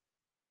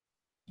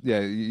 Yeah,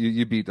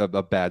 you beat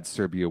a bad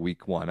Serbia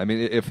week 1. I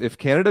mean, if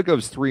Canada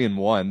goes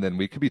 3-1, then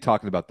we could be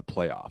talking about the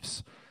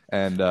playoffs.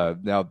 And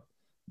now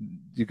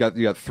you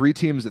got 3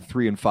 teams at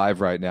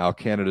 3-5 right now: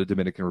 Canada,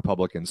 Dominican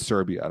Republic, and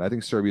Serbia. And I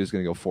think Serbia is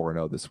going to go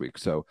 4-0 this week.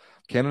 So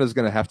Canada is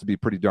going to have to be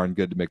pretty darn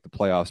good to make the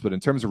playoffs. But in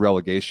terms of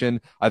relegation,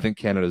 I think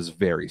Canada is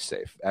very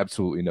safe.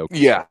 Absolutely no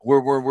concern. Yeah,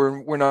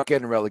 we're not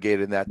getting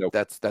relegated. Nope.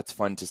 That's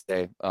fun to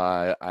say.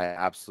 I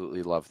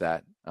absolutely love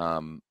that.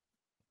 And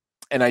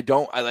I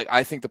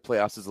think the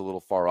playoffs is a little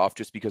far off,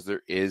 just because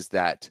there is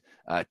that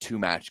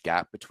 2-match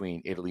gap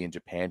between Italy and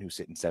Japan, who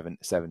sit in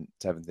seventh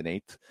and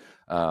eighth.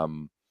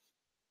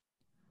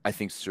 I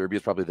think Serbia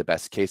is probably the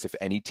best case. If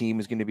any team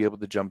is going to be able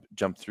to jump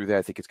through there,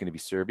 I think it's going to be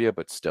Serbia.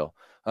 But still,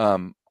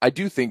 I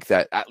do think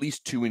that at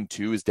least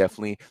 2-2 is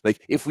definitely,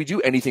 like, if we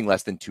do anything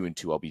less than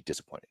 2-2, I'll be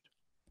disappointed.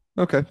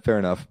 Okay, fair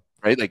enough.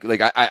 Right?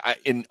 I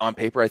on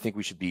paper, I think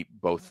we should beat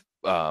both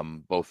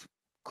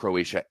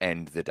Croatia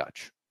and the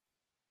Dutch.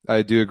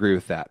 I do agree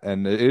with that,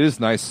 and it is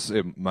nice.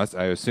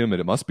 I assume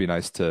it must be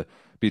nice to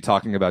be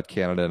talking about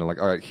Canada and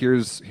like, all right, here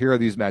are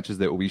these matches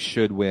that we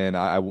should win.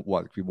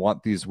 We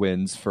want these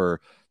wins for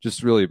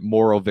just really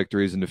moral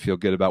victories and to feel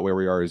good about where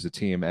we are as a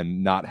team,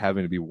 and not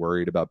having to be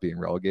worried about being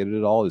relegated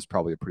at all is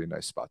probably a pretty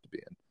nice spot to be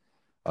in.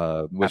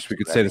 Wish we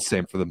could say the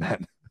same for the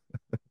men.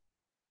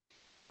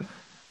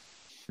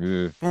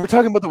 We're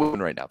talking about the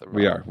women right now.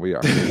 We are.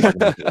 We're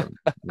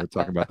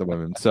talking about the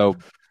women. So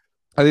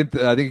I think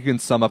you can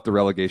sum up the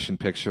relegation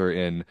picture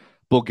in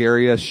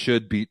Bulgaria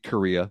should beat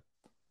Korea.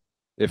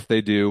 If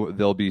they do,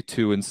 they'll be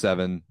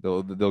 2-7.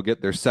 They'll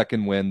get their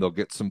second win. They'll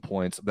get some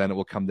points. Then it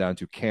will come down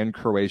to, can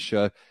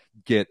Croatia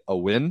get a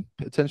win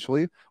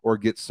potentially or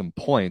get some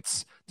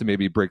points to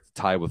maybe break the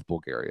tie with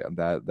Bulgaria.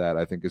 That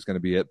I think is going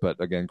to be it. But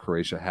again,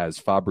 Croatia has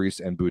Fabrice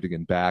and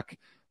Budigin back.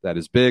 That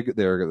is big.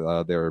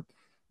 They're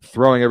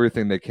throwing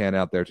everything they can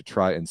out there to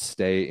try and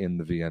stay in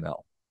the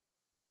VNL.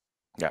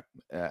 Yeah,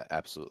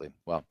 absolutely.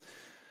 Well,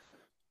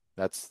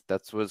 that's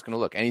what it's going to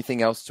look.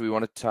 Anything else do we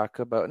want to talk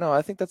about? No,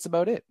 I think that's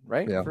about it,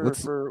 right? Yeah,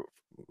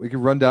 we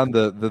can run down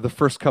the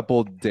first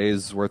couple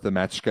days worth of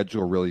match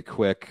schedule really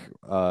quick.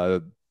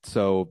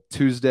 So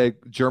Tuesday,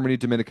 Germany,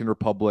 Dominican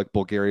Republic,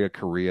 Bulgaria,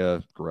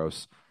 Korea,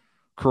 gross.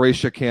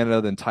 Croatia,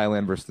 Canada, then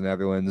Thailand versus the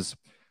Netherlands.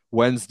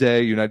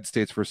 Wednesday, United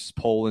States versus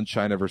Poland,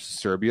 China versus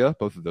Serbia.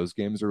 Both of those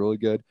games are really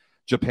good.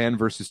 Japan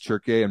versus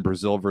Turkey, and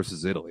Brazil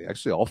versus Italy.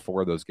 Actually, all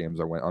four of those games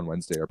on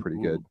Wednesday are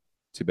pretty good.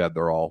 Too bad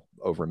they're all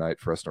overnight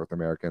for us North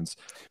Americans.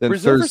 Then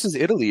Brazil versus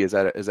Italy is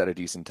at a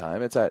decent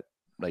time. It's at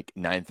like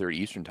 9:30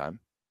 Eastern time.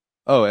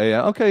 Oh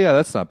yeah, okay, yeah,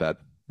 that's not bad.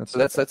 That's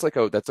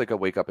like a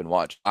wake up and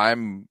watch. I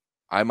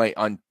might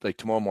on like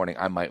tomorrow morning.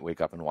 I might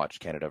wake up and watch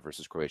Canada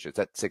versus Croatia. It's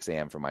at 6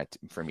 a.m. for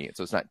me,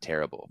 so it's not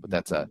terrible. But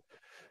that's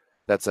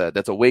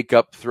a wake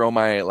up, throw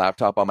my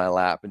laptop on my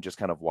lap, and just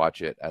kind of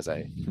watch it as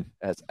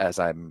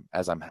I'm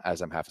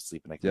half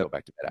asleep, and I can go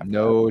back to bed after.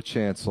 No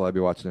chance will I be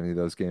watching any of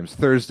those games.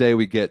 Thursday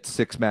we get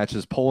 6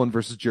 matches: Poland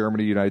versus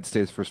Germany, United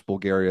States versus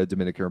Bulgaria,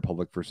 Dominican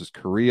Republic versus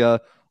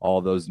Korea. All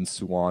of those in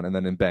Suwon, and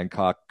then in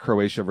Bangkok,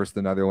 Croatia versus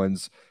the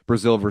Netherlands,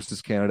 Brazil versus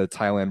Canada,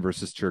 Thailand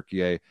versus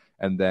Turkey,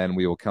 and then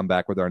we will come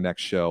back with our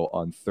next show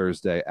on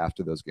Thursday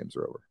after those games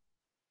are over.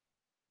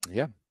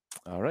 Yeah.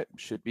 All right.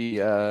 Should be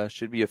a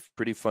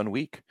pretty fun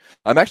week.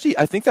 I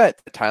think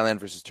that Thailand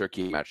versus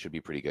Turkey match should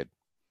be pretty good.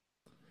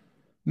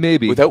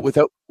 Maybe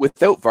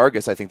without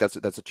Vargas, I think that's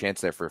a chance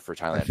there for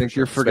Thailand. I think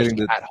you're forgetting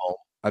that at home.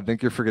 I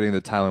think you're forgetting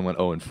that Thailand went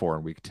 0-4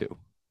 in week 2.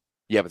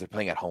 Yeah, but they're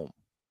playing at home.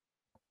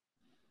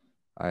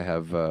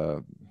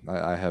 I'm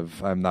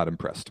not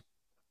impressed.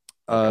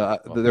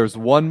 There's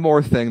one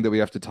more thing that we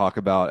have to talk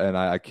about, and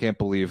I can't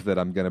believe that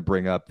I'm going to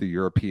bring up the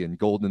European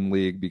Golden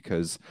League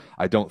because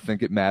I don't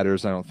think it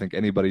matters. I don't think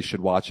anybody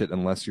should watch it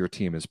unless your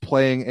team is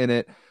playing in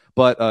it.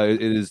 But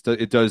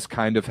it does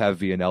kind of have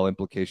VNL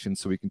implications,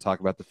 so we can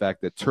talk about the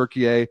fact that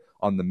Turkey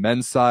on the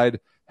men's side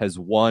has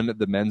won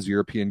the men's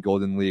European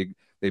Golden League.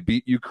 They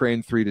beat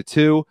Ukraine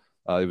 3-2.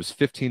 It was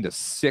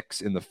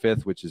 15-6 in the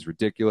 5th, which is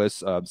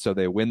ridiculous. So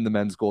they win the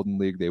men's Golden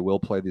League. They will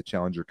play the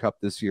Challenger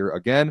Cup this year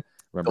again.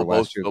 Remember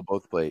last year? They'll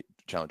both play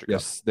Challenger Cup.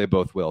 Yes, they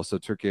both will. So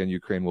Turkey and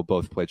Ukraine will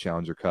both play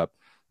Challenger Cup.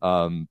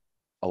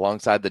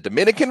 Alongside the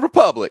Dominican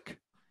Republic.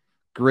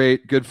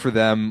 Great. Good for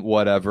them.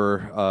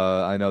 Whatever.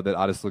 I know that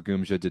Adis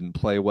Lagumja didn't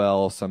play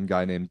well. Some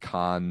guy named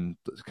Khan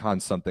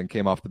something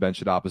came off the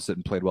bench at opposite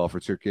and played well for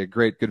Turkey.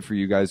 Great. Good for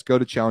you guys. Go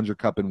to Challenger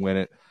Cup and win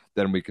it.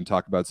 Then we can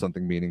talk about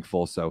something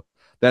meaningful. So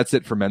that's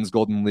it for men's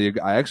Golden League.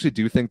 I actually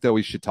do think that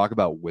we should talk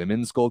about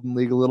women's Golden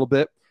League a little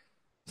bit.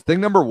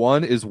 Thing number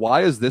one is,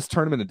 why is this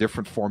tournament a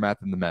different format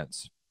than the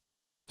men's?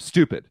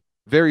 Stupid.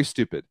 Very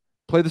stupid.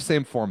 Play the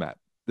same format.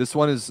 This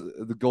one is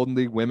the Golden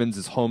League women's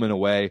is home and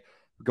away.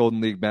 The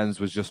Golden League men's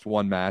was just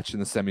one match in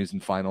the semis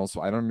and finals.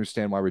 So I don't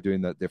understand why we're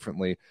doing that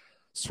differently.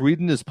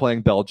 Sweden is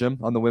playing Belgium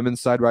on the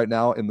women's side right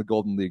now in the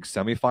Golden League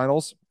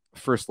semifinals.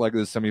 First leg of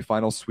the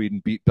semifinals,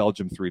 Sweden beat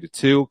Belgium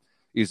 3-2.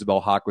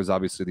 Isabel Haak was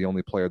obviously the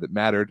only player that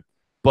mattered.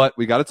 But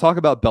we got to talk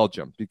about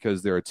Belgium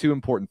because there are two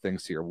important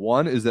things here.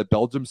 One is that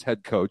Belgium's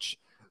head coach,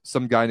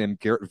 some guy named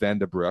Geert van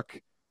den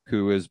Broek,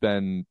 who has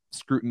been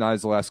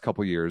scrutinized the last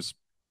couple years,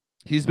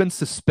 he's been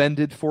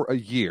suspended for a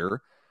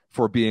year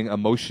for being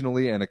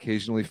emotionally and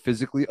occasionally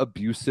physically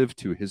abusive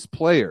to his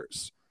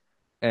players.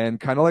 And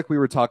kind of like we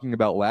were talking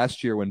about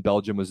last year when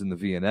Belgium was in the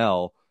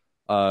VNL,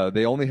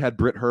 they only had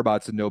Britt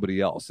Herbots and nobody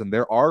else. And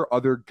there are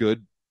other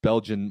good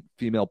Belgian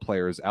female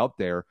players out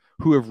there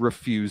who have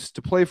refused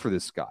to play for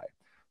this guy.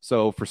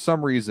 So for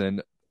some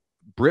reason,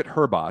 Britt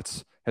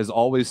Herbots has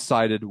always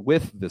sided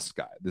with this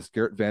guy, this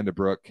Geert van den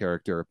Broek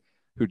character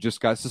who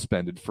just got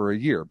suspended for a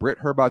year. Britt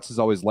Herbots has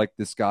always liked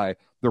this guy.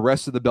 The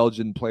rest of the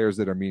Belgian players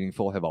that are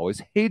meaningful have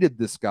always hated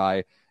this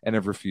guy and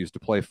have refused to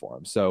play for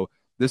him. So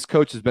this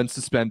coach has been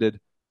suspended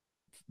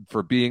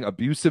for being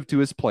abusive to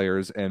his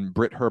players, and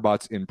Britt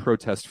Herbots, in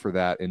protest for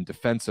that, in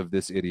defense of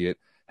this idiot,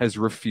 has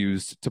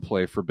refused to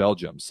play for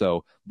Belgium.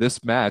 So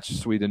this match,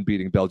 Sweden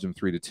beating Belgium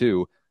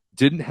 3-2,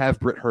 didn't have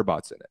Britt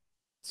Herbots in it.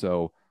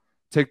 So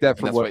take that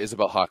for what. That's why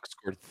Isabel Haak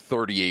scored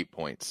 38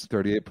 points.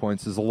 38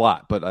 points is a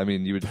lot, but I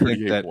mean, you would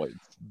think that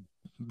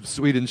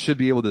Sweden should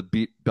be able to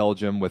beat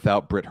Belgium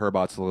without Britt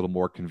Herbots a little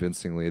more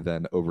convincingly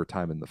than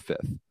overtime in the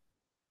 5th.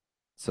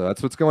 So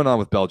that's what's going on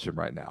with Belgium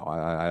right now.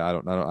 I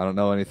don't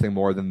know anything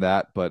more than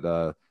that, but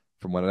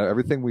from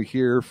everything we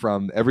hear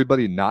from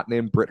everybody not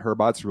named Britt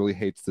Herbots really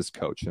hates this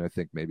coach, and I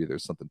think maybe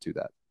there's something to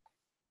that.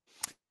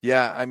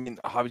 Yeah, I mean,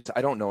 obviously,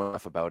 I don't know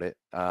enough about it.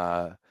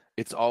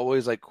 It's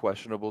always like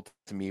questionable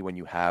to me when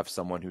you have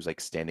someone who's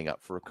like standing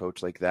up for a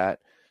coach like that.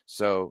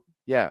 So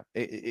yeah,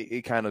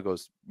 it kind of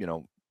goes,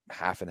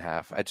 half and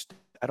half.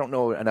 I don't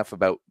know enough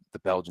about the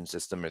Belgian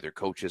system or their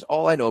coaches.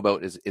 All I know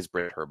about is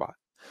Britt Herbot.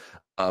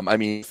 I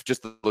mean,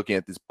 just looking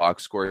at this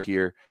box score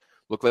here,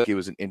 Looked like it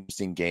was an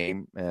interesting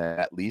game,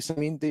 at least. I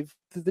mean,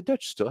 the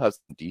Dutch still have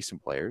some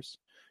decent players.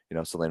 You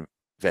know, Celine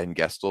Van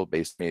Gestel,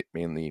 based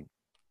mainly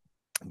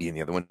being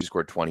the other one who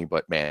scored 20,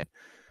 but man,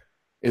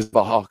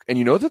 Isabel Hawk. And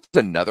you know that's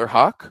another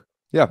Hawk?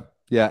 Yeah,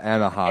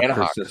 Anna Hawk,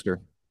 her sister.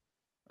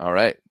 All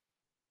right.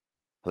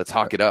 Let's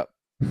hawk it up.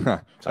 I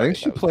think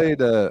she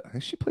played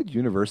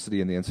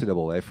university in the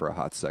NCAA for a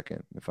hot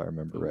second, if I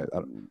remember right. I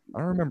don't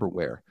remember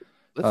where.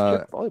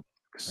 Let's check volleyball.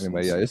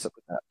 Anyway, yeah,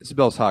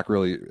 Isabel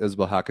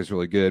Hawk is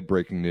really good.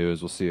 Breaking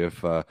news. We'll see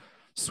if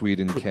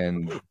Sweden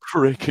can.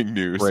 Breaking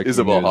news.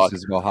 Isabel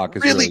Hawk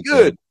is really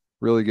good.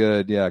 Really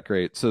good. Yeah,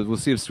 great. So we'll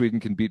see if Sweden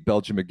can beat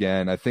Belgium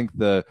again. I think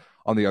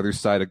on the other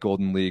side of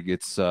Golden League,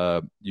 it's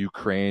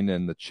Ukraine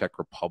and the Czech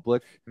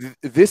Republic.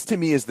 This to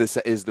me is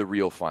the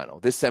real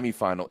final. This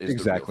semifinal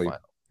is the real final.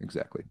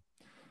 Exactly.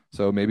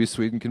 So maybe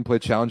Sweden can play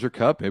Challenger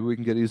Cup. Maybe we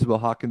can get Isabel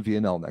Hawk and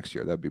VNL next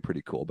year. That'd be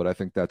pretty cool. But I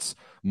think that's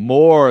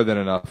more than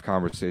enough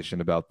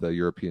conversation about the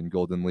European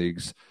Golden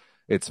Leagues.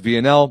 It's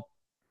VNL,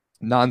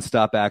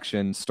 nonstop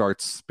action,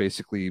 starts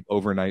basically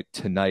overnight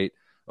tonight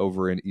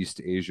over in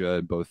East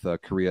Asia, both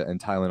Korea and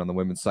Thailand on the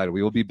women's side.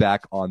 We will be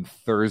back on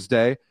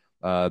Thursday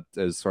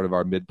as sort of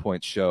our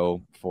midpoint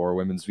show for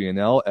women's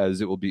VNL,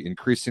 as it will be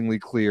increasingly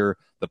clear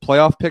the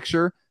playoff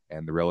picture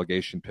and the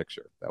relegation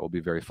picture. That will be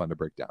very fun to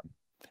break down.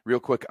 Real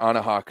quick,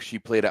 Anna Hawk, she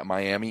played at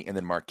Miami and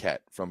then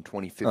Marquette from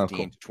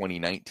 2015 to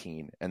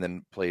 2019, and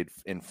then played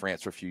in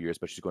France for a few years,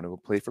 but she's going to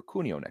play for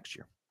Cuneo next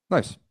year.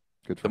 Nice.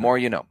 Good for The more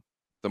you know.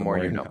 The more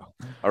you know.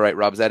 All right,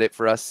 Rob, is that it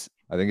for us?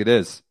 I think it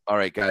is. All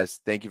right, guys.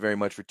 Thank you very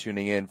much for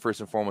tuning in. First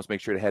and foremost, make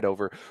sure to head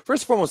over.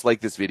 First and foremost, like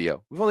this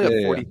video. We've only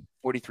got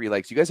 43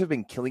 likes. You guys have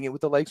been killing it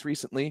with the likes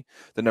recently.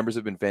 The numbers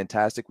have been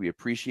fantastic. We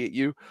appreciate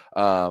you.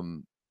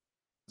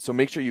 So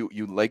make sure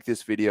you like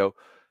this video,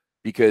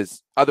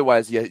 because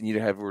otherwise you need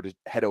to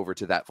head over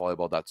to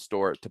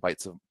thatvolleyball.store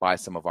to buy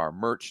some of our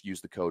merch.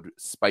 Use the code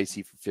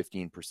SPICY for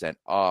 15%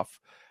 off.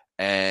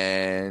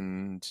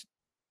 And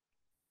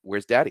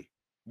where's Daddy?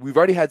 We've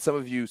already had some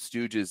of you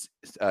stooges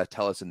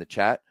tell us in the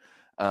chat.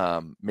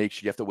 Make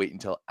sure you have to wait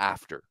until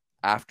after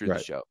the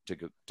show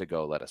to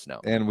go let us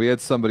know. And we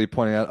had somebody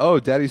pointing out, oh,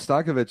 Daddy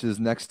Stankovic is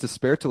next to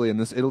Spertoli in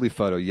this Italy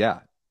photo. Yeah,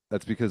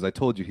 that's because I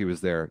told you he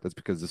was there. That's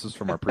because this was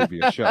from our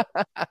previous show.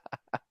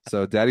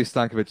 So Daddy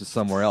Stankovic is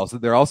somewhere else.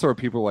 There also are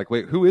people like,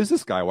 wait, who is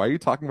this guy? Why are you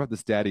talking about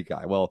this Daddy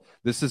guy? Well,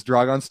 this is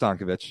Dragan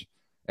Stankovic.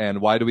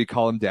 And why do we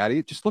call him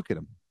Daddy? Just look at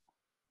him.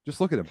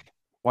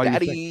 Why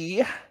Daddy. do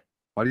you think?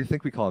 Why do you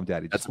think we call him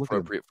Daddy? That's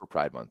appropriate for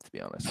Pride Month, to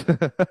be honest.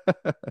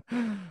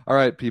 All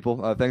right,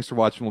 people. Thanks for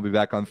watching. We'll be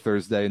back on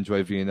Thursday.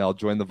 Enjoy VNL.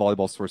 Join the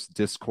Volleyball Source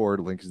Discord.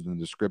 Link is in the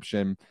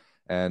description.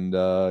 And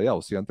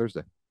we'll see you on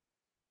Thursday.